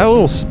a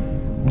little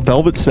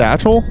velvet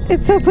satchel?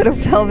 It's a little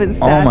velvet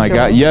satchel. Oh my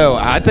god. Yo,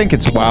 I think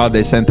it's wild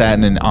they sent that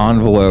in an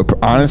envelope.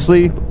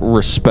 Honestly,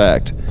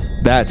 respect.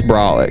 That's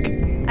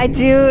brolic. I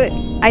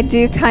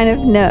do kind of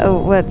know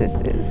what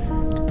this is.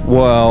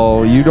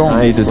 Well, you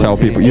don't need to tell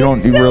people. You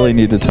really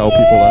need to tell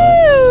people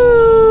that.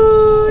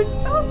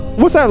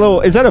 What's that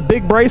little? Is that a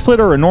big bracelet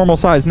or a normal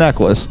size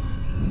necklace?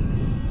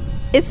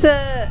 It's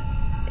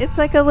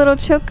like a little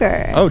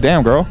choker. Oh,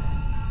 damn, girl.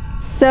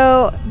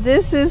 So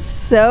this is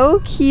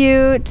so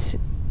cute.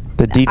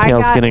 The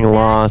detail's getting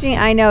lost.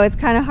 I know it's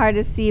kind of hard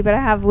to see, but I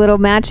have little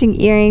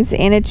matching earrings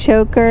and a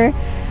choker.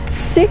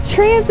 Sick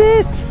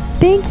Transit.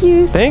 Thank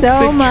you Thanks, so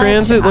Sick much.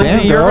 Transit.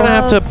 Lindsay, you're going to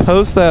have to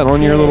post that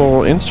on your little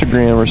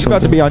Instagram or something. You're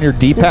about to be on your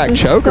D-Pack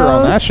choker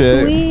on that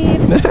shit.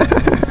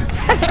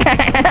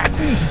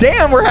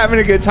 Damn, we're having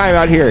a good time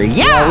out here.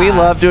 Yeah, we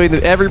love doing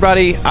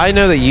everybody, I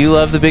know that you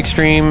love the big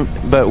stream,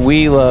 but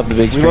we love the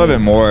big stream. We love it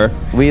more.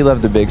 We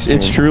love the big stream.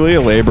 It's truly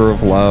a labor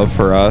of love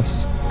for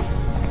us.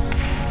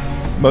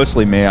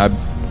 Mostly me. I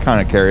kind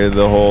of carried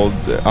the whole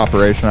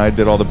operation. I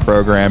did all the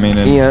programming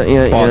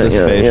and bought the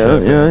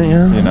spaceship,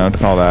 you know,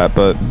 all that.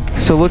 But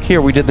so look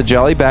here, we did the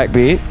Jolly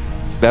Backbeat.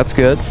 That's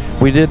good.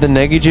 We did the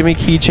Neggy Jimmy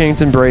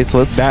keychains and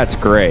bracelets. That's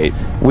great.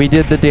 We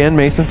did the Dan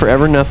Mason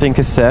Forever Nothing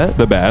cassette.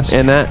 The best.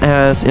 And that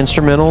has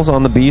instrumentals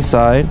on the B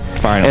side.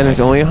 Finally. And there's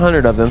only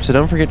 100 of them, so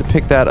don't forget to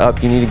pick that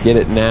up. You need to get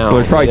it now. Well,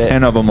 there's probably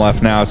 10 of them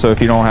left now, so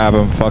if you don't have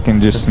them, fucking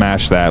just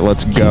smash that.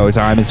 Let's go.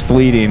 Time is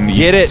fleeting.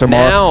 Get it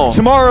now.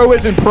 Tomorrow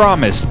isn't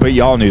promised, but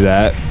y'all knew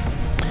that.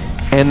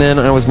 And then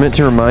I was meant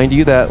to remind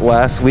you that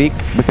last week,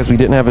 because we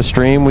didn't have a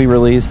stream, we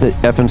released the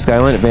FM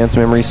Skyline Advanced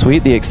Memory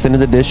Suite, the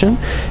extended edition,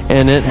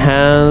 and it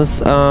has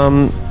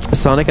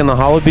Sonic and the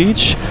Hollow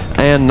Beach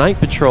and Night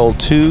Patrol,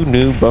 2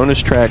 new bonus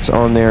tracks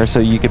on there,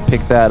 so you could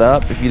pick that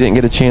up if you didn't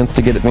get a chance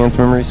to get Advanced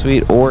Memory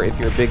Suite, or if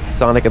you're a big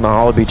Sonic and the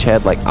Hollow Beach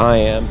head like I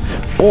am,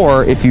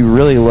 or if you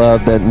really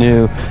love that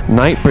new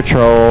Night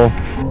Patrol.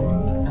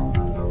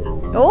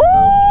 Ooh!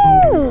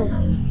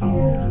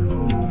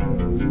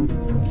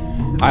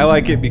 I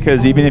like it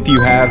because even if you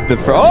have the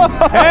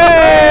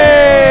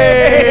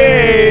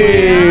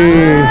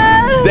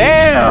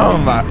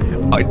damn!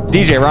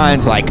 DJ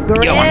Ryan's like,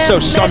 yo, I'm so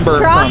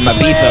sunburned from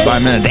Ibiza, but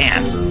I'm gonna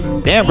dance.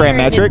 Damn, Grand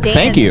Metric,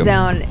 thank you.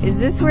 Zone. Is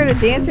this where the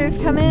dancers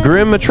come in?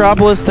 Grim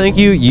Metropolis, thank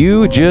you.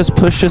 You just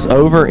pushed us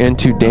over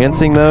into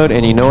dancing mode,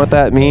 and you know what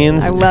that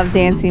means? I love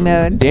dancing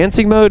mode.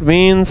 Dancing mode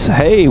means,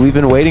 hey, we've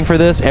been waiting for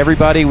this.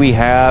 Everybody, we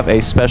have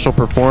a special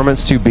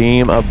performance to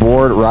beam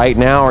aboard right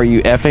now. Are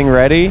you effing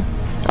ready?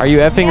 Are you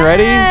effing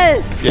ready?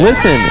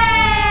 Listen,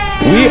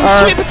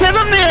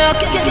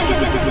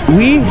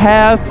 we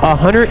have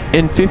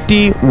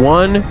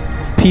 151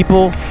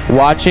 people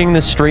watching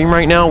the stream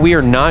right now. We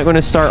are not going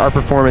to start our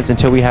performance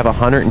until we have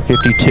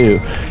 152.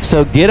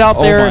 So get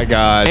out there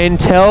and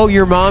tell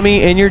your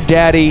mommy and your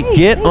daddy.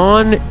 Get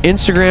on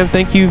Instagram.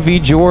 Thank you, V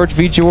George.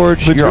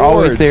 You're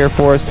always there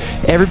for us.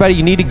 Everybody,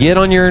 you need to get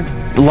on your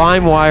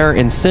LimeWire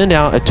and send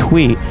out a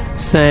tweet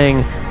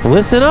saying,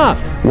 listen up,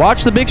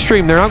 watch the big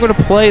stream. They're not going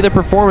to play the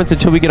performance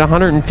until we get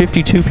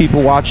 152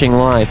 people watching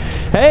live.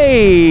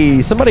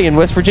 Hey, somebody in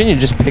West Virginia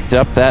just picked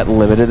up that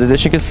limited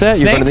edition cassette.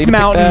 You're Thanks,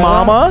 Mountain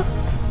Mama.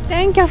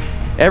 Thank you.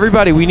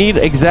 Everybody, we need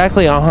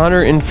exactly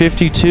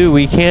 152.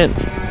 We can't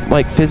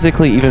like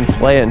physically even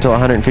play it until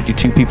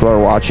 152 people are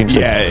watching. So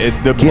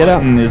the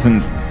button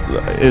isn't.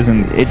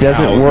 It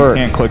doesn't work.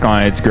 You can't click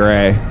on it. It's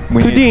gray.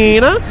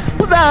 Pudina.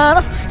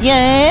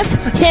 Yes.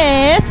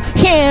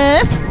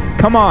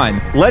 Come on,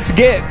 let's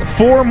get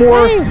 4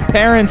 more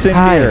parents in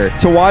here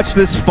to watch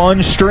this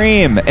fun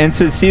stream and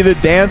to see the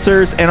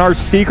dancers and our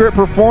secret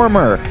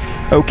performer.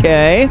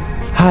 Okay?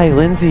 Hi,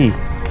 Lindsay.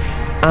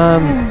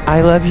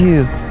 I love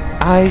you.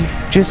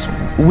 I just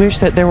wish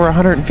that there were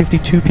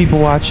 152 people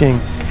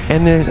watching,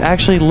 and there's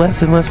actually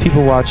less and less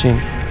people watching.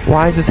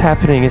 Why is this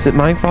happening? Is it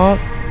my fault?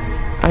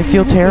 I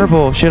feel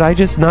terrible. Should I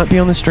just not be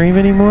on the stream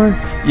anymore?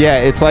 Yeah,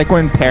 it's like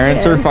when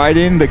parents are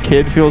fighting, the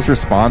kid feels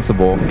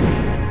responsible.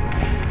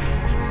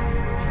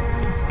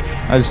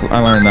 I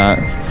learned that.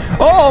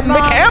 Oh,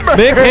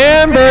 McHamburger!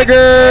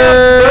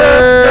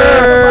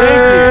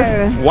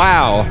 McHamburger!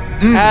 Wow.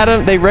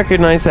 Adam, they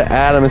recognize that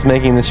Adam is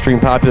making the stream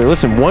popular.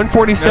 Listen,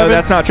 147. No,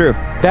 that's not true.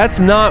 That's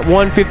not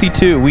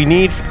 152. We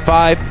need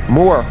 5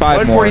 more.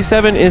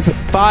 147 is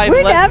 5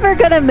 We're less. never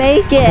gonna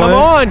make it. Come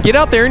on, get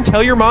out there and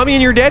tell your mommy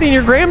and your daddy and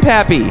your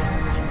grandpappy.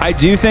 I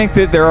do think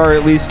that there are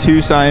at least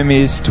 2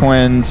 Siamese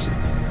twins,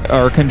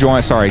 or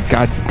conjoined. Sorry,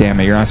 god damn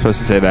it, you're not supposed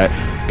to say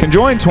that.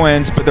 Conjoined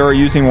twins, but they're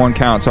using 1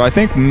 count. So I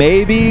think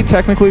maybe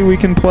technically we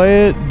can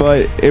play it,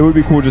 but it would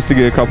be cool just to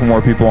get a couple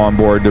more people on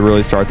board to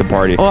really start the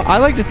party. Well, I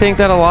like to think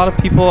that a lot of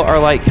people are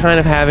like kind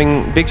of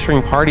having big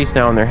stream parties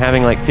now, and they're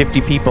having like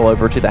 50 people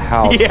over to the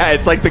house. Yeah,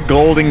 it's like the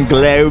Golden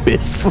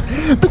Globus.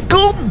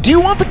 Do you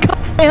want to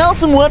come to my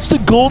house and watch the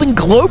Golden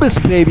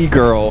Globus, baby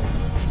girl?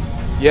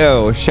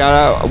 Yo, shout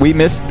out. We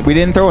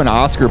didn't throw an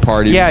Oscar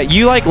party. Yeah,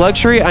 you like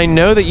luxury. I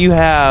know that you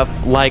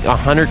have like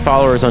 100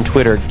 followers on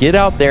Twitter. Get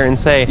out there and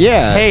say,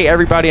 yeah, hey,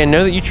 everybody, I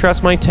know that you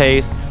trust my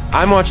taste.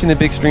 I'm watching the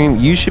big stream.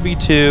 You should be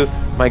too.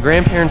 My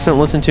grandparents don't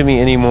listen to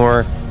me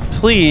anymore.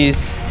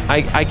 Please,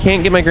 I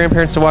can't get my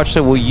grandparents to watch,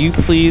 so will you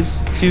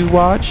please to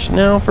watch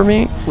now for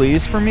me?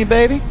 Please for me,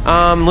 baby?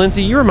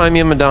 Lindsay, you remind me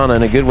of Madonna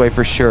in a good way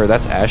for sure.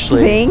 That's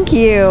Ashley. Thank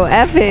you.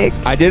 Epic.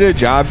 I did a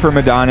job for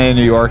Madonna in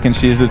New York, and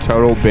she's the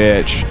total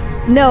bitch.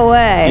 No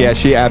way. Yeah,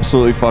 she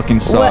absolutely fucking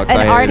sucks.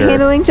 What, an art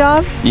handling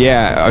job?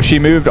 Yeah, she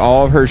moved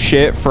all of her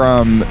shit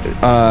from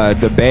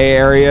the Bay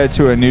Area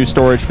to a new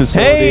storage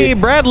facility. Hey,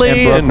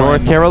 Bradley, in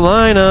North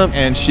Carolina.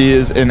 And she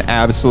is an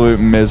absolute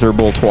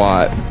miserable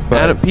twat.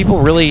 But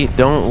people really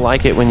don't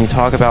like it when you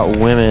talk about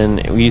women.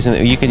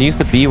 You can use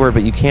the B word,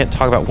 but you can't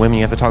talk about women.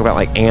 You have to talk about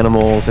like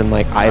animals and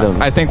like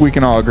items. I think we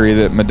can all agree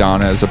that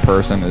Madonna as a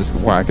person is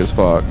whack as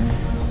fuck.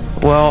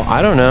 Well,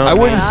 I don't know. I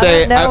wouldn't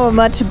say. I don't know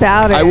much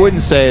about it. I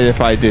wouldn't say it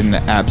if I didn't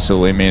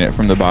absolutely mean it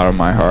from the bottom of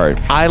my heart.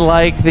 I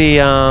like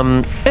the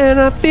and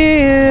I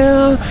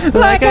feel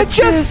like I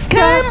just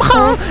came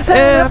home.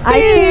 And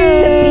I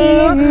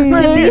think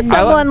to be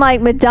someone like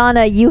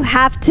Madonna, you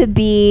have to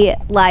be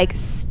like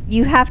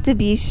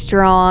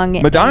strong.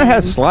 Madonna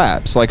has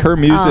slaps. Like her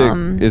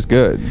music is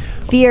good.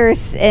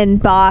 Fierce and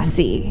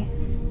bossy.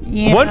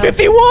 Yeah.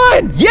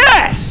 151!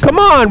 Yes! Come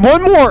on,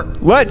 one more.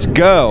 Let's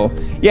go.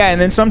 Yeah, and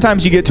then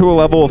sometimes you get to a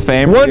level of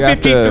fame where you have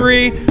to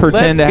 153.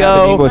 pretend to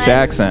have an English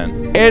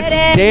accent. It's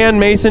Dan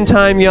Mason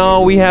time,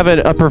 y'all. We have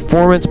a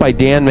performance by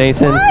Dan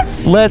Mason.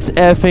 What? Let's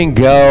effing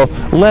go.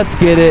 Let's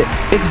get it.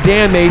 It's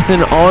Dan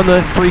Mason on the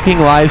freaking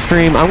live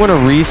stream. I'm going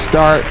to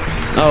restart.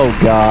 Oh,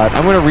 God.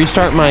 I'm going to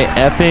restart my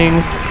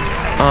effing.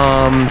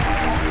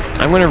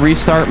 I'm going to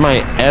restart my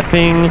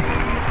effing.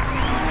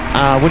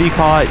 What do you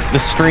call it? The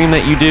stream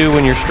that you do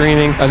when you're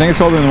streaming? I think it's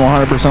called the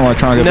 100%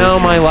 Electronica. No,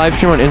 my live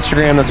stream on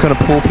Instagram that's going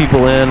to pull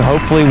people in.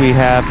 Hopefully we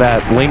have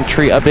that link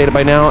tree updated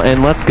by now.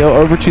 And let's go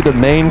over to the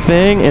main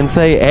thing and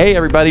say, hey,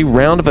 everybody,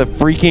 round of a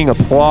freaking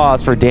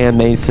applause for Dan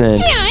Mason.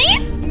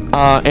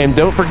 And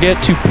don't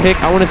forget to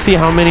pick, I want to see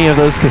how many of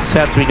those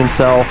cassettes we can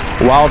sell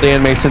while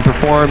Dan Mason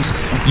performs.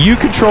 You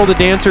control the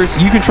dancers,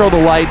 you control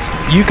the lights,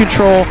 you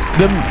control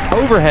the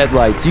overhead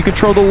lights, you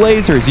control the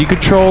lasers, you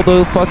control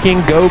the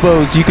fucking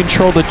gobos, you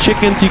control the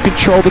chickens, you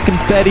control the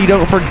confetti.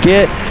 Don't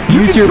forget,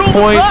 use your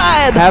points,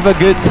 have a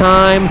good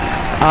time.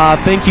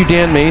 Thank you,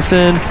 Dan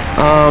Mason.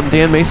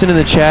 Dan Mason in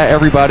the chat,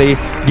 everybody,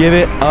 give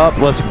it up.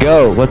 Let's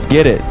go. Let's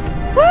get it.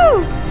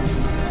 Woo!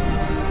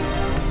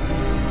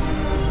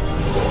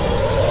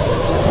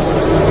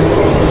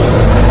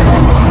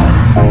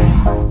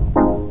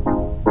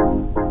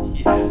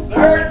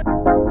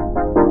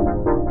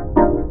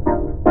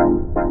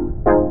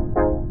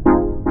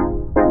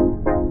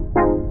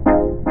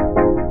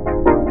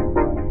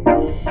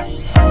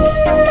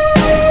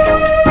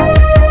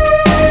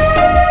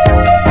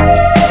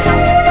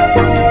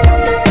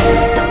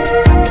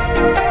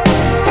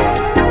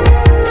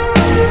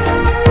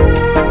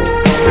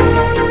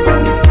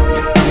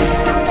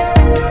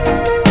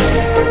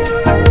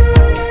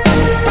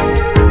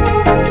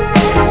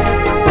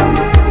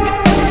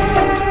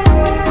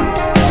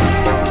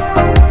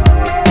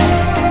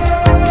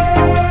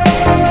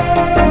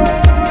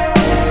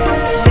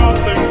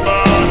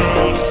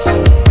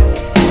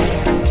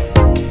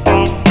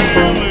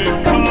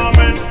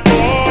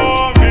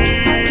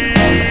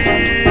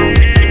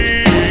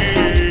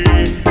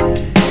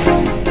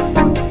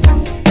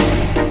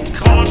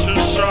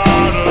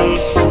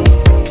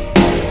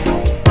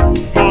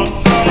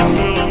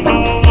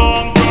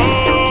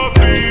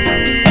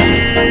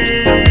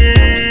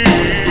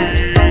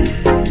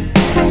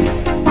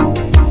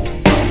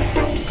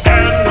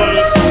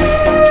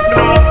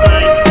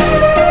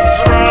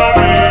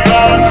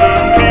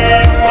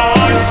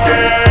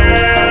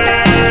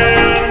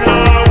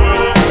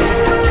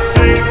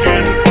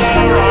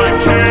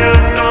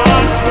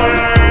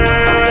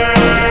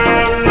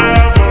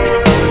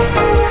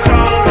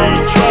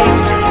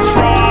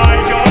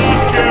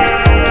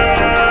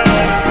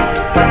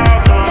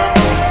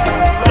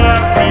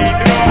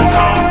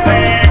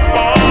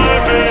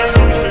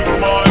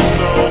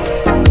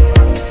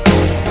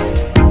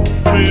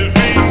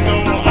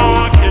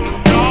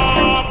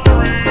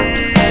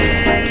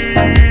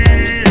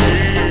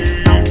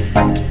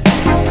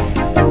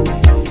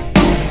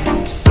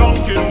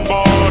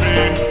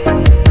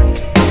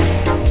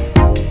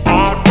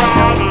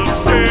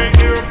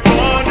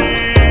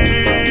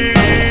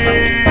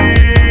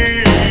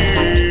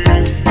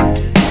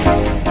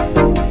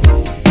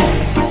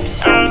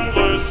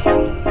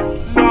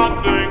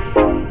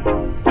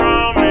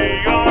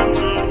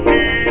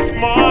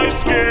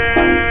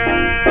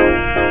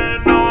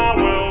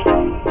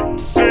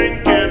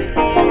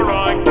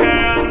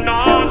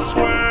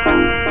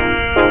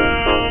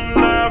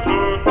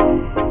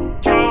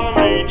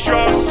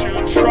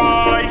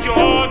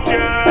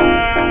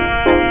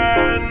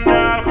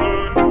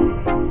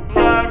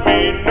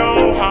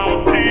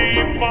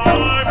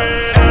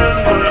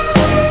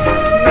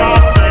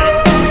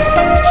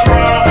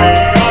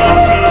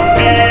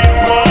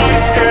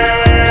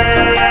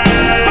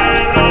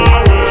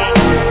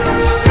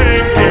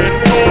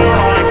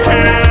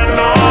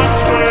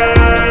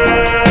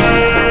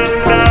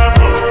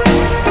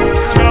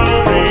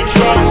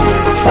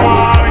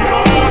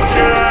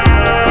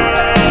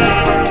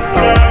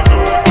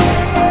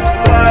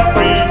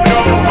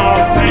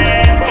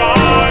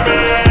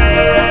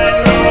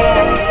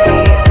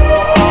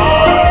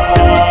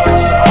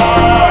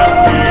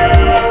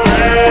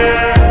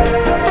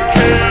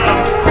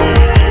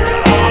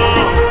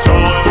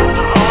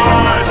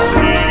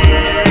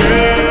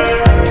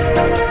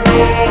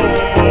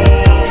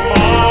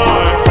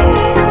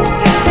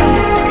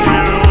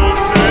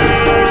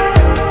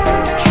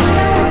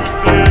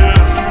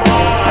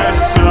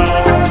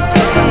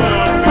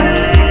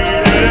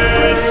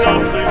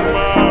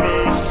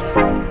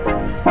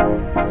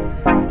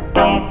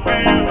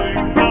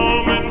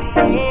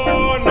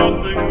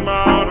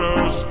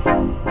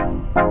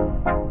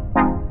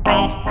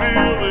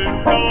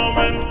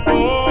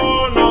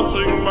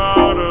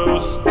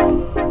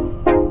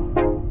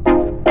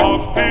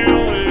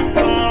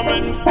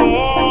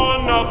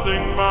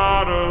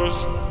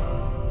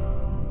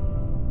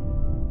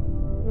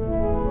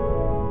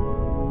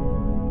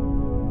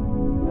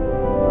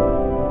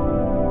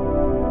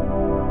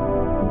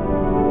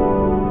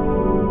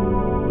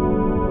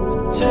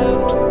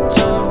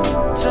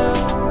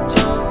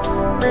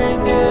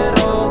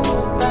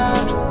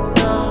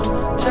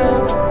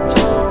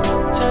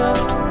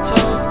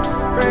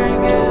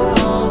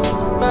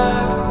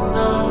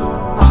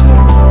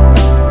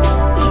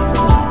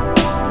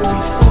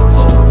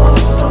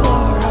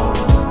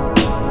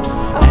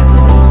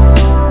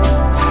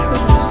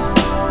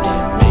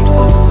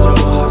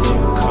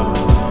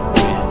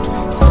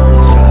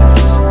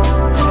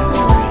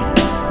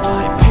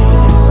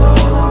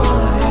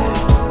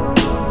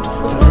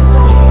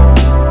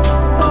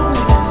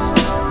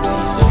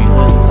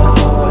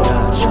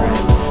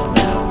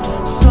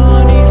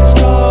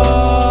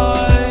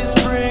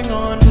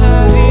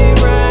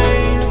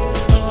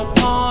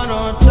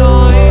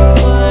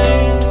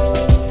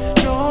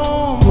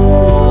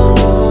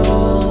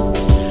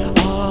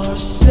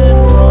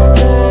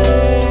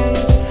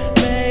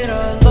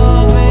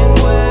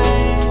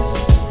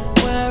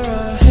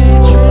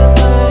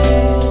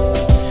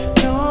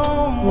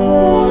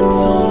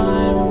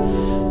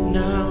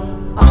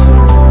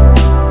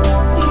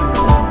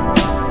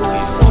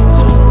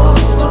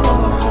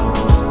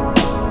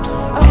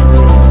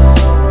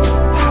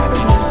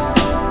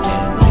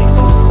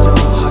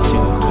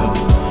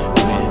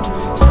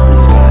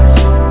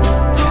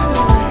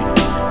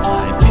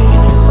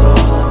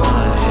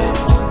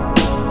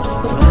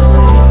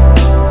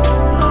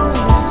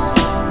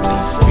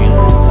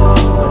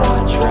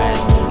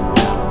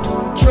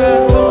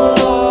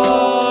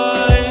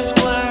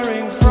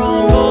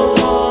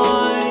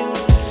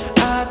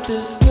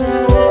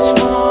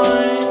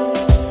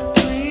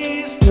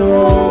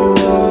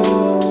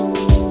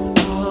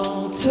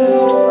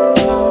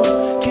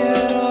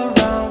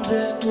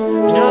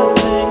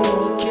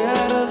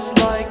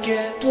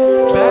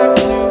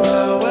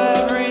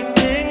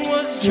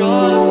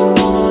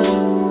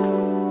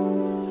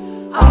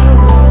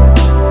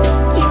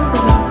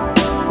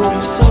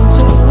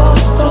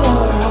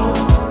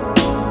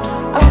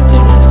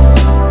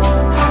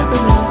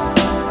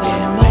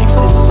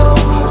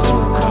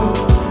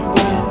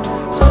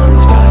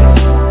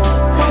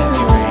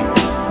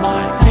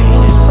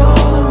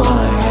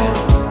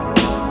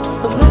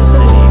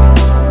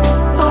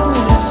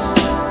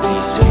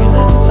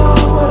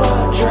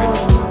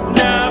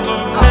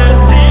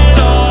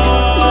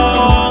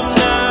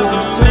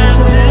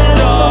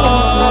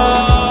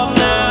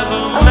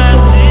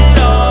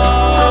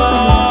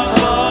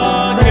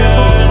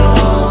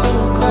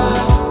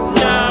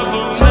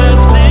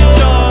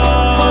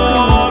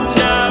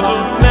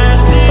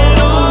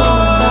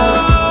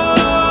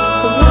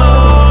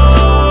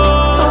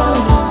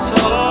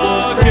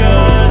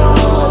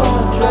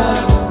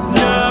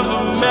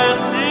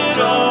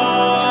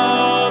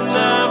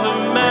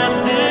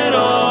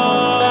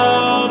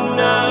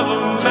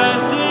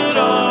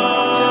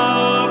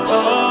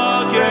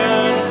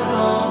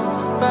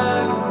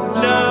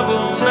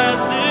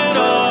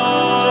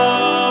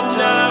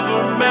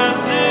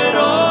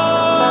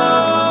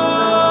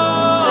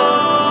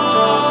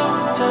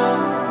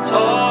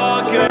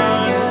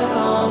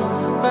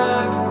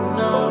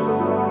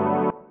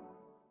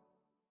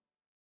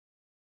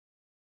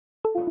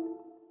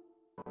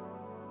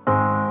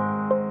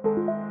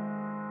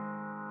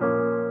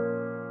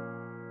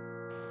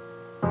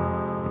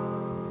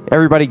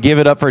 Everybody give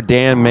it up for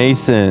Dan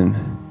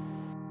Mason.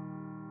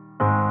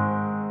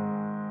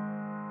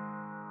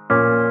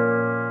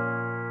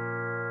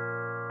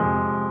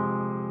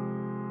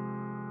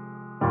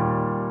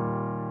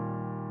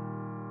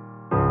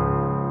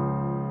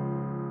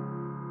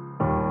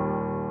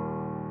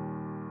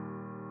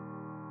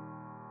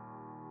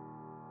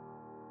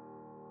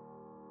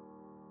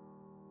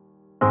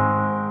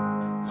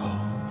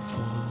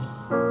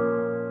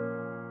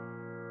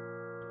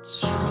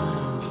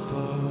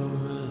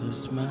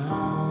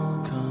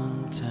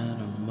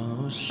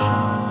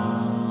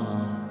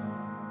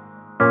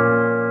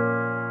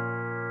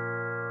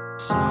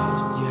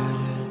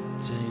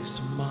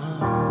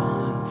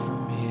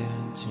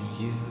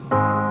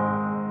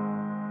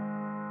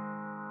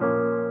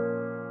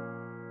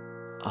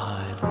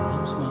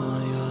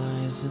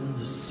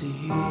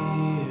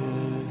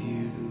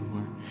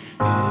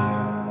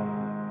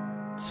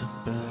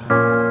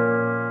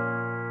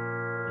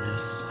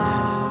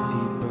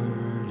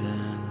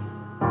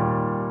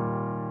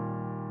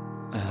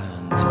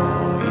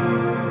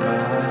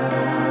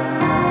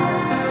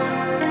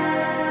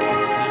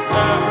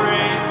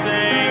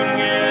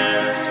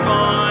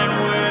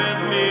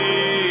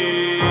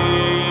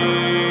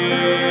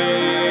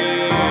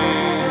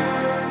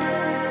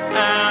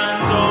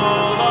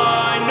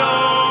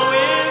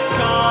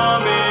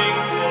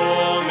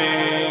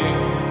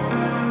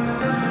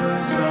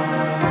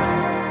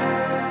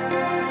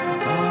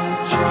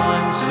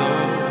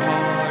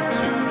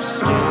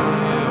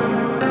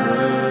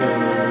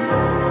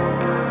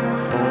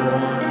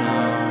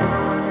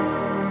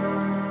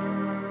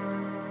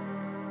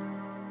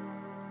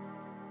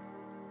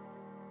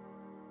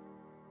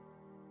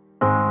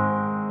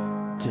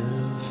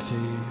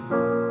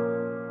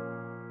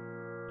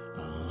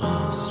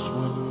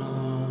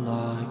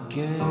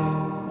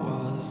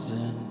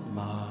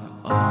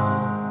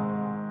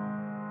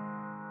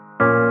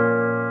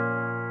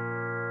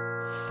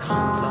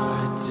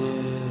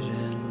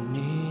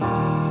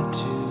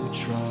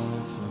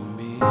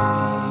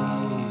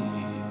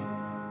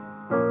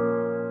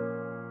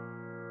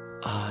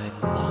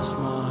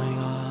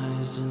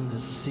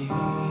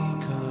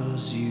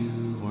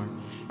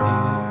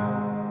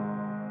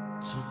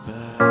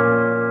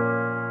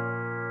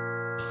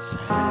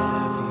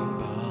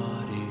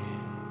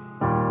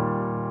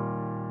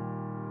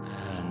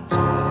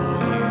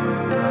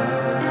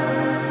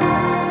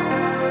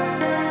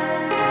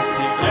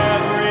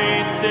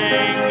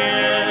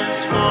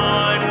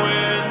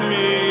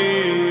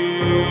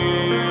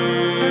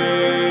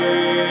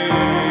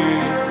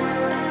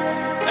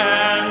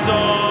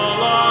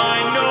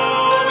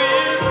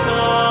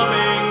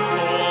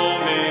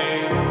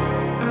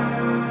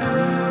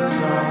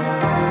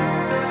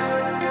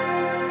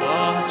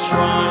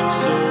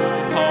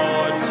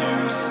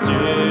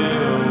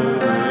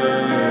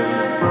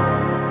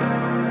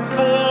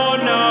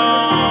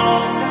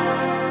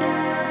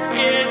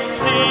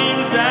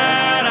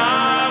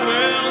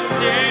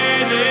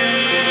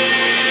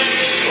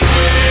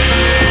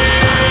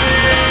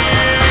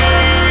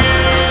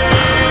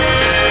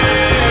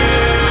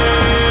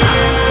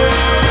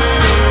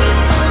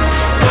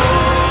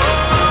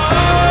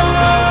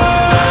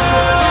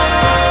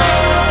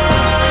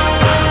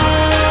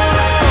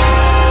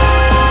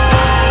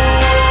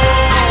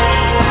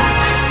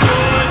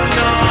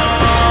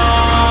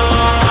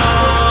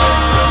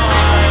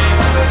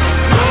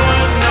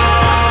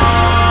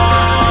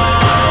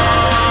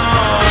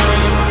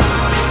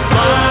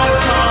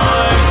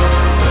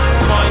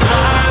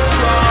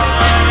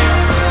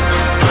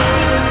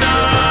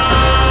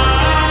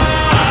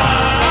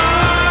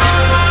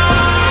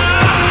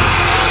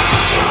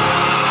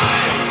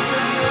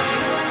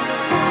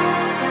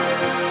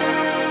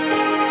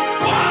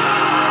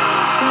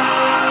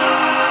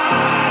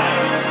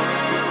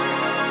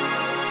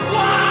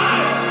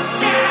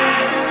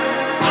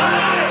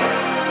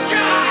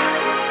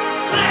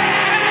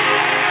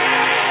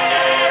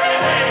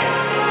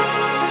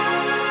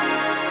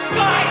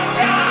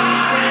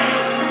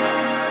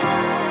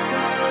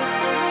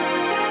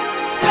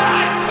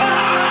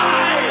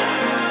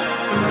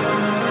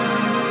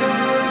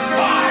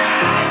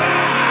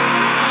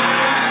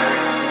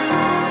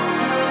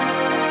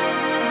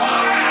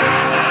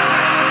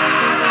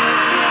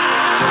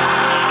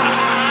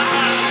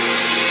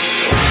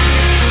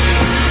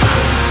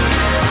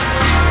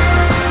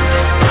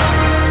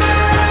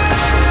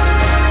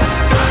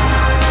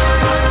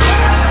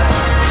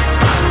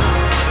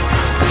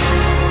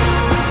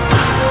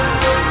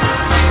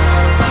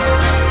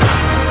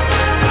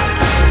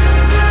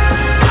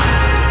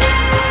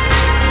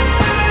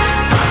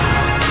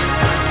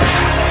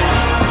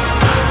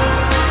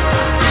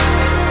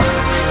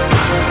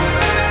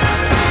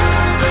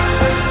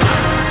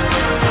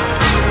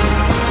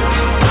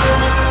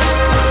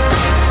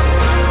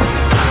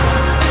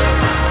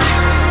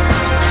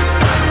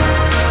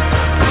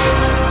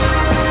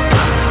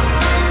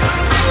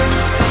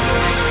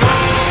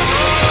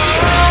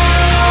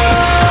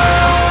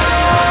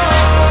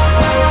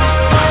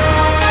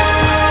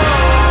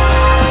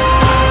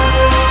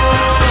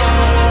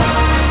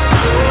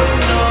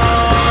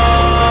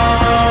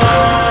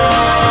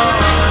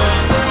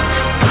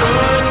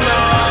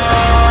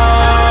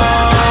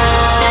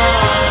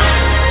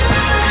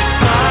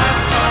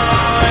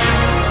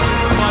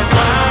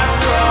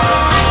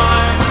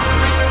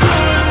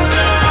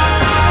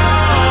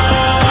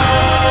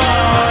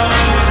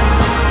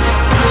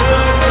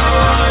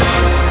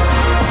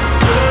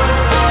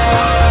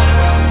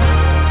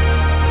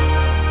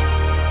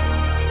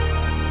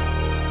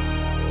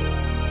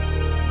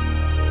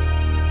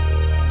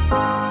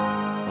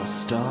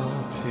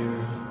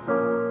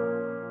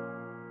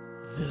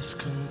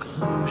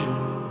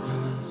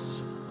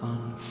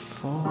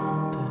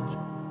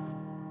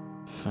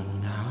 for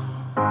now.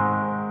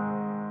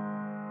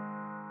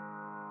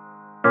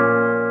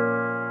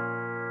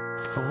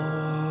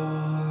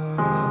 Forever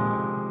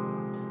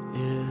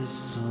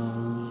is a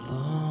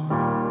long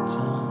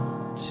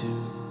time to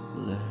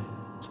lay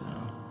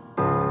down.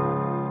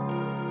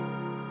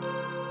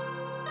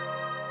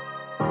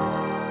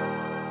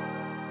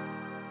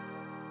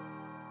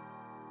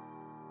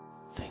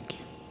 Thank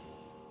you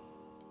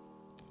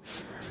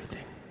for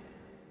everything.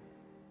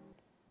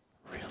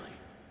 Really.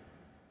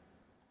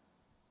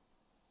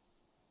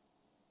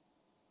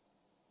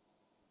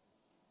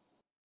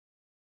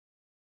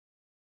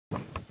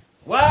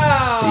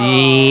 Wow!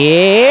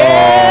 Yeah!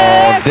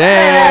 Oh,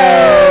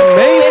 damn!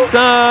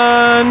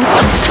 Mason!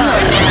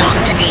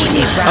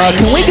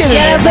 Can we get an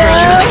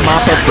ambulance?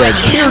 Mop up the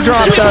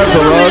teardrops out of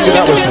the rug?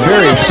 That was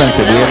very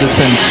expensive. We had to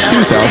spend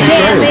 2,000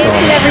 Dan credits on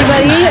Mason, it.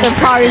 everybody. The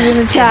party's in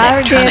the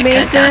chat. Dan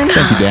Mason.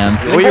 Thank you, Dan.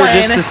 We were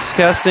just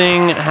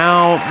discussing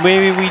how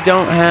maybe we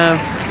don't have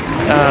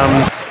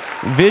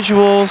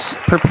visuals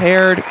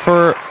prepared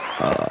for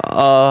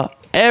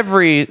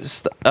every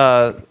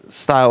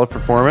style of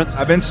performance.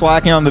 I've been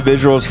slacking on the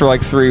visuals for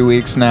like 3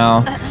 weeks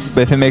now,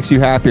 but if it makes you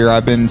happier,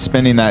 I've been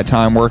spending that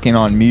time working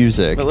on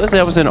music. But listen,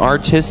 that was an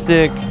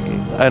artistic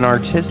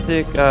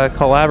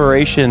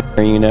collaboration,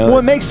 you know. Well,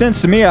 it makes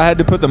sense to me. I had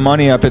to put the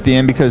money up at the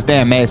end because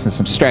Dan Mason's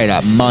some straight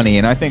up money,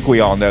 and I think we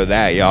all know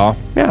that, y'all.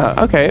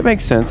 Yeah, okay, it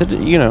makes sense.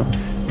 You know,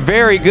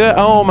 very good.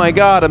 Oh my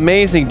God,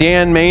 amazing,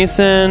 Dan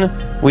Mason.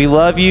 We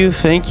love you.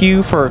 Thank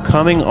you for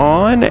coming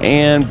on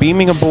and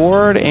beaming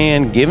aboard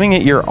and giving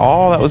it your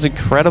all. That was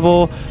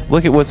incredible.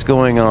 Look at what's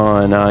going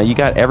on. You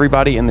got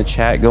everybody in the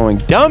chat going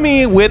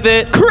dummy with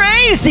it.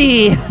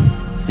 Crazy.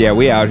 Yeah,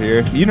 we out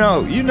here. You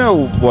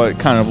know what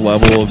kind of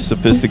level of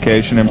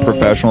sophistication and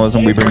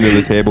professionalism we bring to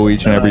the table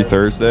each and every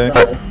Thursday.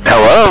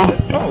 Hello?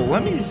 Oh,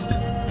 let me.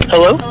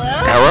 Hello?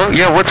 Hello?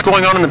 Yeah, what's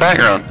going on in the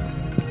background?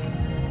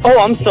 Oh,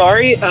 I'm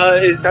sorry. Are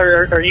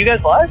you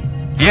guys live?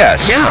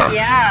 Yes. Yeah.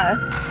 Yeah.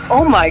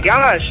 Oh my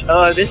gosh,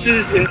 this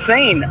is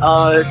insane.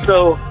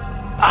 So,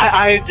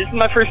 this is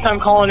my first time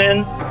calling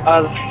in.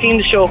 I've seen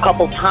the show a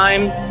couple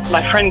times.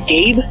 My friend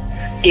Gabe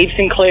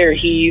Sinclair,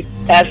 he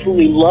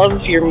absolutely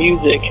loves your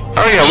music.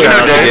 Oh yeah, we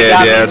know Dave.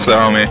 Yeah, it's the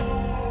homie.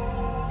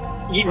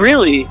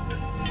 Really?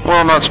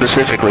 Well, not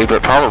specifically,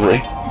 but probably.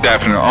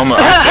 Definitely.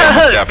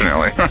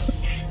 Definitely.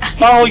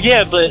 Oh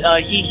yeah,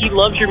 but he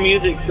loves your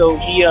music, so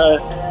he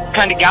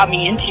kind of got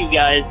me into you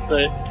guys.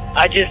 But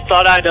I just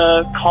thought I'd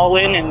call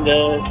in and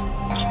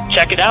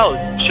check it out.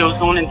 Show's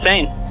going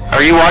insane.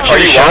 Are you watching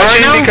the show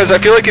right now? Because I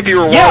feel like if you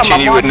were watching,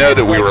 you would know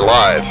that we were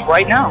live.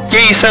 Right now.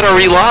 Yeah, you said, are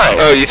we live?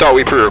 Oh, you thought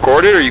we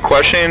pre-recorded? Are you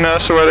questioning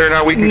us whether or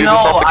not we can do this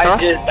off the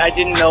cuff? No, I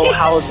didn't know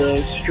how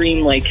the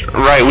stream, like...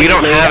 Right, we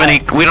don't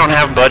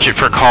have budget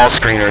for call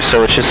screeners,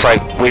 so it's just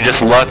like, we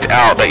just lucked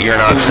out that you're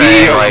not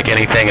saying, like,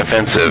 anything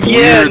offensive.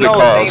 Yeah, We're the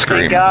call thank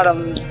screener. God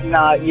I'm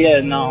not,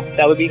 no,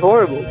 that would be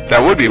horrible.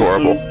 That would be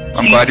horrible.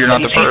 I'm glad you're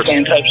not the first.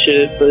 Type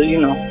shit, but, you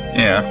know.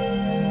 Yeah.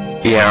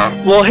 Yeah.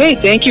 Well, hey,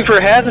 thank you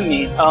for having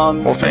me.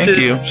 Well, thank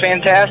you.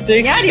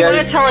 Fantastic. Yeah, do you want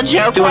to tell a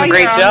joke doing while a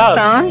great you're job.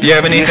 on the phone? You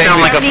have anything? You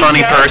sound like a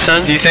funny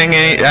person. Do you think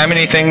have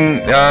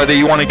anything that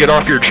you want to get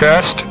off your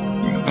chest?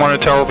 Want to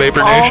tell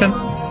VaporNation?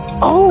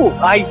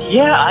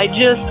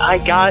 I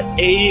got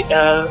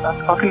a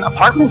fucking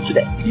apartment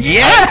today.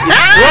 Yeah!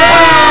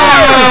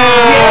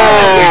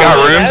 You got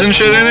rooms and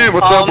shit in it?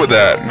 What's up with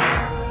that?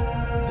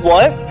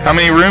 What? How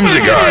many rooms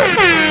it got?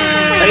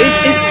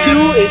 It's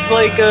two. It's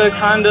like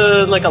kind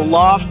of like a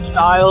loft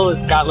style.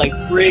 It's got like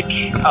brick,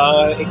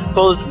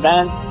 exposed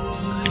vents.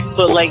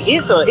 But like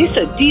it's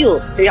a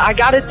deal. I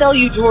gotta tell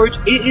you, George,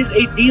 it is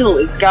a deal.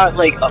 It's got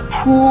like a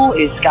pool.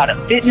 It's got a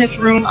fitness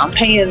room. I'm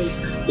paying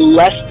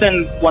less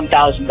than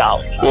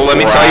 $1,000. Well, let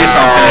me tell you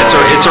something.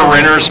 It's a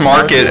renter's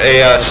market.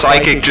 A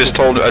psychic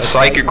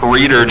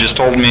reader just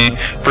told me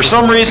for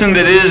some reason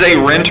that it is a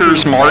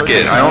renter's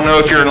market. I don't know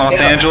if you're in Los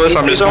Angeles.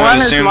 I'm just going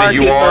to assume that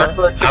you are.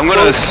 I'm going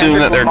to assume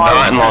that they're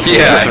not in Los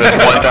Angeles.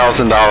 It's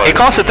 $1,000. It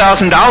costs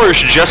 $1,000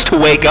 just to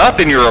wake up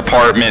in your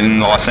apartment in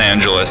Los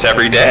Angeles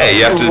every day.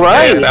 You have to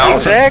pay $1,000.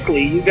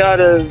 Exactly. You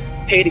gotta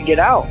pay to get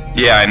out.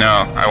 Yeah, I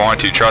know. I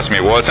want to. Trust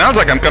me. Well, it sounds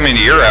like I'm coming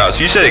to your house.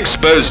 You said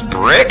exposed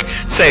brick?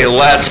 Say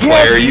less,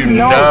 player. You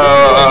know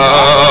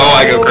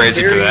I go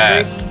crazy for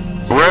that.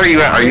 Where are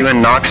you at? Are you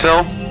in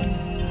Knoxville?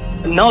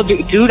 No,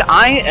 dude,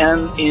 I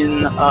am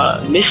in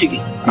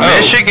Michigan.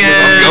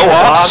 Michigan! Go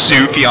off,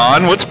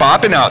 Sufjan. What's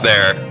popping out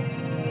there?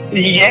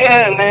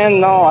 Yeah, man.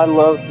 No, I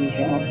love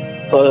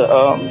Sufjan. But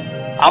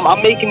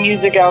I'm making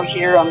music out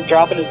here. I'm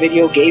dropping a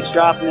video. Gabe's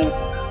dropping it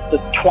the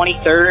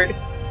 23rd.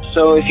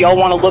 So if y'all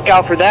want to look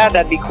out for that,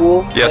 that'd be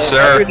cool. Yes, sir.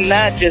 Other than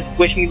that, just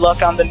wish me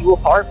luck on the new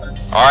apartment.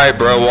 Alright,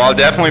 bro. Well, I'll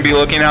definitely be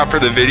looking out for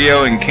the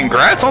video, and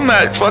congrats on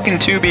that fucking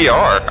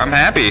 2BR. I'm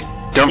happy.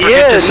 Don't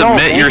forget to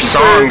submit your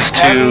songs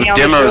to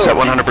demos at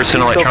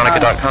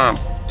 100%electronica.com.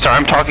 Sorry,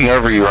 I'm talking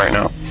over you right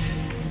now.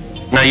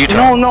 Now you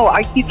talk. No,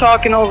 I keep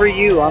talking over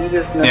you. I'm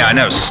just... Yeah, I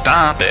know.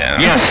 Stop it.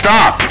 Yeah,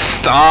 stop.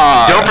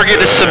 Stop. Don't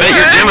forget to submit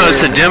your demos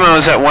to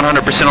demos at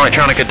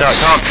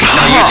 100%electronica.com.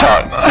 Now you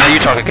talk. Now you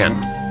talk again.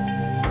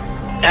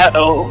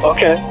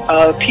 Okay.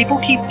 People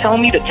keep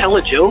telling me to tell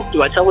a joke.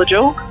 Do I tell a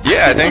joke?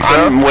 Yeah, I think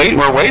so.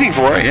 We're waiting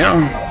for it.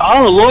 Yeah.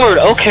 Oh Lord.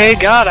 Okay.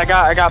 God, I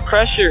got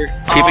pressure.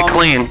 Keep it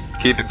clean.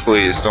 Keep it,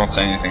 please. Don't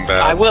say anything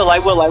bad. I will.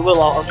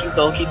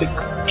 I'll keep it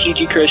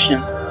PG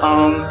Christian.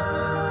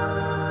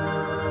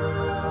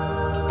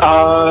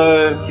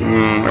 We're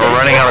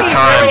running out of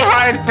time.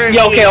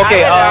 Yeah. Okay.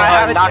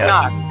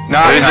 Knock. No,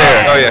 who's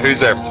there? Oh yeah, who's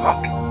there?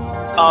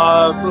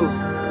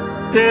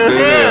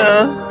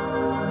 Boo.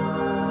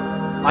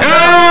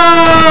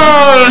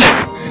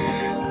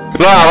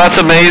 Wow, that's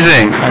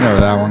amazing. I know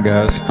where that one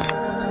goes.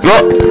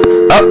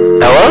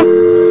 Hello?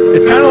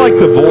 It's kind of like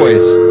The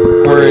Voice,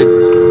 where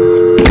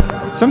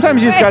it,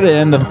 sometimes you just got to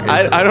end the...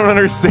 I don't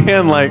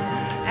understand, like,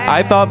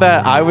 I thought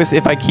that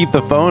if I keep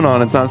the phone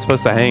on, it's not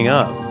supposed to hang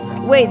up.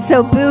 Wait,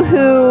 so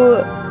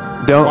boo-hoo...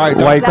 Why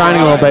are you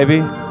crying, little baby?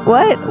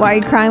 What? Why are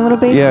you crying, little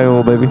baby? Yeah,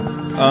 little baby.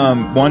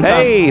 One time...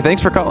 Hey,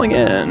 thanks for calling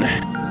in.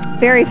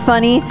 Very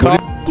funny.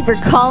 Thank you for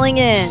calling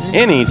in.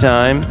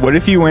 Anytime. What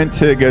if you went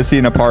to go see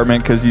an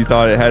apartment because you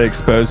thought it had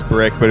exposed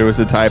brick, but it was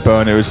a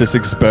typo and it was just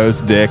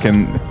exposed dick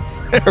and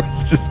there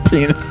was just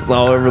penises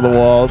all over the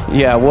walls?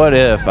 Yeah, what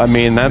if? I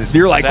mean,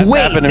 You're like,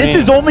 wait, this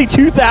is only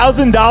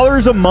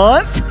 $2,000 a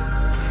month?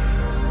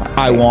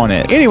 I want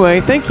it.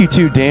 Anyway, thank you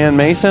to Dan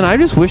Mason. I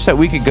just wish that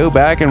we could go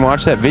back and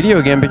watch that video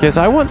again because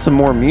I want some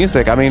more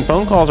music. I mean,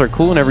 phone calls are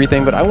cool and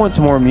everything, but I want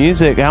some more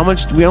music. How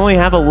much? We only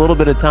have a little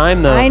bit of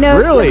time, though. I know.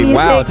 Really?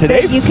 Wow.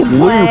 Today you can flew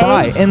play.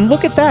 by. And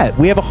look at that.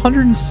 We have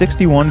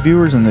 161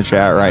 viewers in the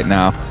chat right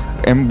now.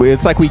 And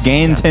it's like we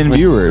gained 10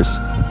 viewers.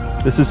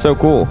 This is so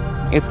cool.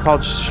 It's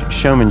called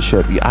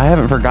showmanship. I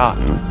haven't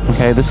forgotten.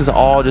 Okay, this is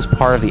all just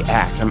part of the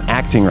act. I'm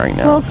acting right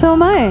now. Well, so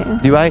am I.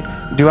 Do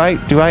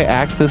I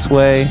act this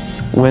way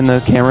when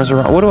the cameras are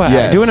on? What do I?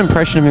 Yes. Do an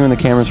impression of me when the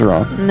cameras are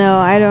on. No,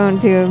 I don't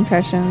do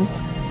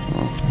impressions.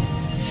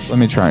 Let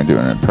me try and do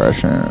an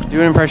impression. Do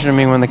an impression of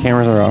me when the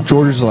cameras are off.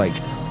 George is like,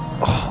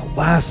 oh,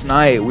 last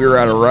night we were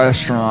at a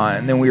restaurant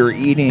and then we were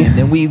eating and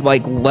then we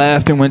like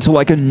left and went to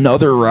like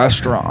another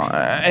restaurant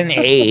and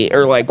ate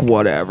or like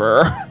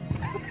whatever.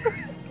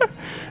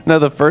 No,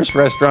 the first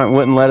restaurant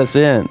wouldn't let us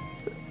in.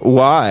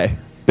 Why?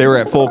 They were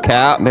at full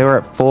cap? They were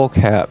at full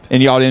cap.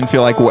 And y'all didn't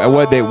feel like,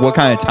 what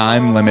kind of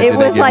time limit did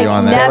they give like you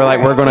on that? never. They were like,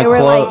 we're going to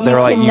close. They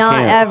were like, you cannot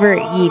can't ever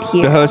eat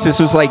here. The hostess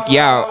was like,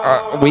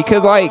 yeah, we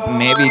could like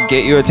maybe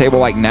get you a table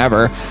like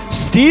never.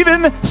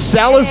 Steven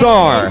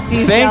Salazar.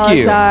 Thank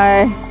you.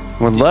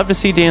 Would love to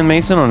see Dan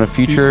Mason on a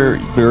future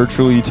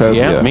virtual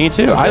utopia. Yeah, me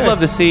too. Okay. I'd love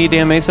to see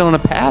Dan Mason on a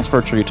past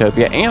virtual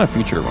utopia and a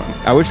future one.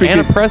 I wish we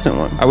and could, a present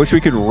one. I wish we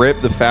could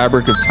rip the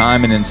fabric of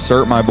time and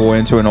insert my boy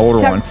into an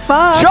older one.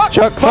 Fox.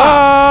 Chuck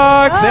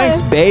Fox.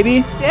 Thanks,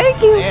 baby.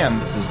 Thank you.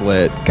 Damn, this is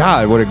lit.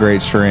 God, what a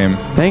great stream.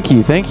 Thank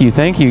you.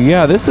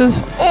 Yeah, this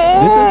is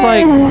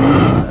like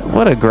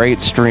what a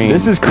great stream.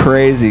 This is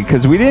crazy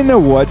because we didn't know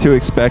what to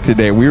expect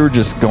today. We were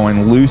just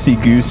going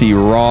loosey-goosey,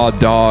 raw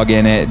dog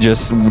in it,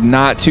 just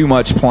not too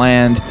much planned.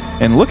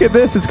 And look at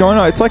this, it's going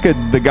on. It's like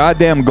the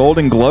goddamn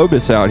Golden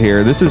Globus out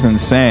here. This is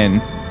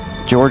insane.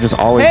 George is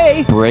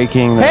always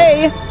breaking.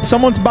 Hey,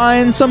 someone's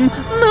buying some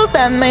new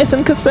Dan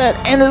Mason cassette,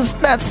 and is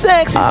that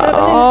sexy?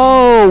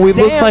 Oh, it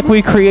looks like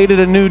we created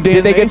a new Dan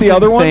Mason. Did they get the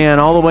other one? Fan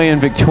all the way in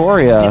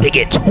Victoria. Did they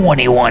get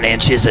 21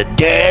 inches of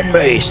Dan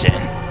Mason?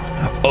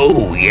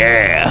 Oh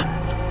yeah.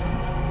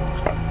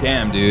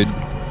 Damn, dude.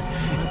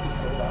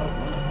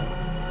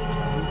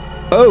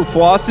 Oh,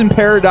 Flossed in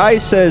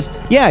Paradise says,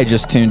 yeah, I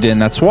just tuned in.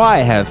 That's why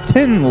I have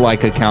 10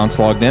 like accounts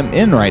logged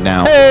in right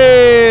now.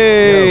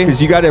 Hey! Because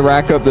you got to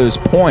rack up those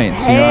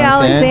points. Hey, you know what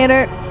I'm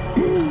Alexander.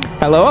 saying?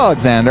 Hello,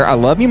 Alexander. I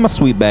love you, my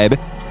sweet baby.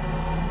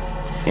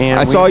 And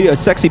I saw you a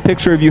sexy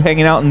picture of you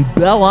hanging out in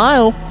Belle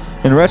Isle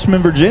in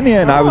Richmond, Virginia,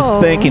 and I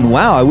was thinking,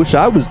 wow, I wish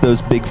I was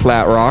those big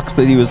flat rocks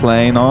that he was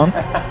laying on.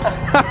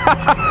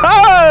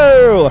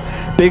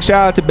 Oh! Big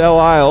shout out to Belle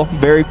Isle.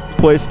 Very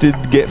place to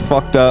get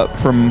fucked up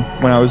from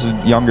when I was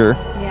younger.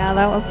 Yeah,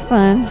 that was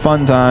fun.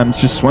 Fun times,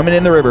 just swimming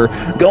in the river,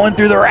 going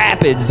through the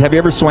rapids. Have you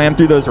ever swam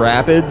through those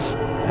rapids?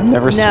 I've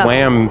never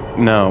swam.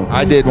 No,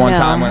 I did one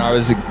time when I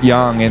was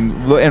young, and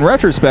in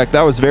retrospect,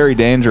 that was very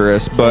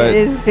dangerous. But it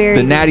is very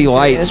the natty dangerous.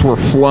 lights were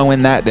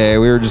flowing that day.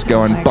 We were just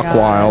going buck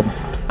wild.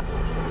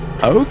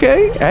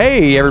 Okay.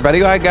 Hey,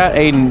 everybody. I got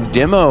a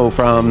demo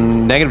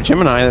from Negative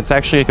Gemini that's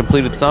actually a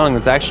completed song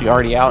that's actually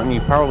already out, and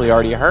you've probably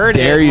already heard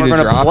Dare it. you We're to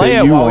gonna drop play it.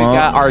 it You while we won't.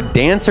 got our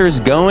dancers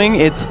going.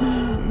 It's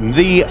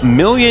the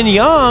Million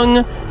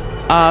Young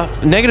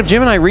Negative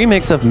Gemini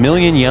remix of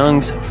Million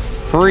Young's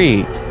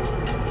Free.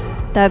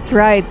 That's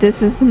right.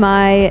 This is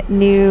my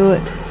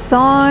new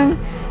song.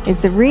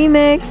 It's a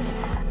remix.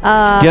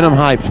 Get them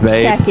hyped,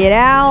 babe. Check it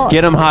out.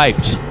 Get them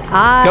hyped.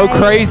 Go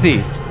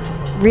crazy.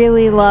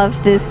 Really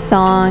love this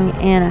song,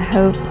 and I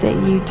hope that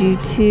you do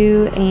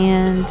too.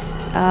 And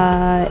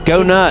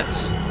go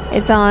nuts.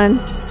 It's on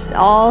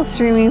all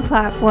streaming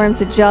platforms.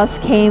 It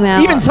just came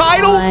out. Even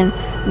Tidal?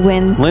 On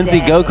Wednesday. Lindsay,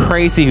 go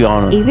crazy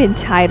on them. Even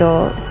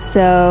Tidal.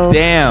 So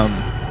damn.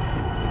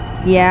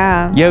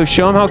 Yeah. Yo,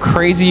 show them how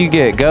crazy you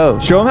get. Go.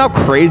 Show them how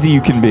crazy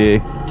you can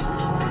be.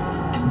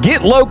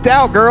 Get loked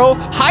out, girl.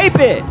 Hype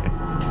it.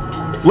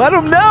 Let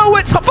them know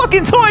what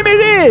fucking time it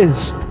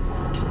is.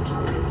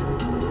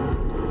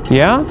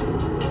 Yeah?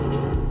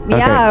 Yeah,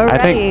 Okay.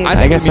 already. I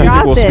think the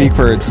music will speak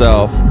for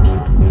itself.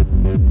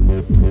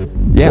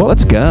 Yeah,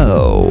 let's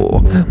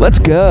go. Let's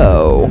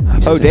go.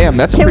 Oh, damn,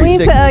 that's a pretty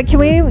sick. Can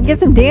we get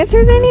some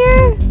dancers in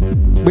here?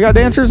 We got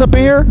dancers up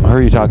in here? Who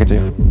are you talking to?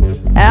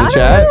 I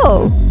don't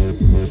know.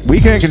 We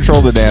can't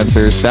control the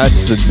dancers.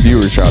 That's the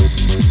viewership.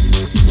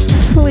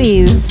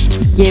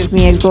 Please give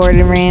me a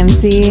Gordon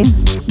Ramsay.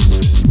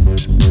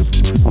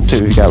 Let's see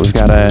what we've got. We've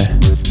got a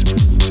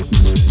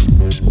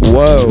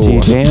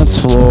whoa dance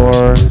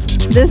floor.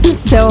 This is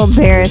so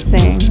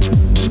embarrassing.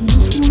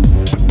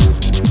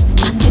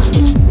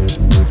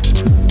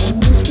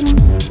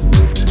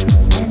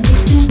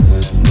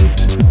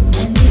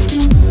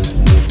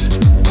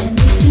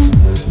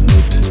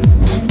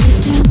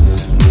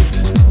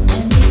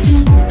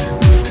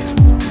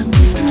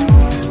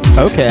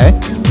 Okay.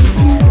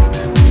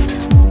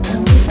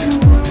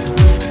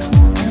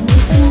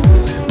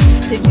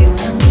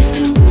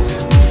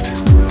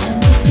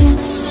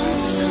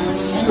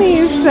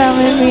 Please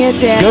summon me a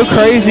dance. Go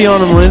crazy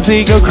on him,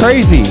 Lindsay. Go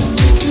crazy.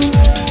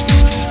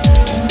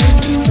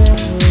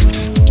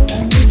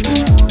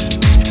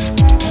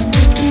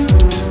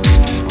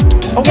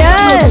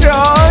 Yes.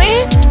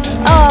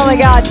 Oh my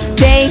God!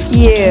 Thank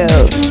you.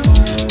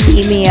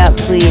 Beat me up,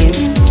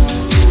 please.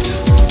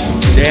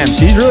 Damn,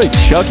 she's really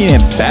chucking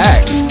it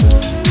back.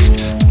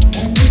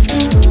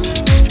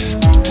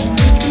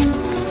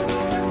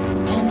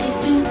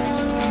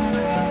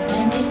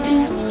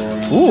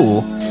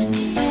 Ooh.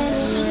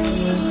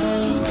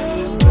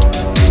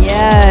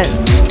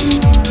 Yes.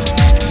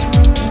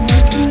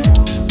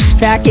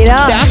 Back it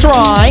up. That's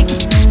right.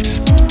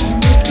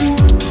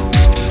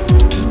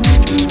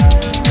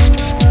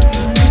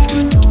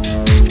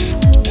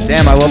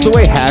 Damn, I love the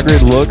way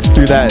Hagrid looks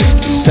through that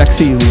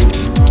sexy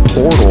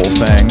portal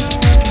thing.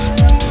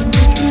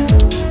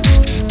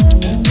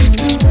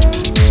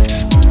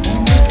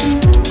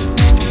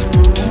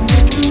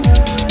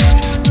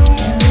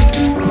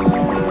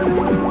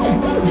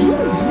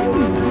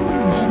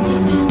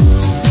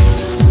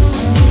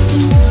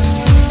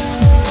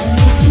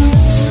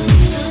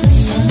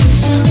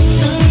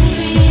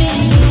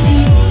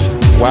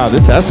 Wow,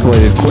 this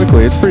escalated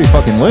quickly. It's pretty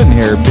fucking lit in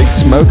here. Big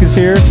Smoke is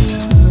here.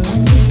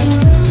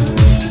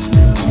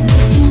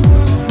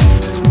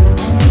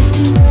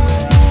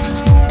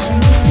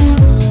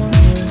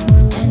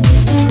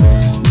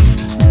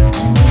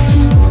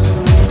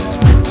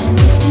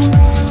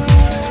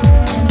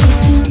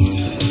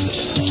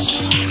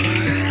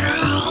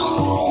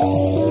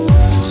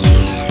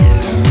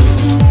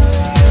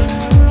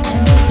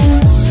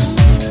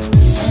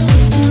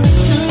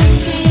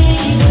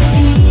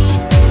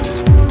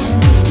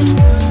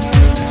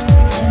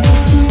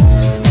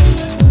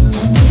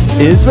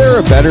 Is there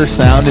a better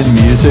sound in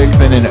music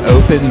than an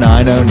open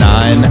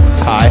 909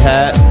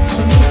 hi-hat?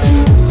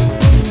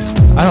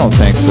 I don't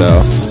think so.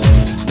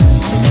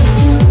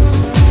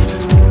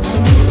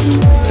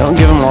 Don't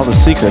give him all the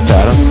secrets,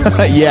 Adam.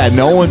 Yeah,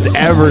 no one's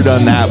ever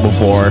done that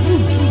before.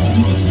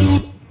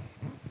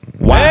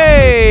 Wow.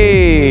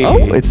 Hey!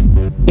 Oh, it's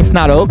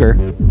not Ogre.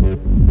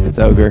 It's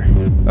Ogre.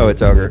 Oh,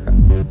 it's Ogre.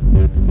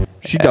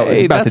 She's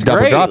Hey, about to that's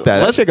double great. drop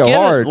that. Let's That should go get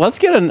hard. Let's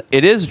get an.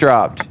 It is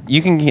dropped.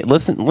 You can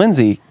listen,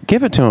 Lindsay.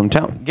 Give it to him.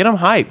 Get him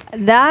hype.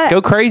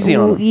 Go crazy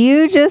on him.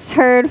 You just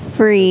heard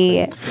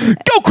free.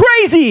 Go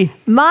crazy!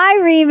 My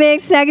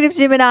remix, Negative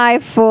Gemini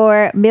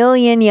for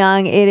Million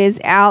Young. It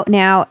is out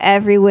now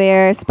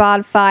everywhere.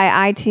 Spotify,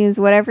 iTunes,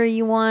 whatever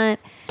you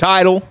want.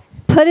 Title.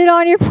 Put it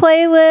on your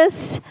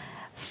playlist.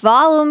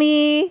 Follow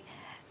me.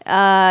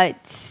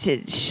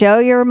 Show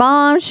your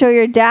mom, show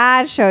your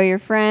dad, show your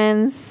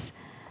friends.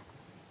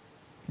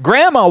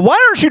 Grandma, why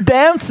aren't you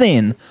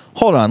dancing?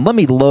 Hold on, let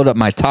me load up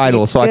my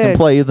title so I can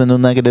play you the new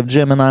Negative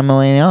Gemini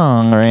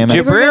Million. We're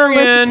gonna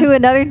listen to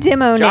another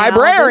demo now.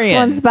 Gibrarian. This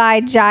one's by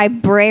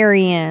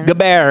Gibrarian.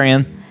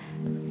 Gabarian.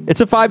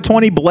 It's a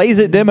 520 Blaze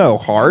It demo,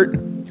 Heart.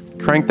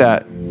 Crank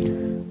that.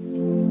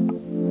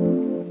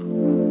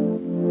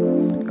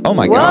 Oh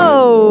my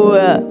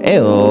God. God.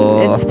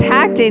 Ew. It's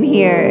packed in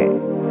here.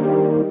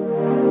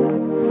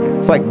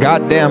 It's like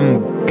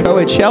goddamn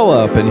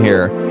Coachella up in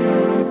here.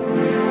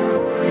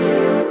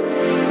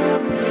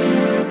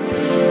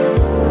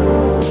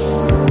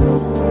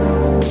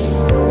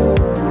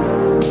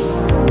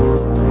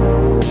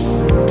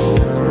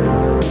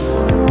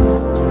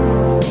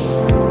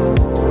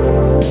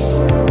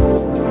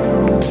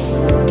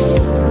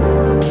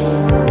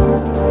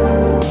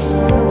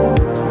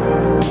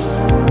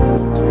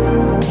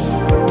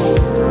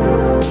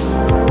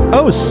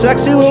 Oh,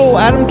 sexy little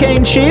Adam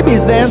Kane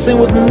Chibi's dancing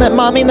with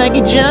Mommy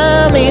Naggy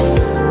Jammy.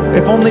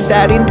 If only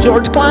Daddy and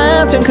George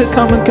Clanton could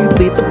come and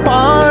complete the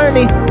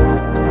party.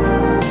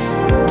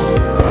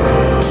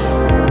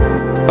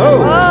 Oh.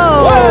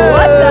 Whoa,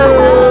 what the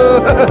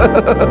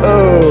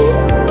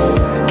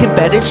hell?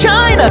 Confetti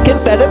China,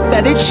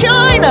 confetti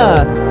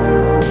China.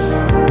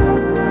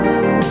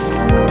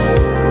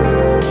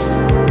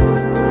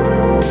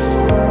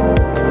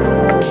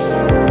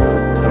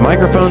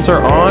 microphones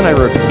are on. I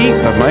repeat,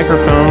 the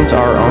microphones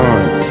are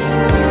on.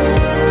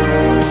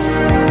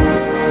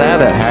 Sad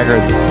that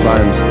Haggard's by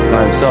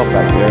himself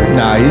back there.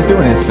 Nah, he's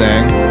doing his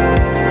thing.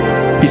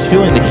 He's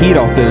feeling the heat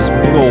off those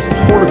big old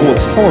portable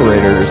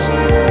accelerators.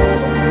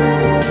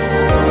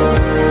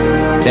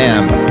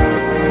 Damn.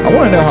 I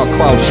want to know how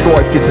Cloud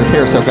Strife gets his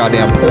hair so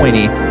goddamn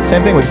pointy.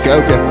 Same thing with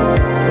Goka.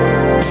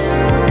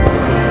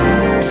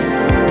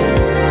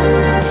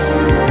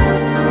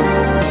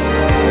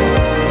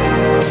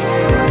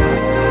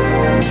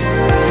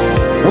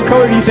 What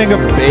color do you think of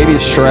Baby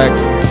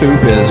Shrek's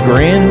poop is?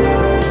 Green?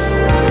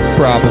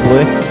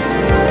 Probably.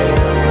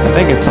 I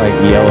think it's like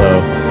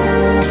yellow.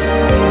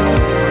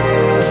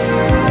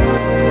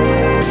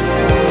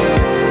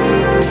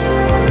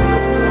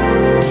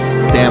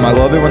 Damn, I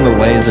love it when the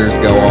lasers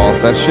go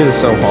off. That shit is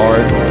so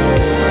hard.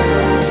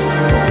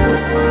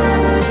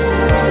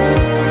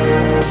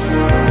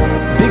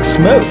 Big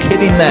Smoke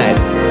hitting that.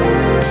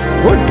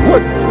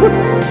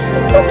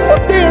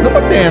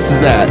 What dance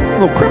is that? A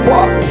little crip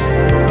walk.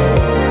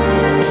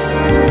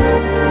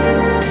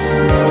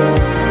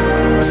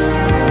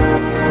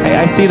 Hey,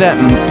 I see that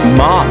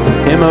MOP,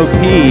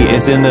 M-O-P,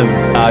 is in the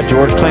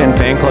George Clanton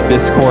fan club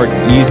Discord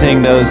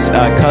using those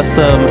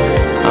custom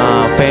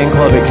fan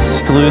club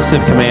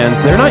exclusive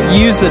commands. They're not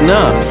used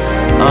enough.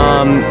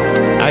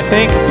 I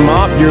think,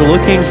 MOP, you're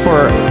looking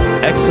for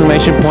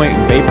exclamation point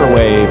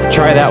vaporwave.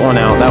 Try that one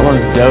out. That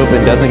one's dope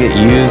and doesn't get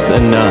used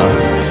enough.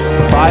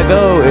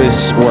 5.0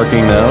 is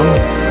working, though.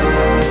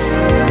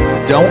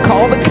 Don't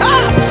call the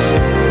cops!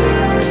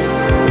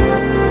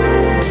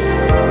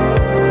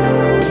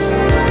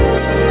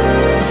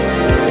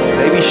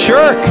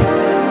 Shirk.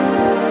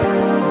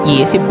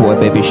 Yes, your boy,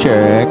 Baby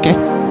Shirk.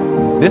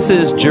 This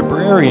is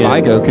Jabrarian. Hi,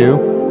 Goku.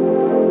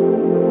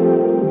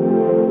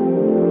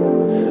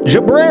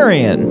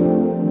 Jabrarian.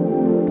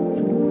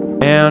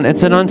 And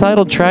it's an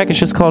untitled track. It's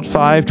just called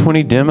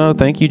 520 Demo.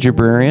 Thank you,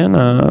 Jabrarian.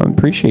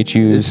 Appreciate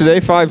you. Is today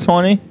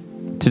 520?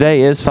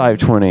 Today is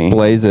 520.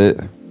 Blaze it.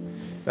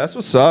 That's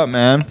what's up,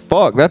 man.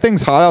 Fuck, that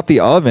thing's hot out the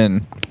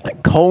oven.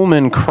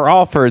 Coleman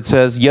Crawford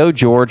says, yo,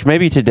 George,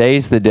 maybe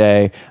today's the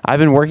day. I've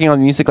been working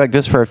on music like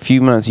this for a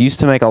few months. Used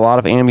to make a lot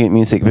of ambient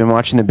music. Been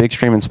watching the big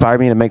stream.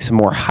 Inspired me to make some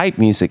more hype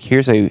music.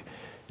 Here's a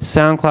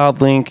SoundCloud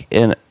link,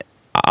 and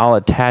I'll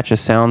attach a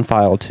sound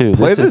file, too.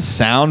 Play the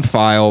sound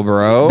file,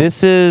 bro.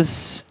 This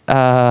is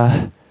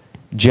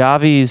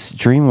Javi's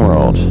Dream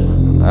World.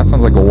 That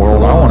sounds like a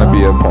world I want to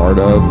be a part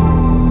of.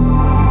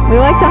 We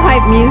like the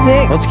hype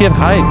music. Let's get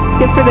hype. It's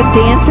good for the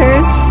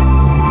dancers.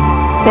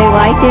 They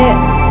like it.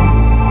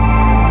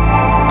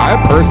 I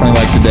personally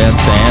like to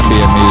dance to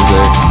ambient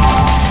music.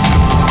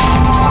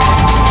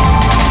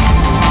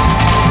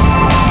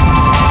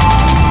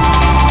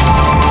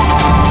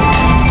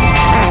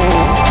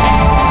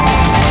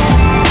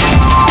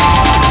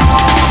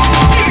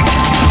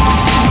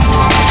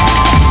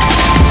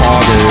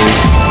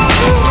 Poggers.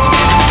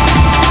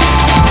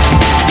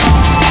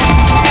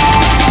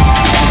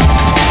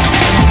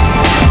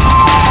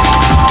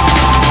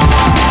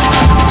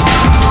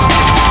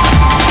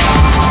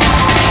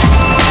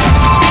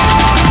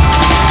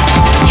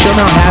 Show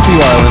them how happy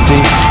you are,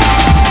 Lindsay.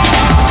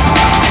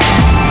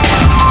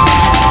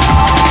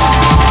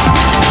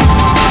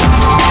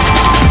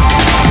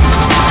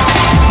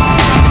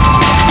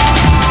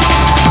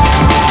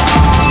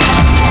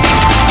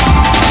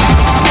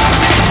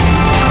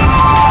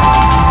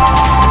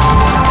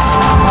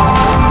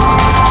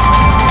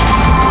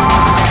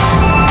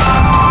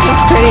 This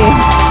is pretty.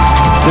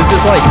 This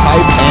is like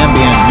hype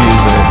ambient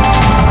music.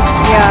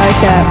 Yeah, I like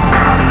that.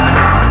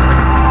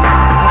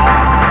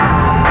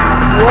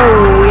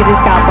 Whoa, we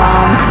just got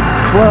bombed.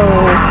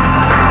 Whoa.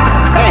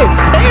 Hey,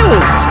 it's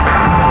Taylor's.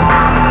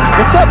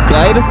 What's up,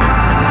 babe?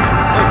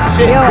 Oh,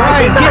 shit. Yo,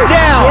 Ryan, get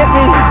down.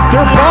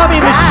 They're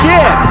bombing the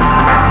ships.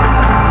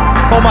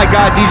 Oh, my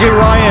God. DJ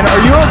Ryan,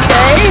 are you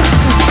okay?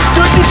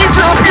 Did you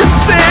drop your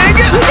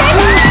SIG? Did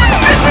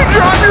you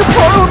drop your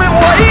Parliament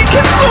Light?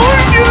 Can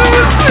someone give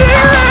him a SIG?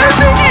 I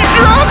think he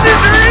dropped it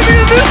during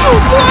the initial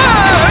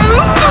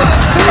blast.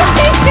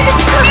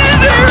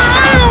 DJ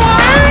Ryan,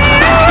 why are you?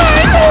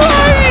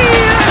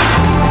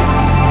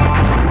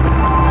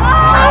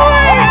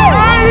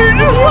 They're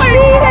just like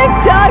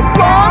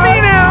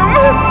bombing him.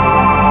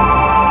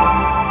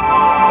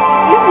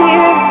 Did you see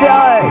him,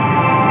 Doug?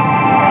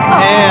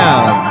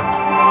 Damn.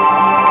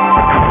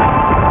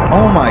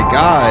 Oh my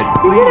God.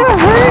 Please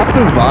stop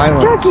the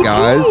violence,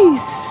 guys.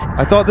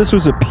 I thought this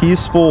was a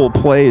peaceful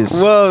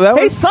place. Whoa, that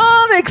was... Hey,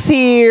 Sonic's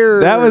here.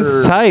 That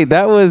was tight.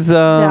 That was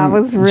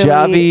really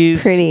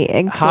Javi's, pretty.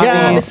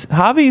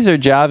 Hobbies or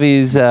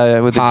Javi's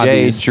with the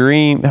J.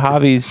 Dream.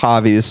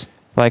 Hobbies.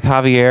 Like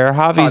Javier.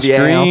 Javi's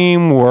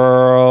Dream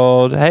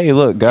World. Hey,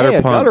 look,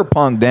 Gutter Punk. Gutter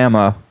Punk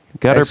demo.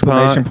 Gutter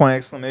exclamation Punk. point,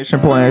 exclamation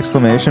point,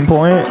 exclamation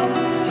point.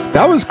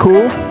 That was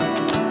cool.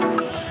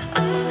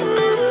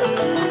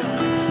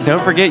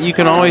 Don't forget, you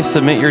can always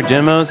submit your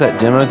demos at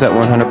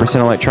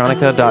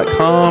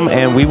 100%electronica.com,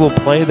 and we will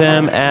play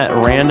them at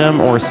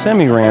random or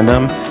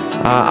semi-random.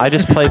 I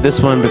just played this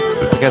one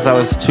because I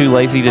was too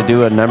lazy to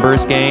do a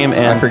numbers game.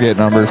 And I forget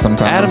numbers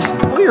sometimes.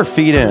 Adam, pull your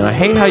feet in. I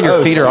hate how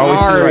your feet are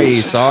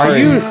always sorry.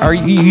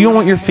 You don't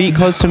want your feet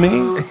close to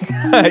me?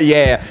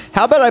 Yeah.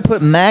 How about I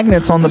put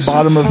magnets on the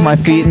bottom of my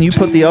feet and you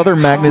put the other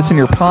magnets in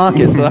your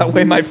pocket so that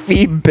way my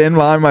feet bend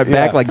behind my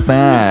back like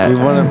that.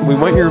 We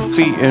want your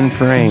feet in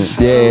frame.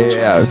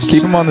 Yeah. Let's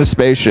keep them on the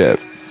spaceship.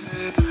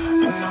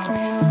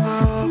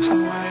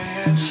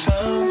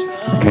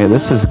 Okay,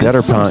 this is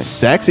gutter punk.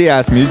 Sexy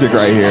ass music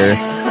right here.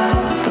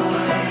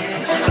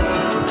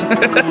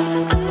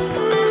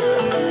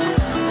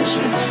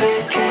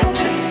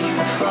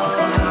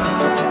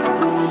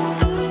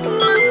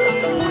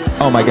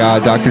 Oh my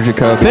God, Dr.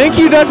 Jacoby. Thank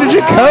you, Dr.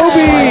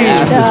 Jacoby. My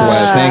ass is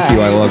wet. Thank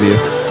you. I love you.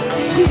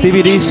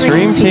 CBD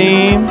Stream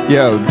Team.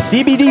 Yo,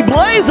 CBD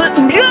blaze it.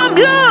 Yum,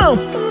 yum.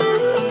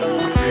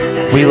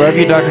 We love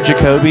you, Dr.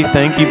 Jacoby.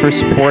 Thank you for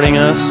supporting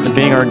us,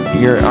 being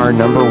our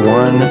number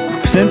one.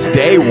 Since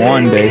day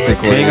one,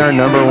 basically. Being our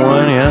number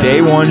one, yeah.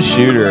 Day one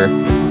shooter.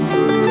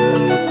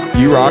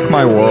 You rock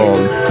my world.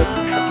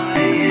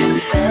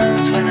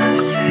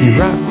 You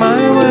rock my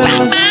world.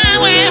 Rock my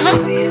world.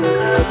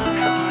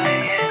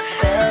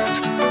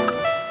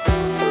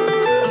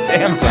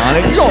 Damn,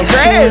 Sonic, you going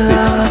crazy.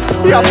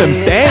 You got them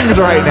things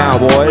right now,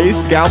 boy.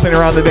 He's galloping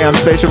around the damn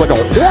spaceship like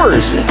a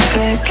horse.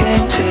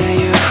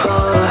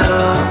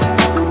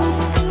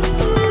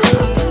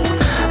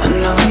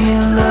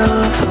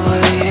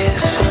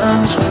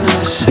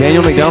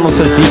 Daniel McDonald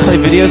says, do you play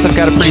videos? I've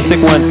got a pretty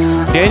sick one.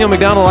 Daniel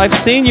McDonald, I've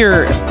seen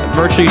your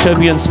Virtual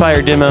Utopia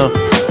Inspired demo.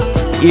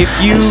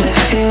 If you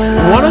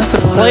want us to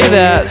play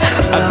that,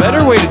 a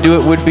better way to do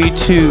it would be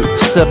to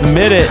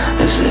submit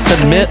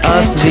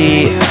us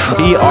the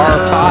VR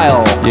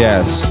file.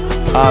 Yes.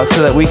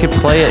 So that we could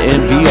play it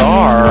in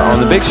VR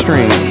on the big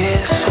screen.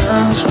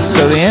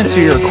 So the answer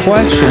to your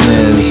question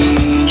is...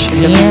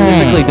 Because we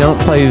typically don't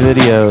play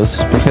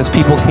videos because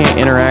people can't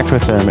interact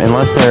with them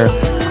unless they're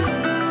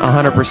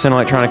 100%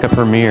 Electronica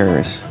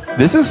premieres.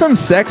 This is some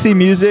sexy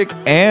music,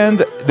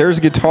 and there's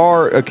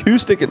guitar,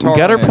 acoustic guitar.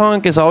 Gutter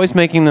Punk is always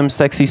making them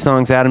sexy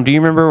songs. Adam, do you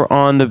remember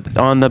on the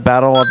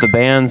Battle of the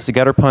Bands, the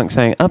Gutter Punk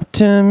saying "Up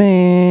to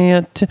Me"?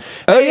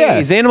 Oh yeah,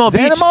 Xanimal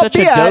Beach, such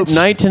a dope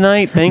night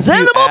tonight. Thank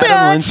you,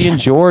 Adam, Lindsay, and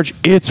George.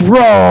 It's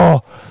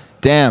raw.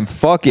 Damn,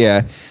 fuck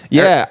yeah.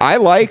 Yeah, I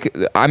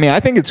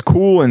think it's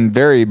cool and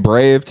very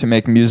brave to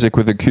make music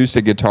with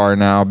acoustic guitar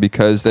now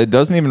because it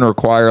doesn't even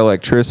require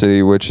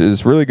electricity, which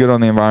is really good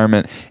on the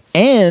environment.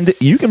 And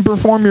you can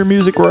perform your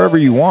music wherever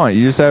you want.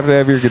 You just have to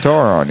have your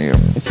guitar on you.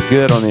 It's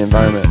good on the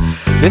environment.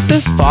 This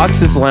is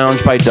Fox's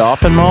Lounge by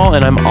Dolphin Mall,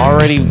 and I'm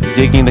already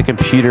digging the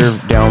computer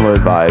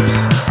download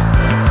vibes.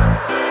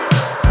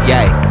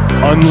 Yay.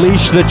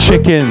 Unleash the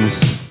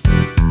chickens.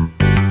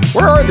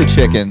 Where are the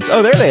chickens?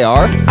 Oh, there they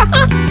are.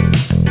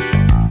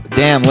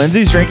 Damn,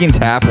 Lindsay's drinking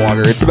tap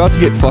water. It's about to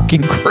get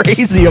fucking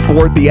crazy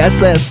aboard the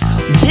SS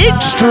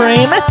Big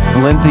Stream.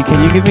 Lindsay,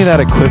 can you give me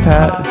that equip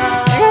hat?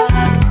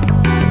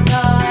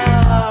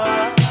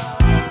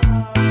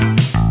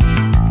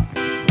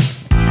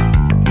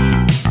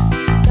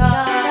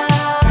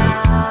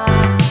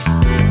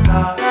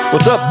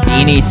 What's up,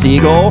 Beanie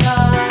Seagull?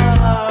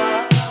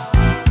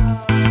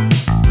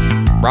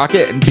 Rock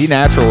it and be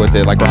natural with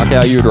it. Like rock it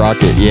how you would rock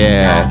it.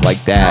 Yeah,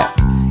 like that.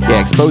 Yeah,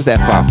 expose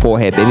that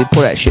forehead, baby.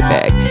 Pull that shit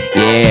back.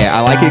 Yeah, I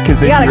like it because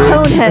they got a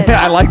cone head.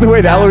 I like the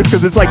way that looks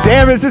because it's like,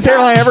 damn, is this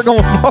hairline ever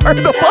gonna start?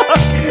 The fuck?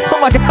 Oh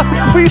my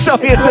god! Please tell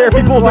me it's there.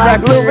 He pulls it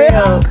back a little bit.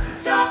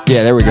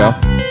 Yeah, there we go.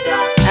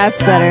 That's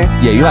better.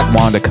 Yeah, you like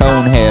Wanda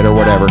Conehead or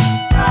whatever.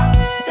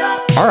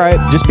 All right,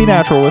 just be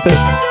natural with it.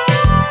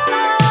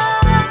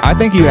 I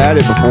think you had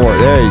it before.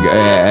 There you go.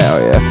 Yeah,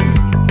 hell yeah.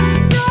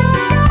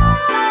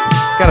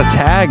 It's got a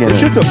tag in it. This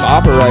shit's a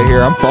bopper right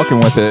here. I'm fucking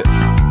with it.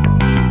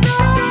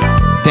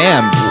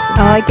 Damn.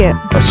 I like it.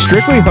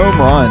 Strictly home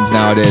runs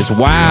nowadays.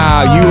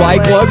 Wow, you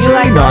like luxury? You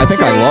like no, I think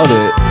I love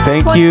it.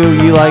 Thank you.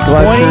 You like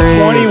luxury.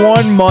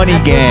 2021 money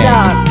That's game. what's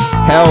up.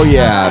 Hell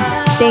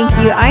yeah. Thank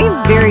you. I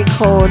am very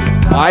cold.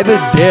 Buy the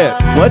dip.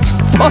 Let's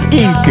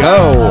fucking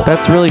go.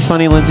 That's really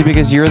funny, Lindsay,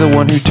 because you're the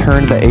one who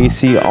turned the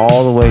AC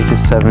all the way to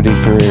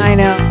 73. I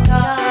know.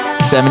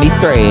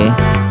 73.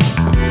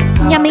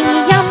 Yummy,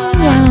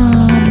 yum, yum.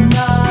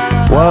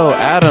 Whoa,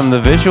 Adam, the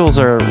visuals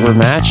were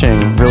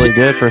matching really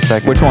good for a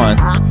second. Which one?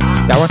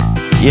 That one?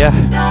 Yeah.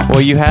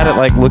 Well, you had it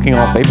like looking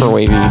all vapor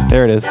wavy.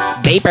 There it is.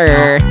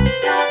 Vapor.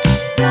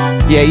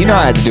 Yeah, you know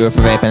how to do it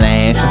for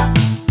VaporNation.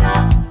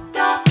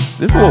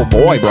 This little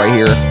boy right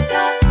here.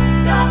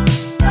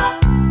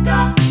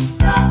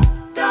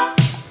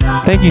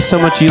 Thank you so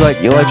much. You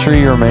like luxury.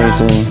 You're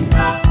amazing.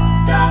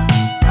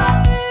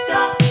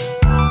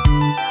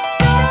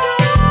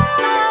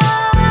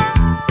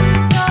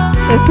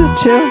 This is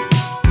chill.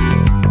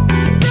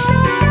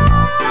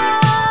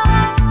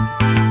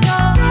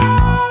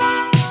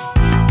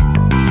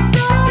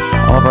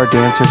 All of our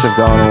dancers have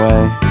gone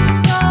away.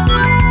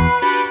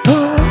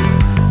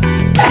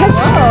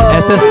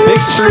 SS Big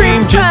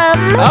Stream just...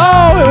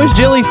 Oh, it was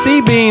Jilly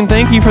Sea Bean.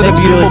 Thank you for the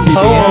beautiful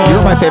poem.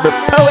 You're my favorite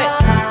poet,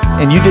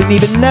 and you didn't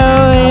even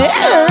know it.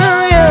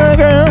 Oh, yeah,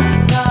 girl.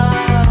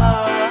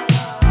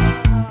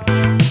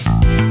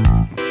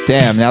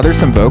 Damn, now there's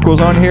some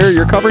vocals on here.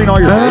 You're covering all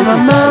your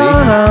bases,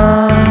 Daddy.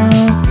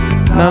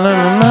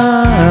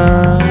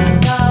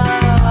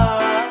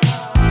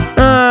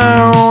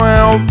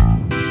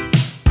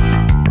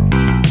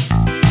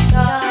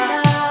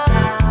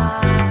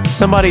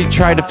 Somebody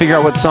tried to figure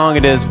out what song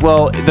it is.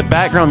 Well, the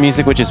background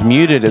music, which is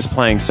muted, is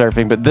playing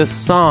surfing, but this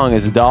song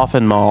is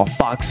Dolphin Mall,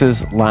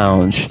 Fox's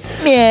Lounge.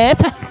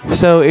 Yep.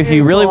 So if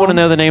you really want to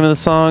know the name of the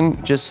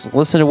song, just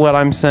listen to what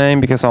I'm saying,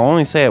 because I'll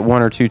only say it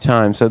 1 or 2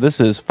 times. So this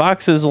is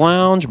Fox's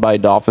Lounge by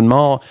Dolphin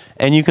Mall,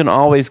 and you can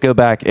always go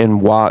back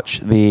and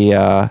watch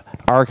the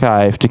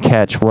archive to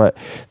catch what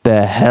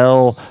the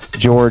hell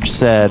George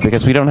said,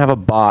 because we don't have a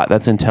bot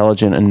that's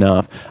intelligent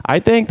enough. I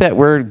think that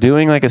we're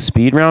doing like a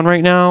speed round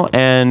right now,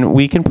 and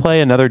we can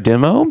play another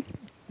demo.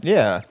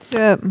 Yeah.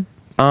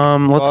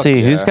 Let's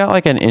see. Who's got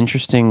like an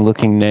interesting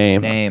looking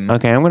name?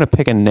 Okay, I'm going to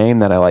pick a name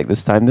that I like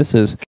this time. This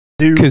is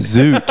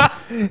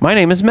Kazoot. My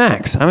name is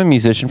Max. I'm a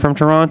musician from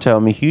Toronto.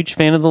 I'm a huge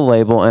fan of the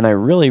label, and I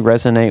really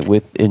resonate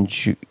with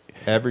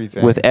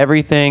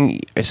everything.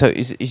 So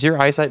is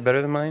your eyesight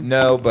better than mine?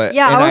 No, but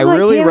Yeah, and I was I like,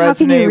 really damn, how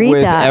can you resonate read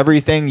with that?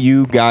 everything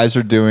you guys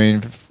are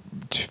doing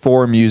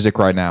for music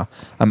right now.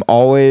 I've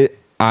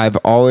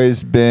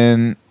always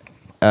been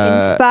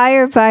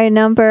Inspired by a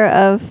number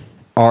of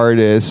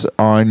artists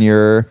on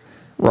your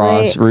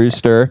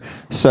Rooster.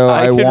 So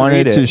I couldn't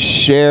wanted read to it.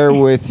 share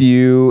with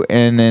you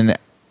in an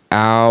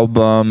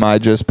album I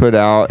just put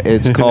out.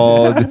 It's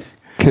called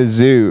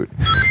Kazoot.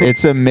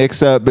 It's a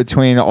mix-up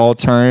between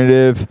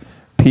alternative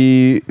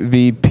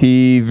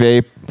PVP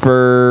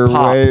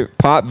vaporwave,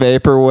 pop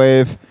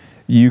vaporwave.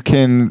 You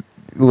can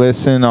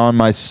listen on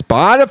my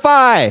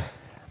Spotify.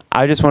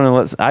 I just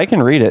want to I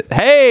can read it.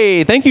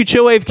 Hey, thank you,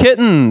 Chillwave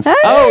Kittens.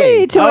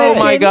 Hey, oh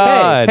my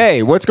God.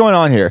 Hey, what's going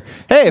on here?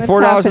 Hey, What's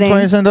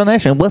 $4.20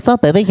 donation. What's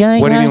up, baby?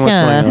 What do you mean, what's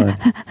going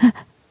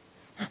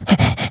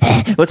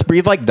on? Let's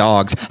breathe like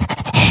dogs.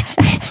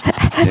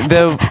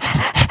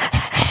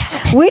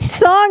 Which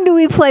song do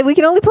we play? We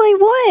can only play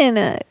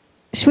one.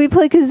 Should we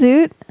play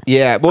Kazoot?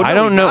 Yeah, well, I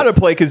don't we know. gotta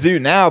play Kazoot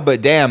now,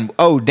 but damn,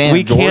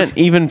 We George. can't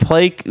even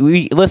play.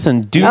 Listen,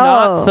 do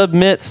not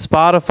submit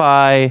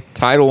Spotify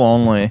title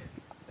only.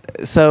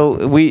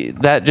 So we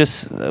got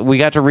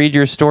to read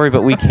your story,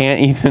 but we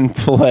can't even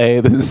play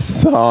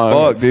this song.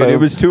 Fuck, dude, it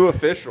was too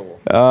official.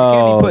 Oh, You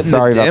can't be putting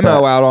sorry the about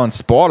demo that. out on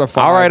Spotify.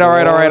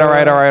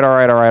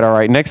 All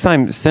right. Next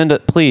time,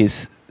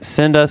 please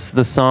send us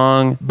the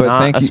song,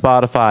 not a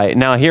Spotify.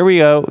 Now here we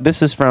go.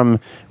 This is from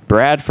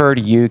Bradford,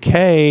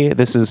 UK.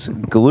 This is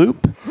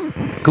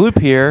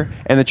Gloop here,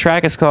 and the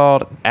track is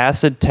called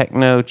Acid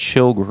Techno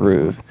Chill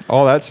Groove.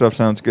 All that stuff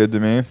sounds good to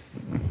me.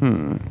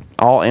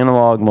 All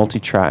analog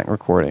multi-track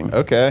recording.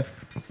 Okay.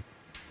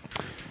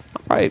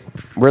 All right.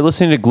 We're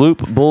listening to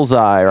Gloop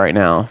Bullseye right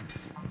now.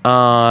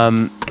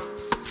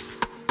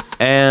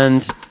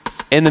 And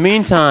in the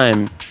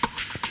meantime,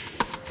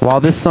 while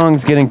this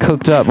song's getting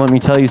cooked up, let me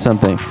tell you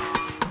something.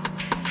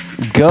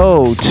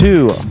 Go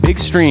to Big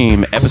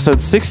Stream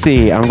episode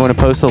 60. I'm going to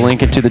post the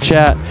link into the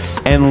chat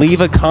and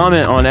leave a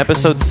comment on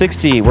episode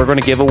 60. We're going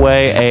to give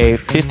away a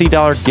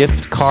 $50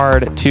 gift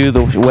card to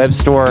the web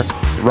store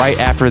right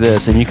after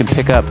this, and you can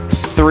pick up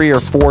 3 or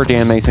 4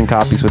 Dan Mason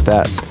copies with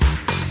that.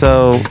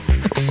 So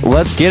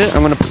let's get it.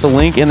 I'm going to put the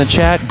link in the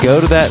chat.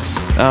 Go to that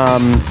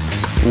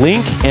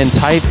link and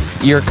type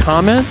your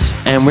comment,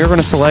 and we're going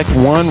to select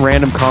one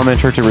random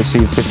commenter to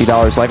receive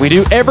 $50 like we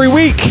do every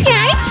week.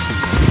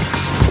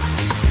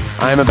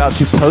 I'm about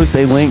to post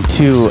a link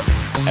to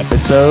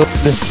episode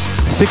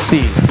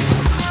 60.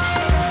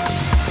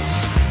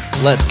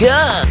 Let's go.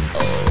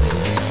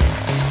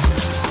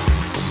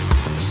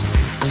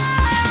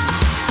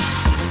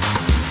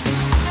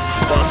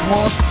 Plus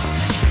one.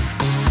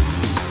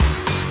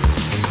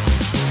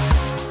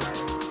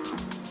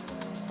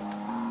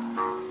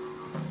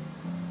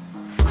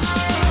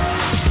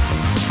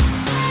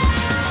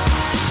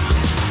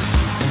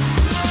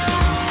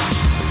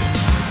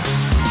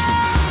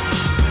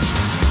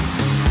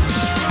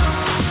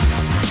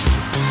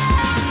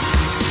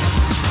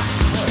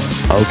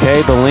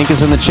 Okay, the link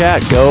is in the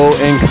chat. Go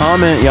and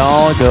comment,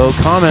 y'all. Go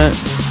comment.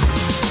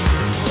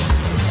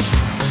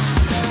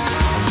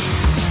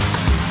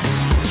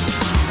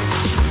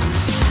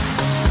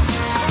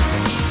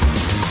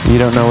 You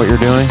don't know what you're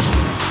doing?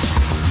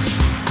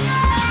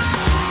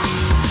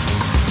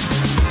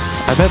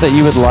 I bet that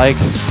you would like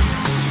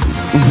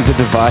the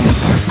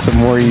device the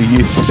more you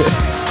use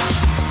it.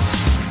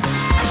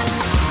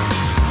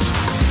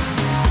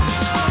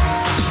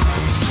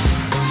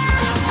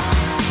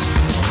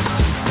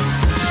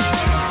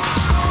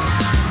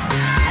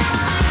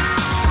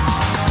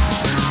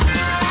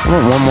 I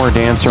want one more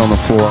dancer on the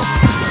floor.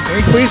 Can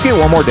we please get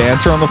one more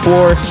dancer on the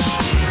floor?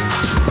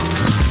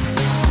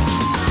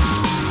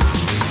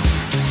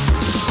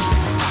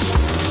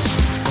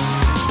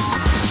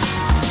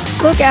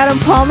 Look, Adam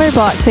Palmer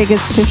bought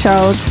tickets to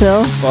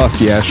Charlottesville. Fuck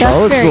yeah,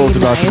 Charlottesville's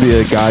about to be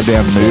a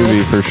goddamn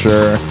movie for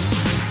sure.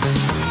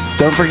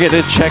 Don't forget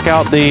to check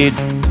out the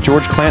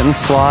George Clanton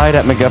slide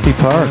at McGuffey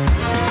Park.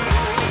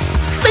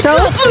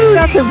 Charlottesville's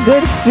got some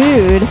good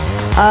food.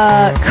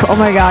 Oh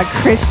my God,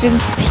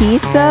 Christian's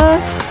Pizza,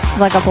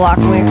 like a block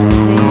away from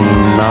me.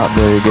 Not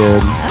very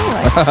good.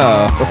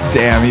 Oh,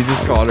 damn, he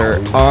just called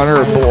her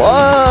honorable.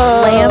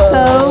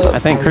 Lampo. I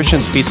think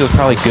Christian's Pizza was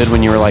probably good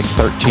when you were like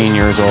 13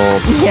 years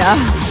old. Yeah.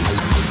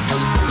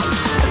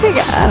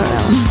 I don't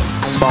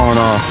know. It's falling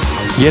off.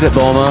 Get it,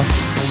 Bulma.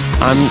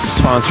 I'm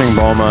sponsoring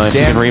Bulma. If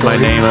you can read my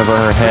name over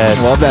her head.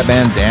 Love that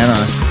bandana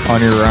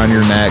around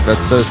your neck.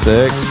 That's so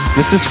sick.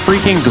 This is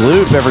freaking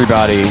Gloop,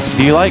 everybody.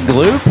 Do you like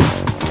Gloop?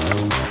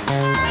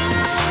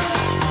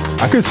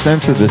 I could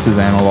sense that this is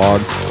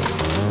analog.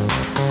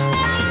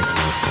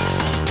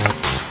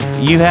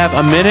 You have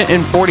 1 minute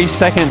and 40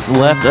 seconds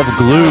left of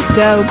Gloop.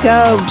 Go.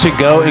 To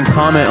go and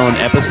comment on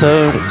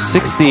episode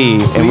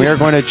 60. And we are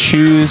going to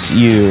choose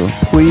you.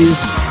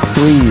 Please.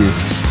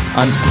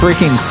 I'm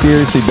freaking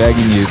seriously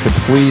begging you to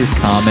please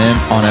comment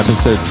on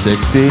episode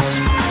 60.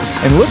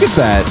 And look at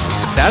that.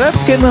 That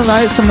app's getting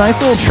some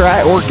nice little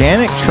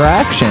organic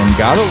traction.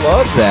 Gotta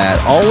love that.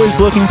 Always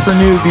looking for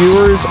new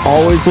viewers.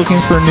 Always looking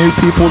for new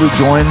people to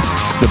join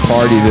the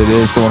party that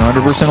is the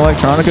 100%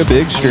 Electronica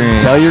Big Stream.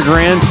 Tell your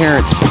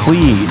grandparents,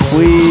 please.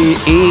 Please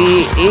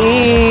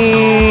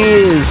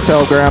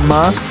tell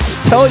Grandma.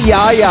 Tell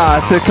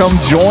Yaya to come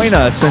join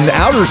us in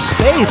outer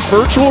space,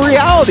 virtual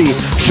reality.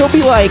 She'll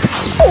be like,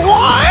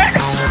 what?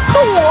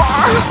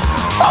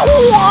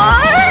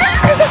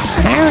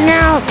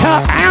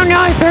 I don't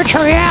know if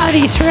virtual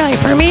reality is really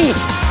for me.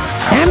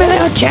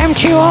 I'm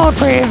too old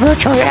for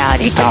virtual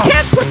reality talk. I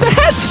can't put the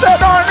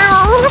headset on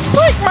or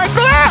break my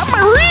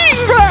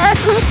reading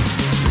glasses.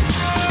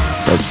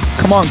 So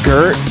come on,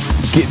 Gert.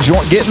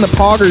 Get in the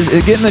poggers.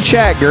 Get in the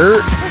chat,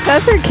 Gert.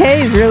 Professor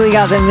K's really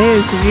got the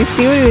moves. Did you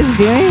see what he was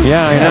doing?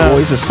 Yeah, I know. Well,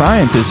 he's a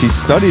scientist. He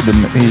studied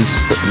them. He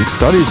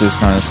studies this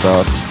kind of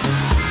stuff.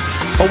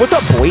 Oh, what's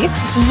up, boy?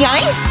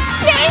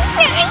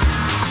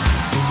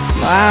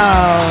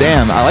 Wow.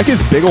 Damn, I like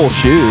his big old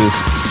shoes.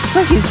 It's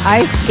like he's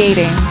ice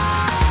skating.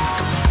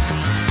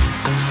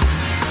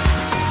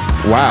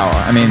 Wow.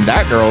 I mean,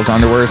 that girl's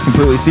underwear is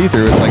completely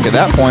see-through. It's like, at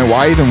that point,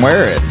 why even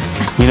wear it?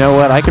 You know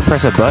what? I could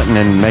press a button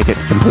and make it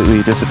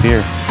completely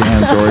disappear.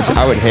 Damn, George.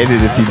 I would hate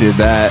it if you did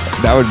that.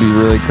 That would be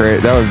really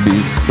crazy. That would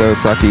be so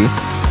sucky.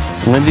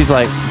 Lindsay's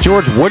like,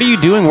 George, what are you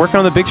doing working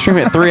on the big stream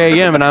at 3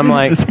 a.m.? And I'm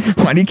like,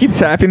 why do you keep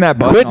tapping that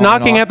button? Quit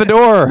knocking at the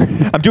door.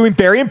 I'm doing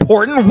very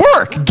important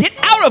work. Get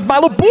out of my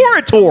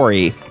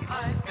laboratory.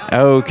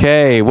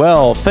 Okay.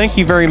 Well, thank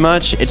you very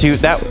much to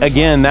that.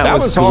 Again, that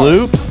was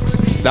Gloop.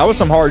 That was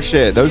some hard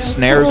shit. Those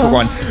snares were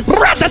going.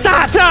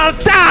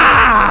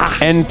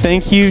 And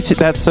thank you to,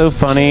 that's so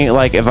funny.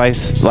 Like if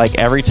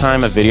every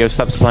time a video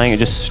stops playing, it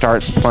just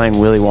starts playing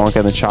Willy Wonka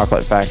and the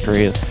Chocolate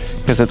Factory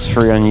because it's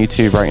free on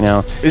YouTube right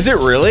now. Is it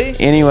really?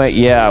 Anyway,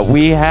 yeah,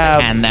 we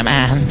have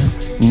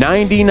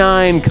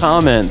 99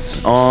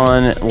 comments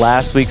on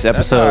last week's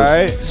episode. All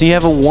right. So you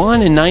have a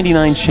 1 in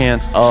 99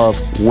 chance of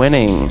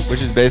winning.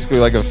 Which is basically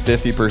like a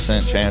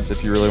 50% chance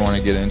if you really want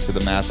to get into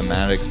the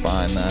mathematics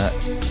behind that.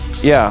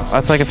 Yeah,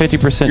 that's like a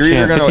 50% chance. You're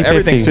either going to,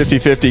 everything's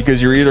 50-50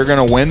 because you're either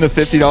going to win the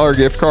 $50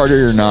 gift card or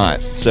you're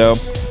not. So,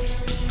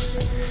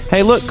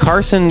 hey, look,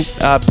 Carson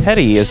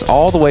Petty is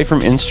all the way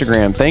from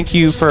Instagram. Thank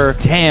you for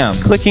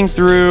clicking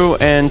through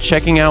and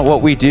checking out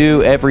what we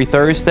do every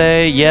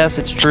Thursday. Yes,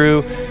 it's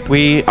true.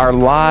 We are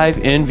live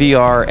in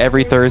VR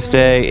every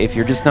Thursday. If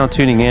you're just now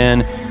tuning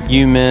in,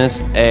 you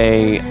missed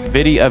a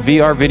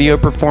VR video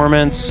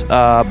performance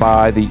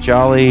by the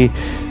Jolly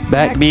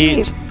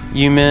Backbeat.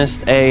 You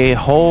missed a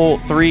whole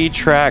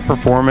 3-track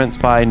performance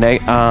by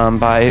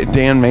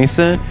Dan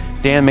Mason.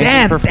 Dan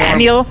Mason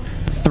performed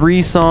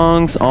 3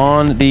 songs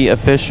on the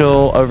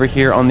official over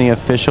here on the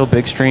official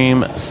Big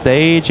Stream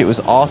stage. It was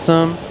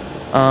awesome.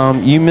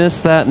 You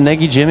missed that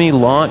Neggy Jimmy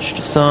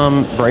launched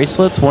some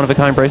bracelets,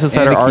 one-of-a-kind bracelets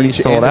that are already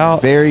sold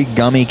out. Very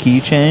gummy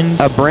keychain.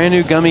 A brand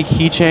new gummy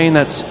keychain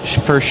that's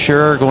for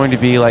sure going to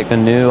be like the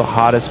new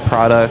hottest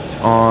product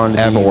on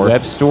the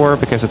web store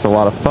because it's a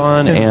lot of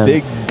fun. And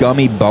big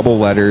gummy bubble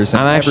letters.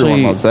 And I'm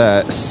everyone loves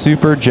that.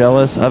 Super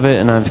jealous of it,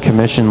 and I've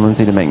commissioned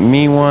Lindsay to make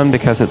me one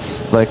because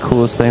it's the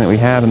coolest thing that we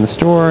have in the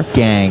store.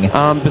 Gang.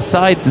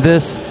 Besides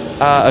this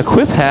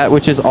Equip hat,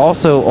 which is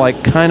also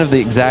like kind of the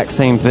exact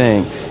same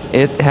thing.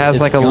 It has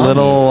like a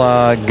little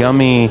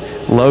gummy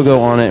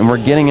logo on it, and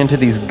we're getting into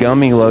these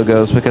gummy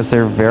logos because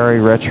they're very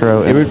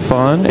retro and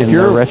fun. If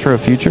you're a retro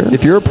future,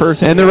 if you're a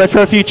person and the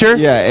retro future,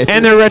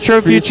 and the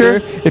retro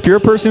future. If you're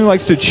a person who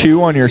likes to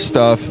chew on your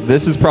stuff,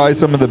 this is probably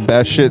some of the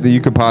best shit that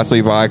you could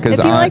possibly buy. Because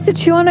if you like to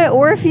chew on it,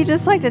 or if you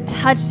just like to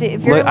touch it,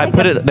 if you're look, I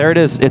put it there. It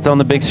is. It's on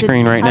the big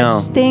screen right now.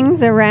 Touch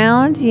things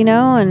around, you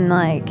know, and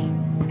like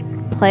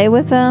play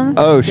with them.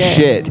 Oh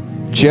shit.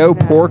 Joe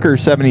Porker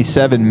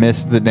 77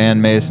 missed the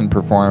Dan Mason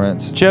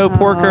performance. Joe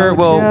Porker,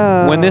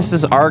 well, when this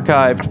is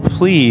archived,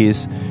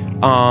 please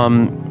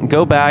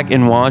go back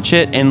and watch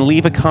it and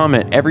leave a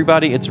comment.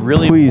 Everybody, it's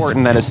really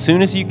important that as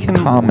soon as you can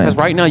comment, because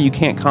right now you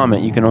can't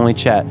comment, you can only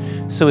chat.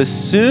 So as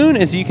soon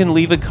as you can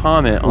leave a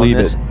comment on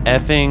this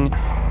effing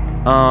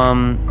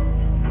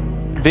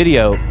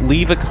video,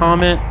 leave a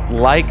comment,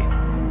 like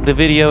the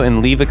video,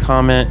 and leave a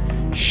comment.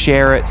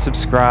 share it,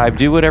 subscribe,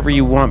 do whatever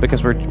you want,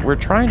 because we're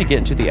trying to get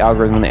into the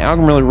algorithm. And the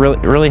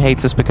algorithm really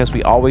hates us because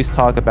we always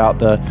talk about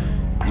the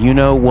you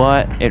know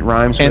what, it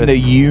rhymes and with the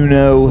you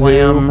know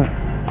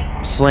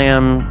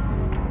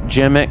slam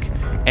gimmick,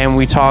 and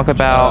we talk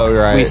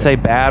about we say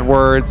bad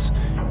words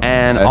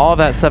and all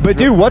that stuff. But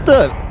dude, what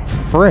the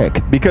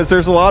frick? Because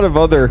there's a lot of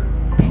other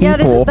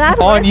people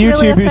on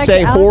YouTube who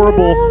say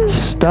horrible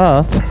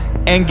stuff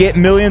and get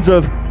millions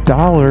of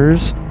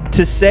dollars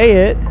to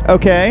say it,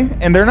 okay?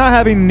 And they're not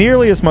having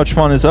nearly as much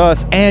fun as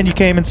us, and you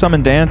came and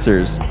summoned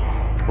dancers.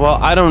 Well,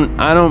 I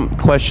don't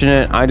question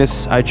it. I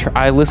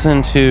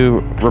listen to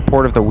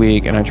Report of the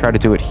Week, and I try to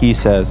do what he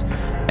says.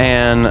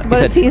 And he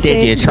said,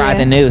 did you try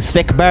the new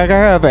thick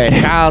burger over at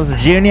Charles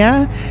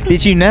Jr.?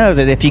 Did you know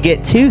that if you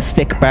get 2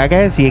 thick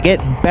burgers, you get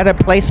better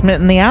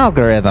placement in the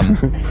algorithm?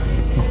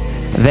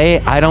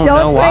 I don't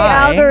know why.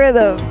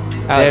 Algorithm.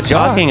 They're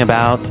talking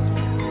about.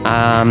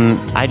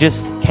 I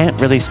just can't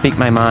really speak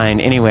my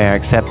mind anywhere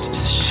except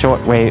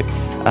shortwave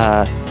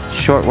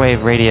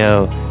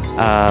radio.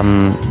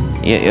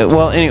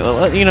 Well,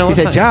 anyway, you know. He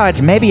said,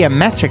 George, maybe your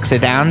metrics are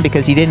down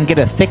because you didn't get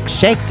a thick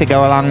shake to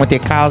go along with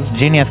your Carl's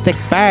Jr. thick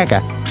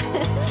burger.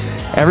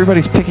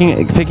 Everybody's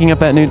picking up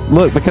that new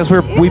look because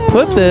we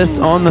put this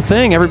on the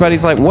thing.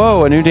 Everybody's like,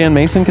 "Whoa, a new Dan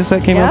Mason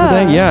cassette came out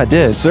today." Yeah, it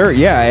did. Sir,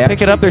 yeah,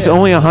 pick it up. There's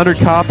only 100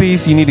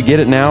 copies. You need to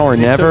get it now or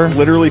never. Took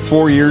literally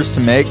 4 years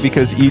to make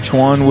because each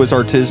one was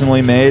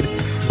artisanally made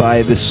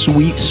by the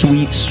sweet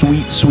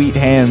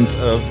hands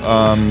of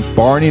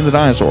Barney the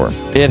dinosaur.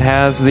 It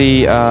has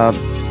the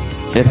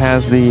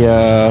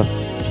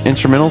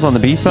instrumentals on the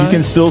B side. You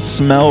can still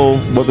smell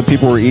what the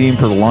people were eating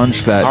for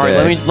lunch that day. All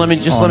right, let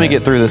me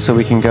get through this so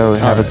we can go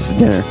have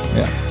dinner.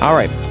 Yeah. All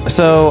right.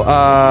 So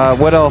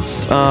what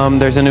else?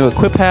 There's a new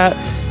Equip hat.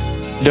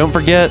 Don't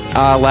forget,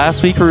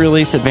 last week we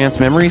released Advanced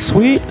Memory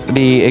Suite,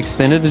 the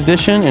extended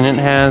edition, and it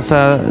has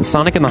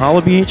Sonic and the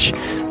Hollow Beach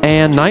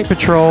and Night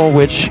Patrol,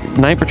 which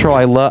Night Patrol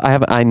I love.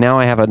 I now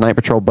have a Night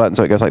Patrol button,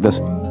 so it goes like this.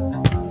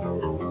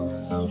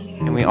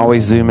 And we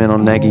always zoom in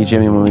on Neggy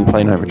Jimmy when we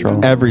play Night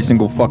Patrol. Every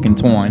single fucking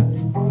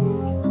time.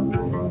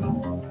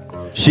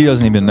 She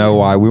doesn't even know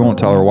why. We won't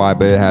tell her why,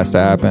 but it has to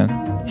happen.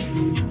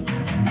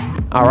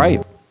 All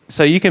right.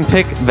 So you can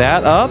pick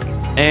that up.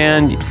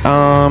 And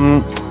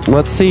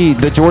let's see.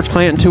 The George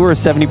Clanton tour is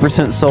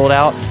 70% sold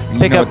out.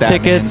 Pick up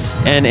tickets.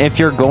 And if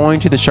you're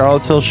going to the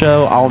Charlottesville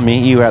show, I'll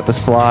meet you at the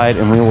slide.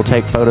 And we will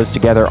take photos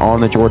together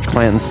on the George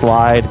Clanton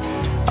slide.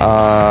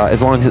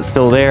 As long as it's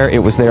still there.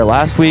 It was there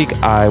last week.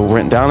 I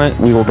went down it.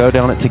 We will go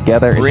down it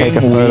together and take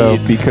a photo.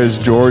 Because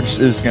George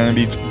is going to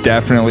be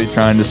definitely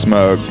trying to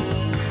smoke.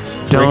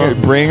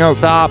 Bring up.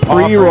 Stop.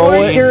 Pre-roll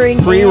it.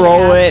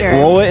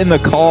 Roll it in the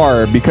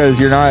car because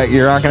you're not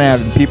gonna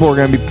have people are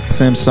gonna be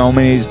passing so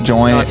many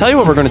joints. I'll tell you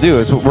what we're gonna do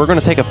is we're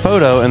gonna take a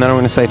photo and then I'm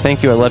gonna say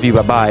thank you, I love you,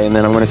 bye bye, and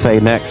then I'm gonna say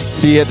next.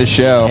 See you at the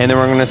show. And then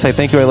we're gonna say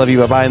thank you, I love you,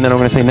 bye bye, and then I'm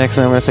gonna say next,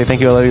 and then I'm gonna say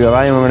thank you, I love you, bye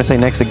bye, and we're gonna say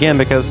next again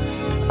because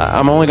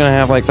I'm only gonna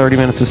have like 30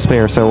 minutes to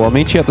spare. So I'll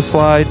meet you at the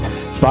slide.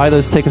 Buy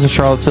those tickets to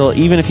Charlottesville.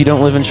 Even if you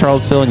don't live in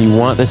Charlottesville and you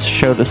want this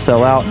show to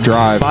sell out,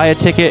 buy a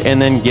ticket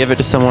and then give it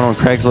to someone on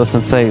Craigslist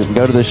and say,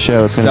 go to this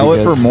show. It's sell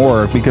it for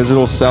more because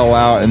it'll sell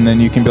out, and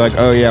then you can be like,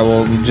 oh yeah,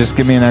 well just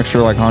give me an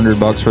extra like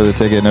 $100 for the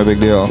ticket, no big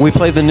deal. We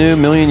played the new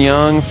Million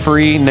Young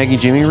free Neggy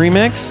Jimmy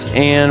remix,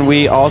 and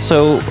we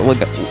also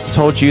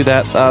told you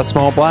that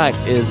Small Black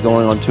is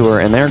going on tour,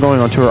 and they're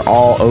going on tour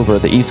all over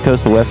the East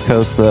Coast, the West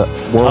Coast, the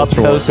Up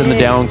Coast, and the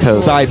Down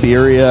Coast.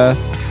 Siberia,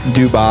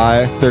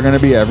 Dubai, they're going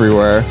to be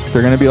everywhere.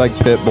 They're going to be like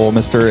Pitbull,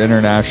 Mr.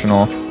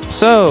 International.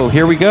 So,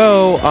 here we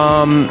go.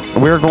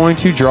 We're going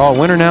to draw a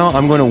winner now.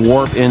 I'm going to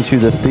warp into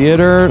the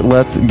theater.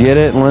 Let's get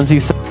it. Lindsay,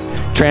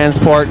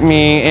 transport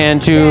me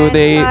into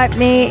the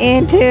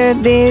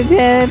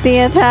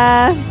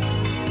theater.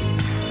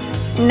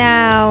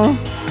 Now.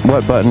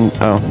 What button?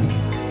 Oh.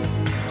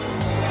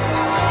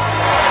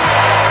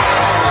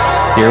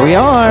 Here we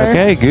are.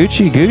 Okay,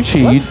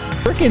 Gucci. Let's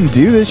freaking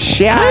do this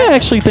shit. I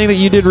actually think that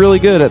you did really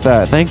good at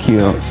that. Thank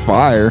you.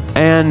 Fire.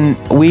 And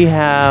we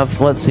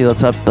have, let's see if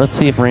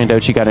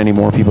Randochi got any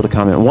more people to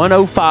comment.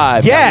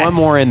 105. Yes. One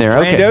more in there.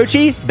 Okay.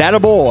 Randochi, that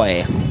a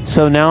boy.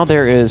 So now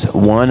there is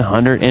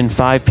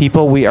 105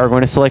 people. We are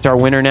going to select our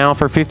winner now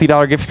for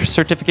 $50 gift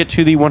certificate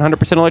to the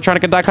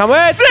 100%electronica.com.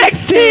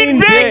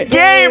 16-bit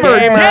gamer.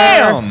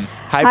 Damn.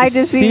 Hype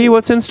to see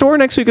what's in store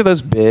next week with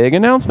those big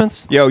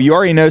announcements. Yo, you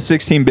already know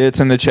 16-bits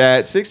in the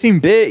chat.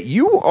 16-bit,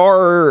 you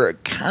are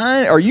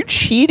you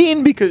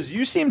cheating? Because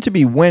you seem to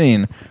be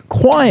winning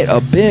quite a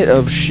bit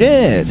of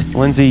shit.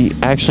 Lindsay,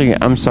 actually,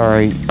 I'm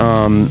sorry.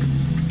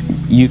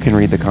 You can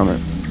read the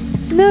comment.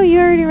 No, you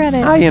already read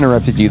it. I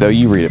interrupted you, though.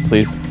 You read it,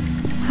 please.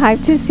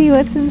 Hype to see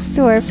what's in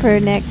store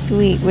for next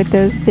week with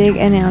those big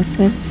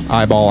announcements.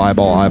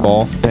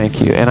 Eyeball.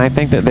 Thank you. And I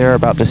think that they're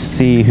about to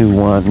see who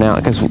won now,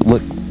 because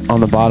look, on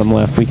the bottom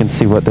left, we can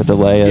see what the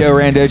delay is. Yo,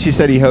 Randochi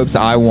said he hopes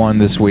I won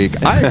this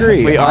week. I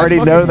agree. We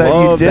already know that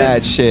you did.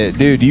 That shit.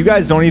 Dude, you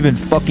guys don't even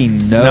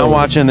fucking know. Now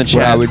watch in the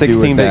chat,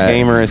 16-bit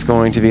gamer is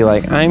going to be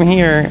like, I'm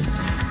here.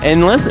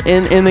 Unless,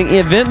 in the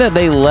event that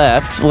they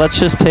left, let's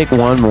just pick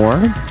one more.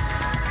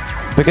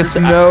 Because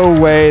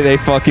no way they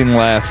fucking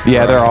left.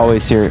 Yeah, they're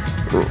always here.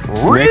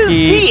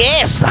 Risky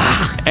yes.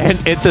 And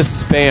it's a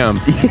spam.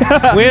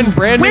 Win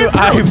brand new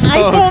iPhone.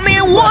 iPhone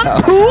in one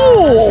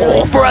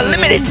pool for a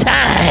limited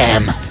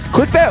time.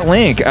 Click that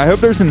link. I hope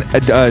there's a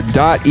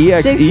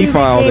 .exe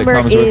file that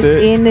comes with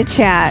it. In the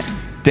chat.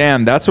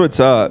 Damn, that's what's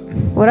up.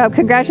 What up?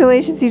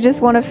 Congratulations, you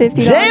just won a $50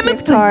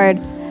 gift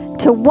card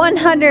to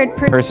 100%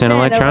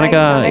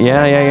 Electronica.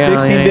 Yeah.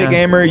 16-bit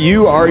gamer,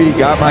 you already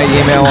got my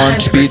email on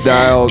speed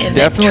dial.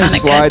 Definitely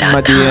slide in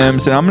my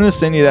DMs, and I'm going to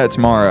send you that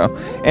tomorrow.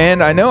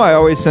 And I know I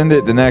always send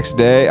it the next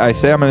day. I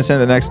say I'm going to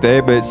send it the next day,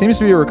 but it seems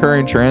to be a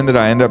recurring trend that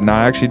I end up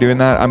not actually doing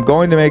that. I'm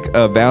going to make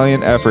a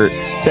valiant effort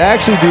to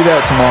actually do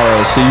that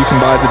tomorrow, so you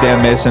can buy the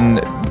Dan Mason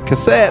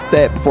cassette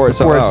before it's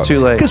too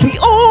late. Because we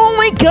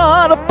only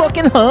got a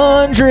fucking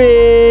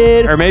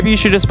 100. Or maybe you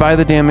should just buy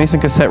the Dan Mason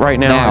cassette right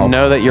now and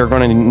know that you're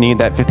going to need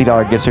that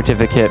 $50 gift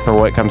certificate for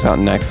what comes out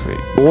next week.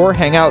 Or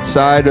hang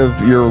outside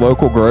of your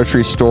local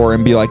grocery store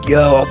and be like,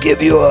 yo, I'll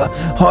give you a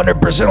 100%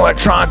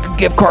 Electronica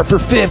gift card for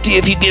 50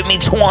 if you give me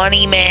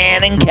 20,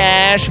 man, in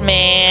cash,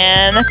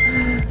 man.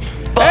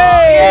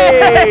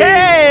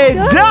 Hey,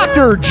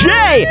 Dr.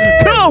 J,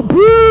 go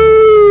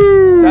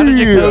boo! Dr.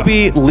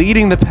 Jacoby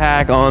leading the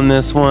pack on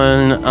this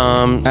one,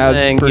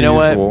 saying, you know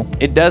what,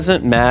 it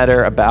doesn't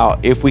matter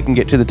about if we can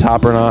get to the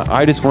top or not.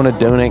 I just want to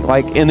donate.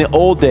 Like in the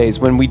old days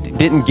when we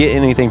didn't get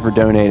anything for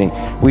donating,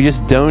 we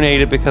just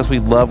donated because we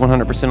love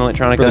 100%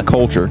 Electronica. For the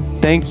culture.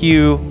 Thank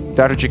you,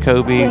 Dr.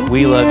 Jacoby.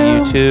 We love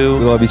you too.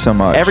 We love you so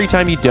much. Every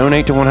time you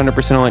donate to 100%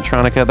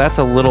 Electronica, that's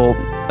a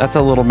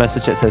little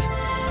message that says,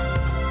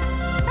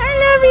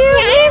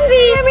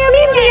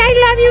 Lindsay, I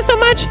love you so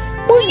much.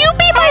 Will you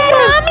be my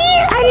mommy?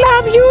 I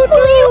love you.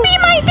 Will you be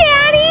my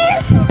daddy?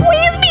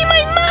 Please be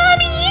my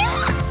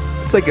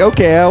mommy. It's like,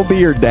 okay, I'll be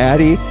your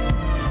daddy.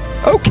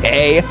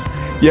 Okay.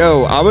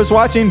 Yo, I was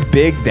watching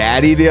Big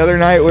Daddy the other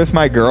night with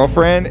my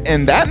girlfriend,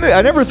 and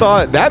I never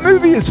thought that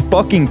movie is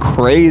fucking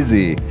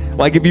crazy.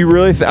 Like, if you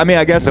really, I mean,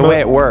 I guess the way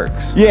it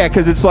works. Yeah,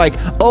 because it's like,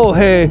 oh,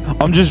 hey,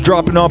 I'm just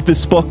dropping off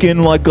this fucking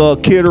like a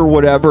kid or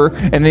whatever,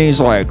 and then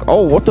he's like,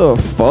 oh, what the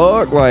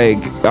fuck? Like,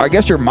 I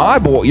guess you're my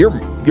boy.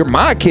 You're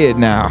my kid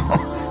now.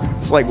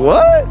 It's like,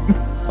 what?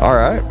 All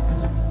right.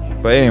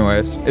 But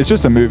anyways, it's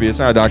just a movie. It's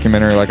not a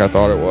documentary like I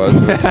thought it was.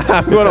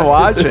 I'm gonna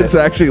watch it. It's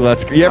actually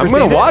I'm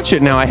gonna watch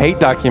it now. I hate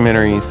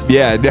documentaries.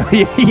 Yeah,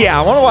 yeah.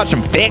 I want to watch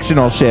some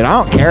fictional shit.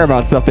 I don't care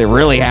about stuff that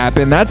really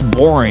happened. That's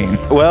boring.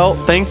 Well,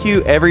 thank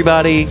you,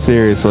 everybody.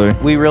 Seriously,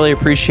 we really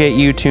appreciate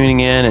you tuning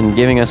in and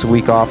giving us a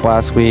week off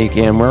last week,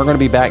 and we're going to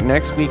be back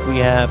next week. We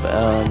have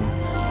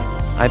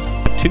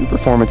 2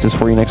 performances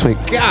for you next week.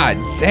 God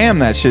damn,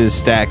 that shit is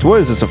stacked.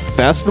 What is this, a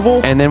festival?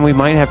 And then we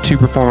might have 2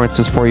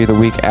 performances for you the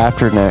week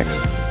after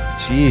next.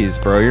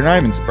 Jeez, bro, you're not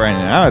even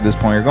spreading it out at this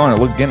point.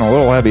 You're getting a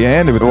little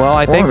heavy-handed with. Well,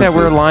 I think that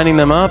we're lining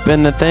them up,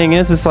 and the thing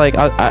is, it's like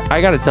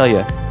I got to tell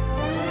you,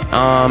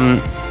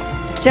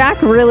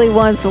 Jack really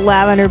wants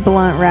lavender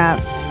blunt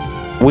wraps.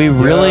 We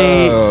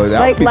really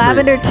like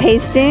lavender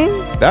tasting.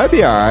 That'd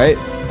be all right.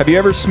 Have you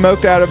ever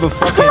smoked out of a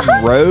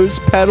fucking rose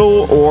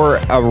petal? Or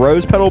a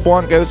rose petal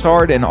blunt goes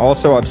hard, and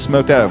also I've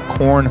smoked out of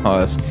corn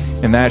husk,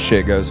 and that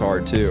shit goes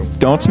hard too.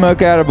 Don't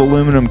smoke out of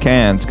aluminum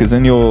cans, because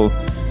then you'll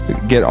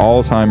get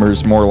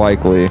Alzheimer's more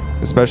likely,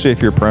 especially if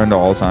you're prone to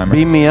Alzheimer's.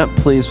 Beat Me Up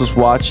Please was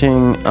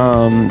watching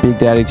Big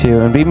Daddy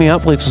 2, and Beat Me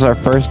Up Please was our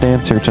first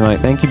dancer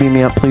tonight. Thank you, Beat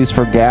Me Up Please,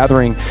 for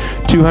gathering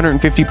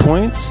 250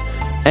 points.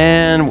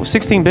 And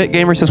 16-Bit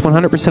Gamer says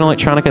 100%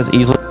 Electronica is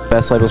easily the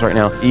best labels right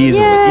now.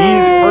 Easily.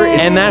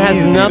 And that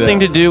has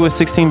nothing to do with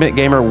 16-Bit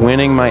Gamer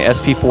winning my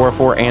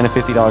SP404 and a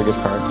 $50 gift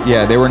card.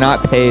 Yeah, they were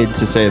not paid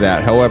to say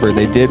that. However,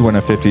 they did win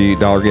a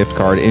 $50 gift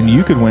card, and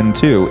you could win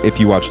too if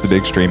you watch the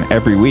big stream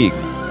every week.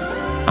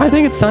 I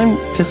think it's time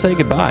to say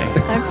goodbye.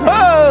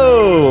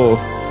 Oh!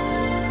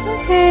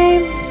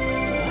 Okay.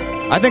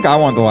 I think I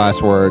want the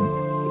last word.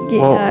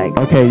 Yeah. Well,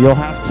 okay, you'll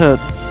have to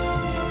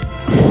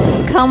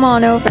just come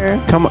on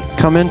over.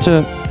 Come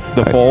into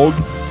the fold.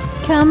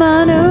 Come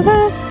on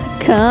over.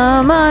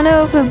 Come on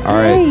over, baby. All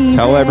right.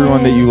 Tell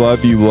everyone that you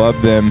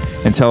love them,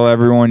 and tell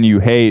everyone you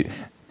hate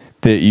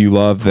that you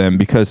love them,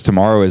 because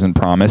tomorrow isn't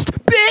promised.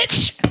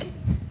 Bitch!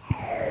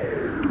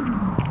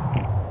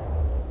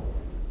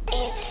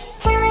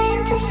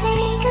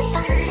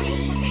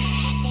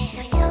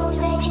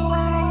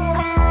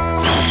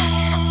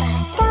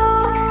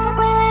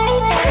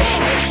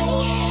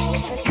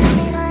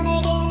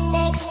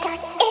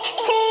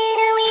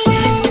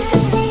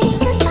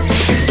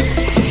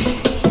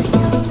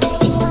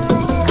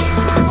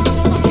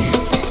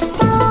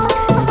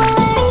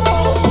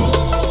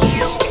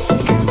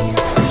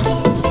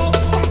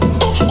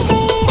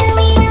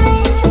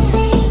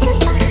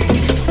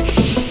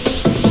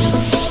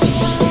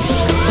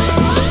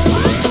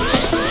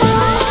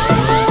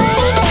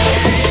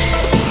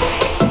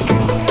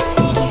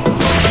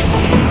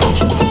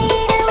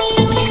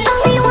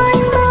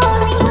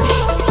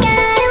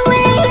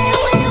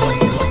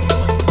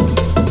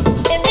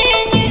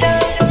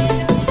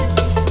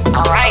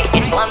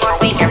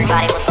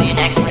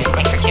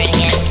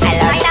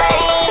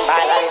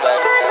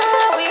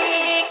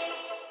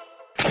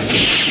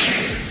 business.